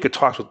 Charlie Baker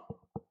talks with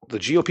the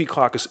GOP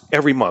caucus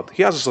every month.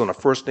 He has us on a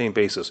first name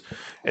basis.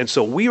 And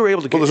so we were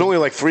able to get... Well, there's only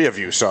like 3 of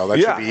you, so that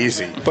should be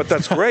easy. But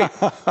that's great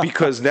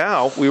because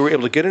now we were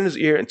able to get in his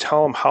ear and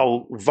tell him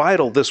how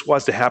vital this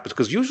was to happen.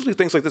 Because usually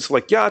things like this are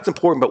like, yeah, it's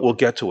important, but we'll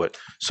get to it.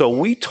 So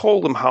we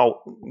told him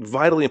how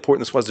vitally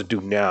important this was to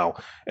do now.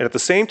 And at the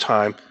same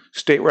time,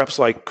 state reps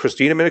like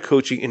Christina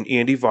Minicucci and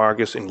Andy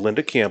Vargas and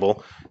Linda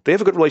Campbell, they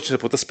have a good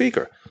relationship with the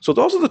speaker. So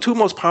those are the 2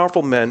 most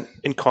powerful men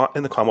in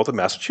the Commonwealth of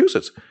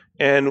Massachusetts.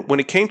 And when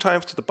it came time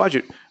to the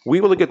budget, we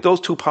were able to get those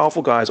 2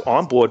 powerful guys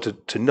on board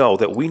to know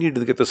that we needed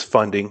to get this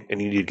funding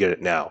and you need to get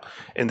it now.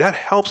 And that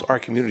helps our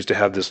communities to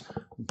have this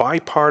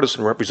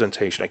bipartisan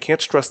representation. I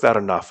can't stress that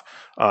enough.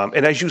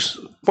 And as you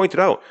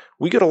pointed out,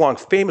 we get along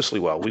famously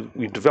well.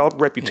 We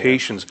developed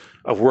reputations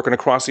of working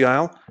across the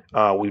aisle.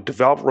 We've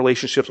developed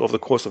relationships over the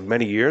course of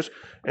many years.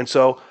 And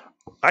so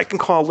I can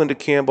call Linda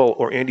Campbell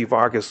or Andy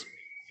Vargas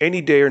any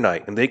day or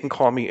night, and they can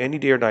call me any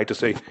day or night to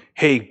say,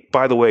 hey,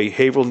 by the way,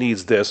 Haverhill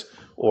needs this,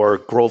 or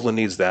Groveland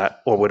needs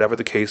that, or whatever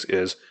the case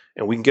is,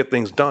 and we can get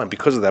things done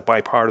because of that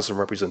bipartisan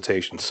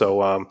representation.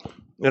 So,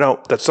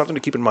 that's something to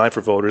keep in mind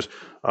for voters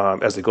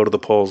as they go to the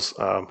polls.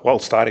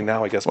 Starting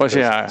now, I guess. Well,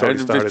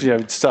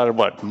 it started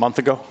what, a month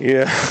ago?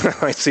 Yeah,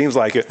 it seems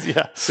like it.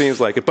 Yeah, seems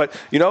like it. But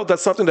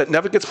that's something that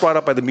never gets brought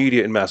up by the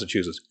media in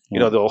Massachusetts.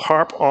 They'll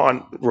harp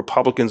on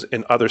Republicans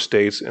in other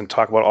states and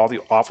talk about all the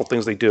awful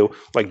things they do,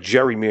 like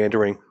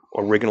gerrymandering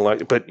or rigging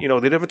election. But they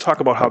never talk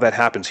about how that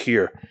happens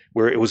here,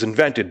 where it was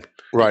invented.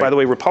 Right. By the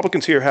way,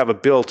 Republicans here have a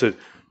bill to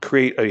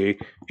create a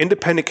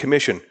independent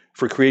commission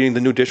for creating the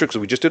new districts.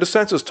 We just did a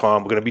census,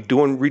 Tom. We're going to be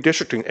doing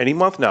redistricting any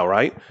month now,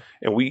 right?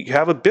 And we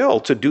have a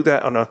bill to do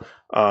that on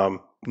a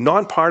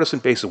nonpartisan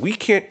basis. We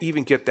can't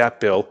even get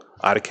that bill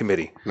out of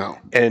committee. No.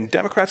 And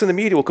Democrats in the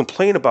media will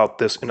complain about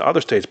this in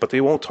other states, but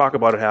they won't talk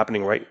about it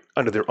happening right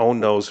under their own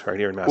nose right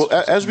here in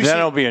Massachusetts. Well, as we then see,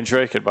 it'll be in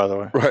Drake, by the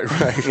way. right.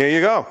 There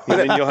you go. And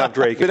then you'll have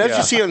Drake. But as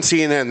you see on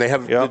CNN, they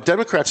have the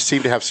Democrats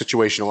seem to have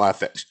situational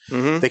ethics.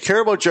 Mm-hmm. They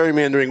care about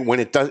gerrymandering when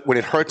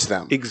it hurts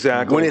them.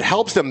 Exactly. When it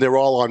helps them, they're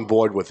all on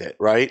board with it,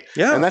 right?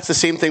 Yeah. And that's the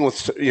same thing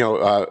with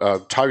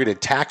targeted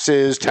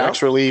taxes,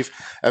 tax relief,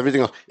 everything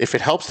else. If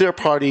it helps their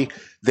party,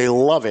 they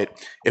love it.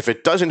 If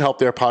it doesn't help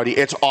their party,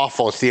 it's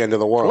awful. It's the end of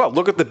the world. Well,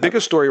 look at the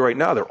biggest story right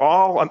now. They're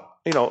all,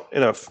 in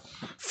a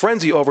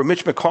frenzy over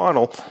Mitch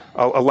McConnell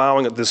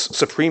allowing this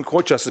Supreme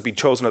Court justice to be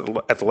chosen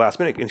at the last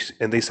minute.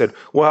 And they said,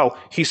 well,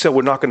 he said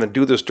we're not going to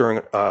do this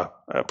during a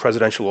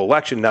presidential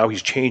election. Now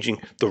he's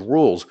changing the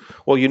rules.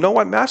 Well, you know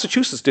what?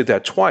 Massachusetts did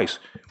that twice.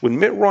 When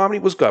Mitt Romney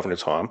was governor,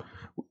 Tom,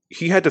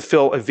 he had to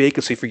fill a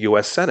vacancy for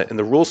U.S. Senate. And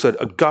the rule said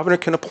a governor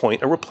can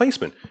appoint a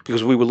replacement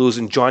because we were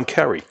losing John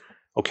Kerry.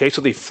 Okay,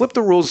 so they flipped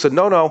the rules and said,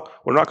 no,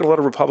 we're not going to let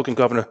a Republican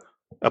governor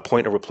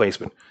appoint a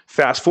replacement.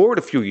 Fast forward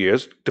a few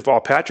years,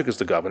 Deval Patrick is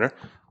the governor.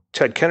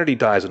 Ted Kennedy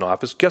dies in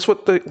office. Guess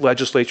what the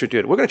legislature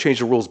did? We're going to change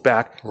the rules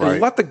back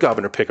and let the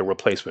governor pick a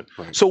replacement.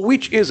 Right. So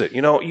which is it?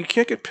 You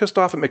can't get pissed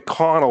off at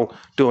McConnell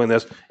doing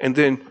this and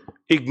then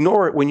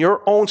ignore it when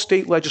your own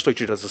state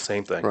legislature does the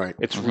same thing. Right.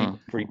 It's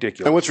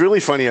ridiculous. And what's really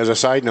funny as a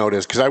side note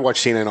is because I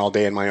watch CNN all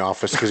day in my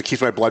office because it keeps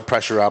my blood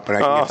pressure up and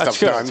I can get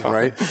stuff done,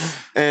 right?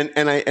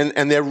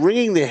 And they're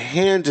wringing their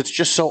hands. It's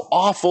just so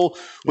awful.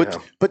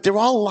 But they're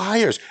all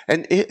liars.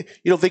 And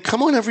they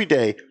come on every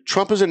day.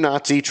 Trump is a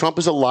Nazi. Trump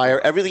is a liar.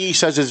 Everything he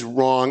says is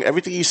wrong.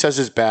 Everything he says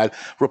is bad.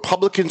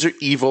 Republicans are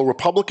evil.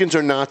 Republicans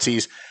are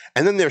Nazis.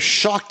 And then they're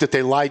shocked that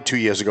they lied 2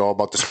 years ago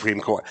about the Supreme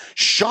Court.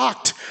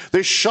 Shocked.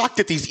 They're shocked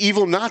that these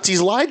evil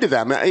Nazis lied to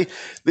them.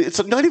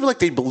 It's not even like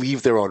they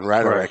believe their own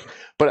rhetoric. Right.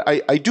 But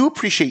I do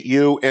appreciate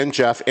you and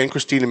Jeff and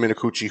Christina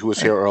Minicucci, who was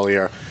here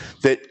earlier,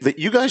 that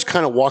you guys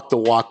kind of walk the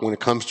walk when it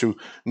comes to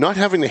not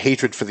having the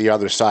hatred for the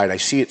other side. I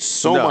see it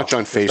so much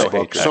on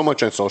Facebook, so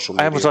much on social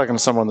media. I was talking to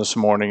someone this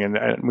morning,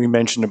 and we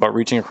mentioned about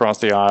reaching across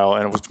the aisle,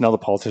 and it was another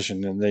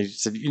politician, and they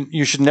said,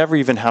 you should never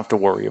even have to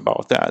worry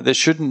about that. There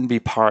shouldn't be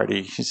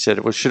party. He said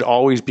it should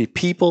always be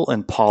people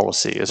and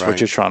policy is what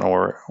you're trying to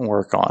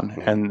work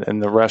on,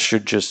 and the rest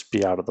should just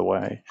be out of the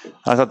way.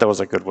 I thought that was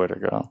a good way to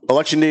go.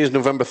 Election day is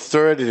November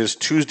 3rd. It is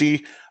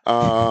Tuesday.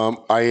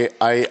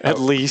 At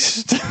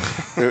least.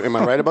 Am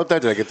I right about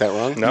that? Did I get that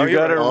wrong? No, you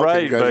got it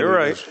right. But you're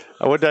right.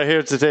 What did I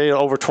hear today?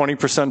 Over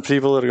 20%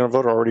 people that are going to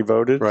vote already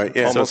voted. Right.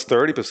 Yeah. Almost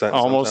 30%.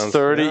 Almost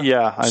 30.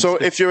 Yeah. So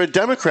if you're a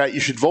Democrat, you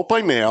should vote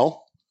by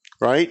mail.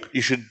 Right?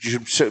 You should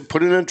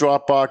put it in a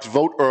drop box,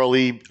 vote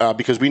early,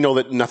 because we know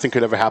that nothing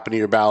could ever happen to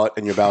your ballot,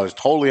 and your ballot is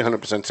totally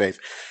 100% safe.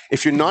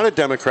 If you're not a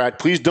Democrat,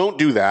 please don't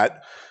do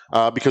that.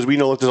 Because we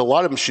know that there's a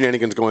lot of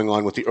shenanigans going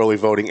on with the early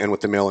voting and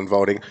with the mail-in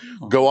voting.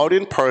 Go out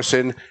in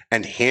person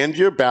and hand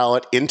your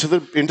ballot into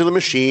the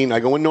machine. I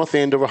go in North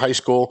Andover High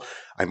School.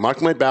 I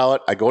mark my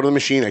ballot. I go to the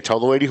machine. I tell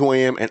the lady who I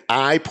am, and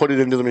I put it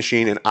into the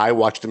machine, and I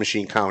watch the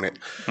machine count it.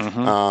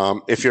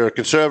 If you're a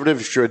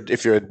conservative,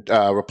 if you're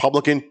a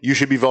Republican, you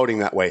should be voting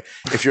that way.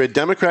 If you're a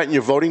Democrat and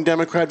you're voting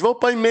Democrat, vote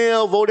by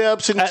mail, vote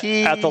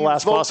absentee. At the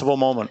last possible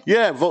moment.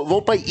 Yeah,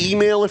 vote by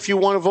email if you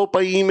want to vote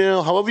by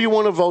email. However you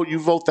want to vote, you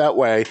vote that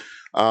way.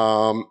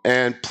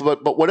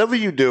 But whatever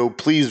you do,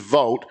 please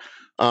vote.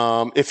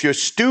 If you're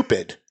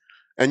stupid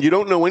and you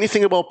don't know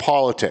anything about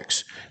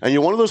politics, and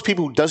you're one of those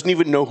people who doesn't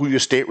even know who your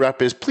state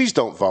rep is, please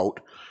don't vote.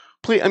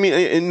 Please, I mean,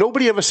 and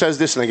nobody ever says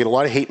this, and I get a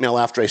lot of hate mail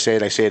after I say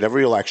it. I say it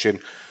every election.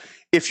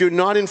 If you're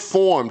not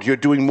informed, you're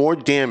doing more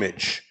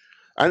damage.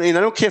 I mean, I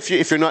don't care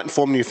if you're not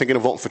informed and you're thinking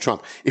of voting for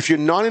Trump. If you're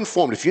not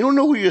informed, if you don't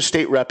know who your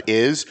state rep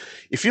is,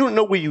 if you don't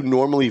know where you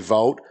normally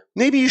vote,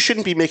 maybe you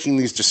shouldn't be making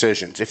these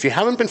decisions. If you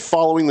haven't been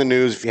following the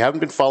news, if you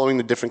haven't been following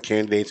the different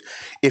candidates,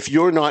 if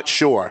you're not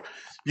sure,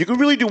 you can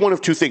really do one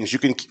of two things. You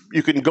can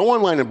go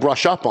online and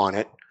brush up on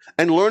it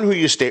and learn who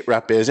your state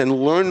rep is and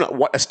learn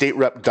what a state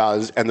rep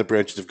does and the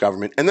branches of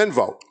government, and then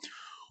vote.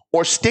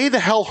 Or stay the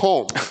hell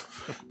home.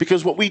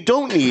 Because what we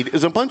don't need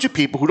is a bunch of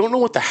people who don't know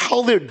what the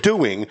hell they're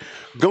doing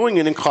going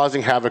in and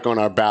causing havoc on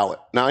our ballot.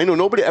 Now, I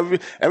know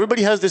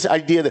everybody has this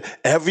idea that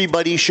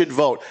everybody should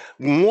vote.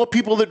 More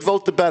people that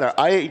vote, the better.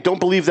 I don't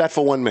believe that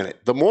for 1 minute.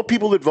 The more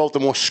people that vote, the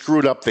more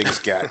screwed up things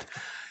get.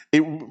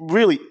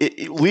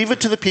 Leave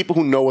it to the people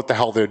who know what the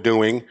hell they're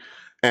doing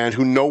and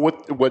who know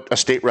what a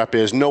state rep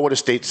is, know what a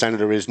state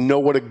senator is, know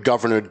what a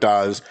governor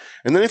does.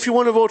 And then if you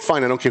want to vote,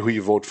 fine. I don't care who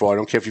you vote for. I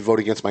don't care if you vote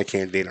against my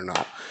candidate or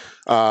not.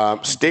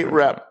 State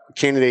rep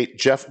candidate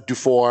Jeff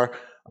Dufour,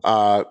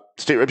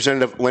 State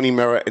Representative Lenny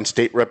Mera, and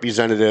State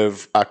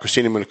Representative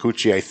Christina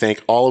Minicucci, I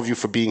thank all of you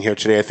for being here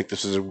today. I think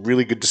this is a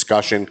really good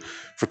discussion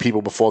for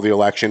people before the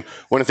election.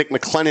 I want to thank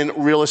McLennan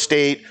Real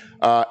Estate,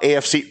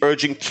 AFC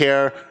Urgent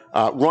Care,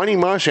 Ronnie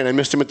Marsan, I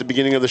missed him at the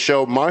beginning of the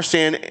show,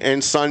 Marsan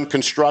and Son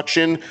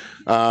Construction.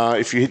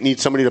 If you need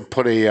somebody to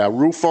put a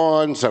roof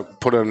on,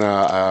 put on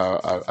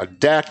a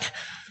deck,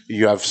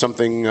 you have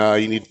something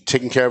you need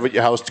taken care of at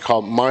your house, to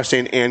call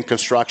Marsan and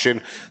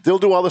Construction. They'll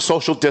do all the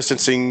social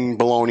distancing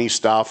baloney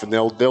stuff, and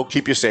they'll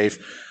keep you safe.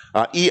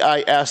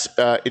 EIS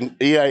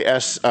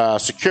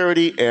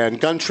Security and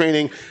Gun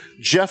Training.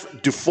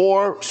 Jeff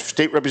Dufour,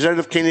 State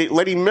Representative candidate.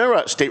 Lenny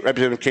Mera, State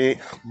Representative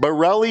candidate.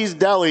 Borelli's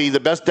Deli,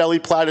 the best deli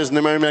platters in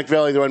the Merrimack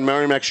Valley. They're on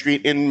Merrimack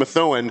Street in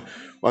Methuen.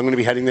 I'm going to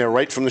be heading there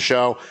right from the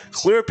show.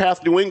 Clear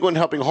Path New England,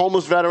 helping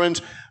homeless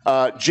veterans.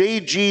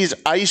 JG's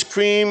Ice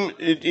Cream.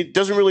 It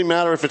doesn't really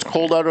matter if it's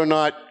cold out or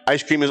not.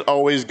 Ice cream is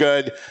always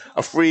good.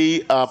 A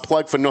free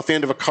plug for North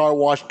Andover Car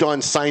Wash, Dawn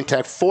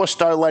Signtech,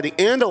 4-star lighting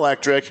and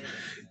electric.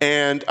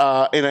 And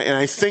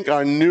I think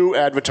our new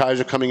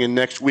advertiser coming in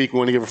next week, we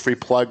want to give a free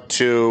plug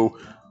to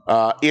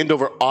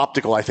Andover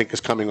Optical, I think,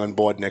 is coming on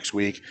board next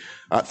week.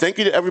 Thank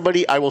you to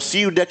everybody. I will see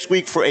you next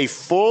week for a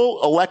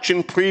full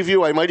election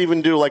preview. I might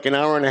even do like an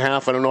hour and a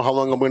half. I don't know how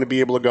long I'm going to be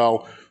able to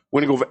go.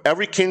 We're going to go over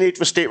every candidate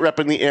for state rep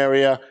in the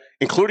area,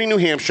 including New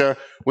Hampshire.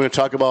 We're going to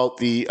talk about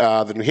the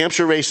New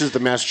Hampshire races, the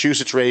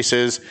Massachusetts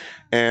races,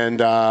 and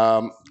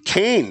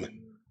Kane.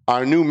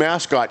 Our new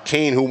mascot,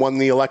 Kane, who won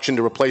the election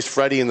to replace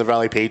Freddie in the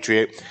Valley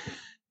Patriot.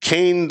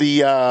 Kane, the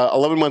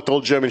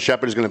 11-month-old German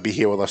Shepherd, is going to be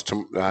here with us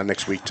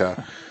next week to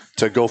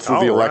go through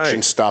the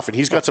election stuff. And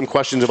he's got some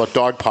questions about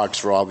dog parks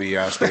for all the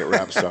state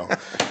reps. So,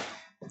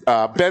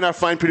 Ben, our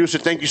fine producer,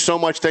 thank you so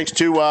much. Thanks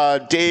to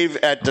Dave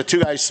at the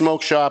Two Guys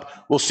Smoke Shop.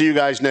 We'll see you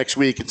guys next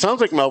week. It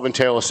sounds like Melvin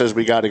Taylor says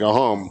we got to go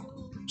home.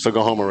 So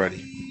go home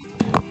already.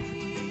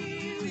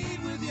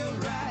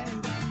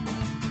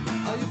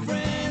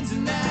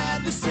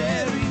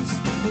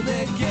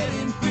 They're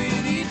getting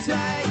pretty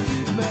tight.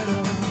 You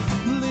better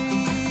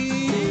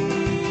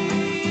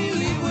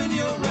leave when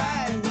you're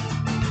right.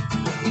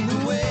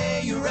 Either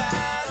way, you're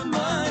out of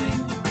money,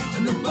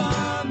 and the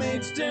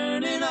barmaid's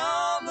turning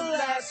on the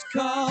last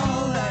call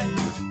light,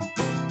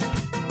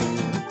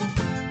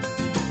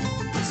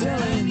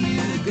 telling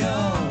you to go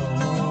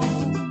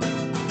home,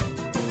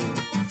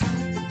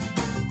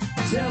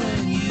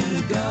 telling you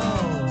to go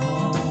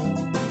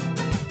home.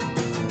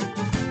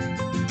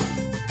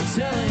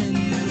 telling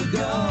you to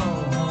go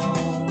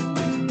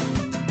home,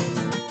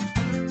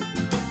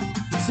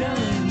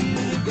 telling you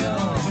to go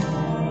home.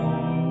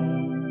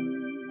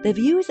 The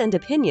views and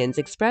opinions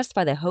expressed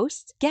by the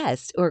hosts,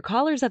 guests, or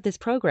callers of this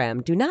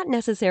program do not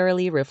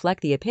necessarily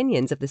reflect the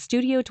opinions of the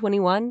Studio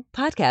 21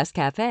 Podcast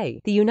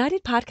Cafe, the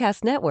United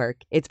Podcast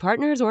Network, its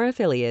partners, or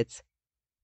affiliates.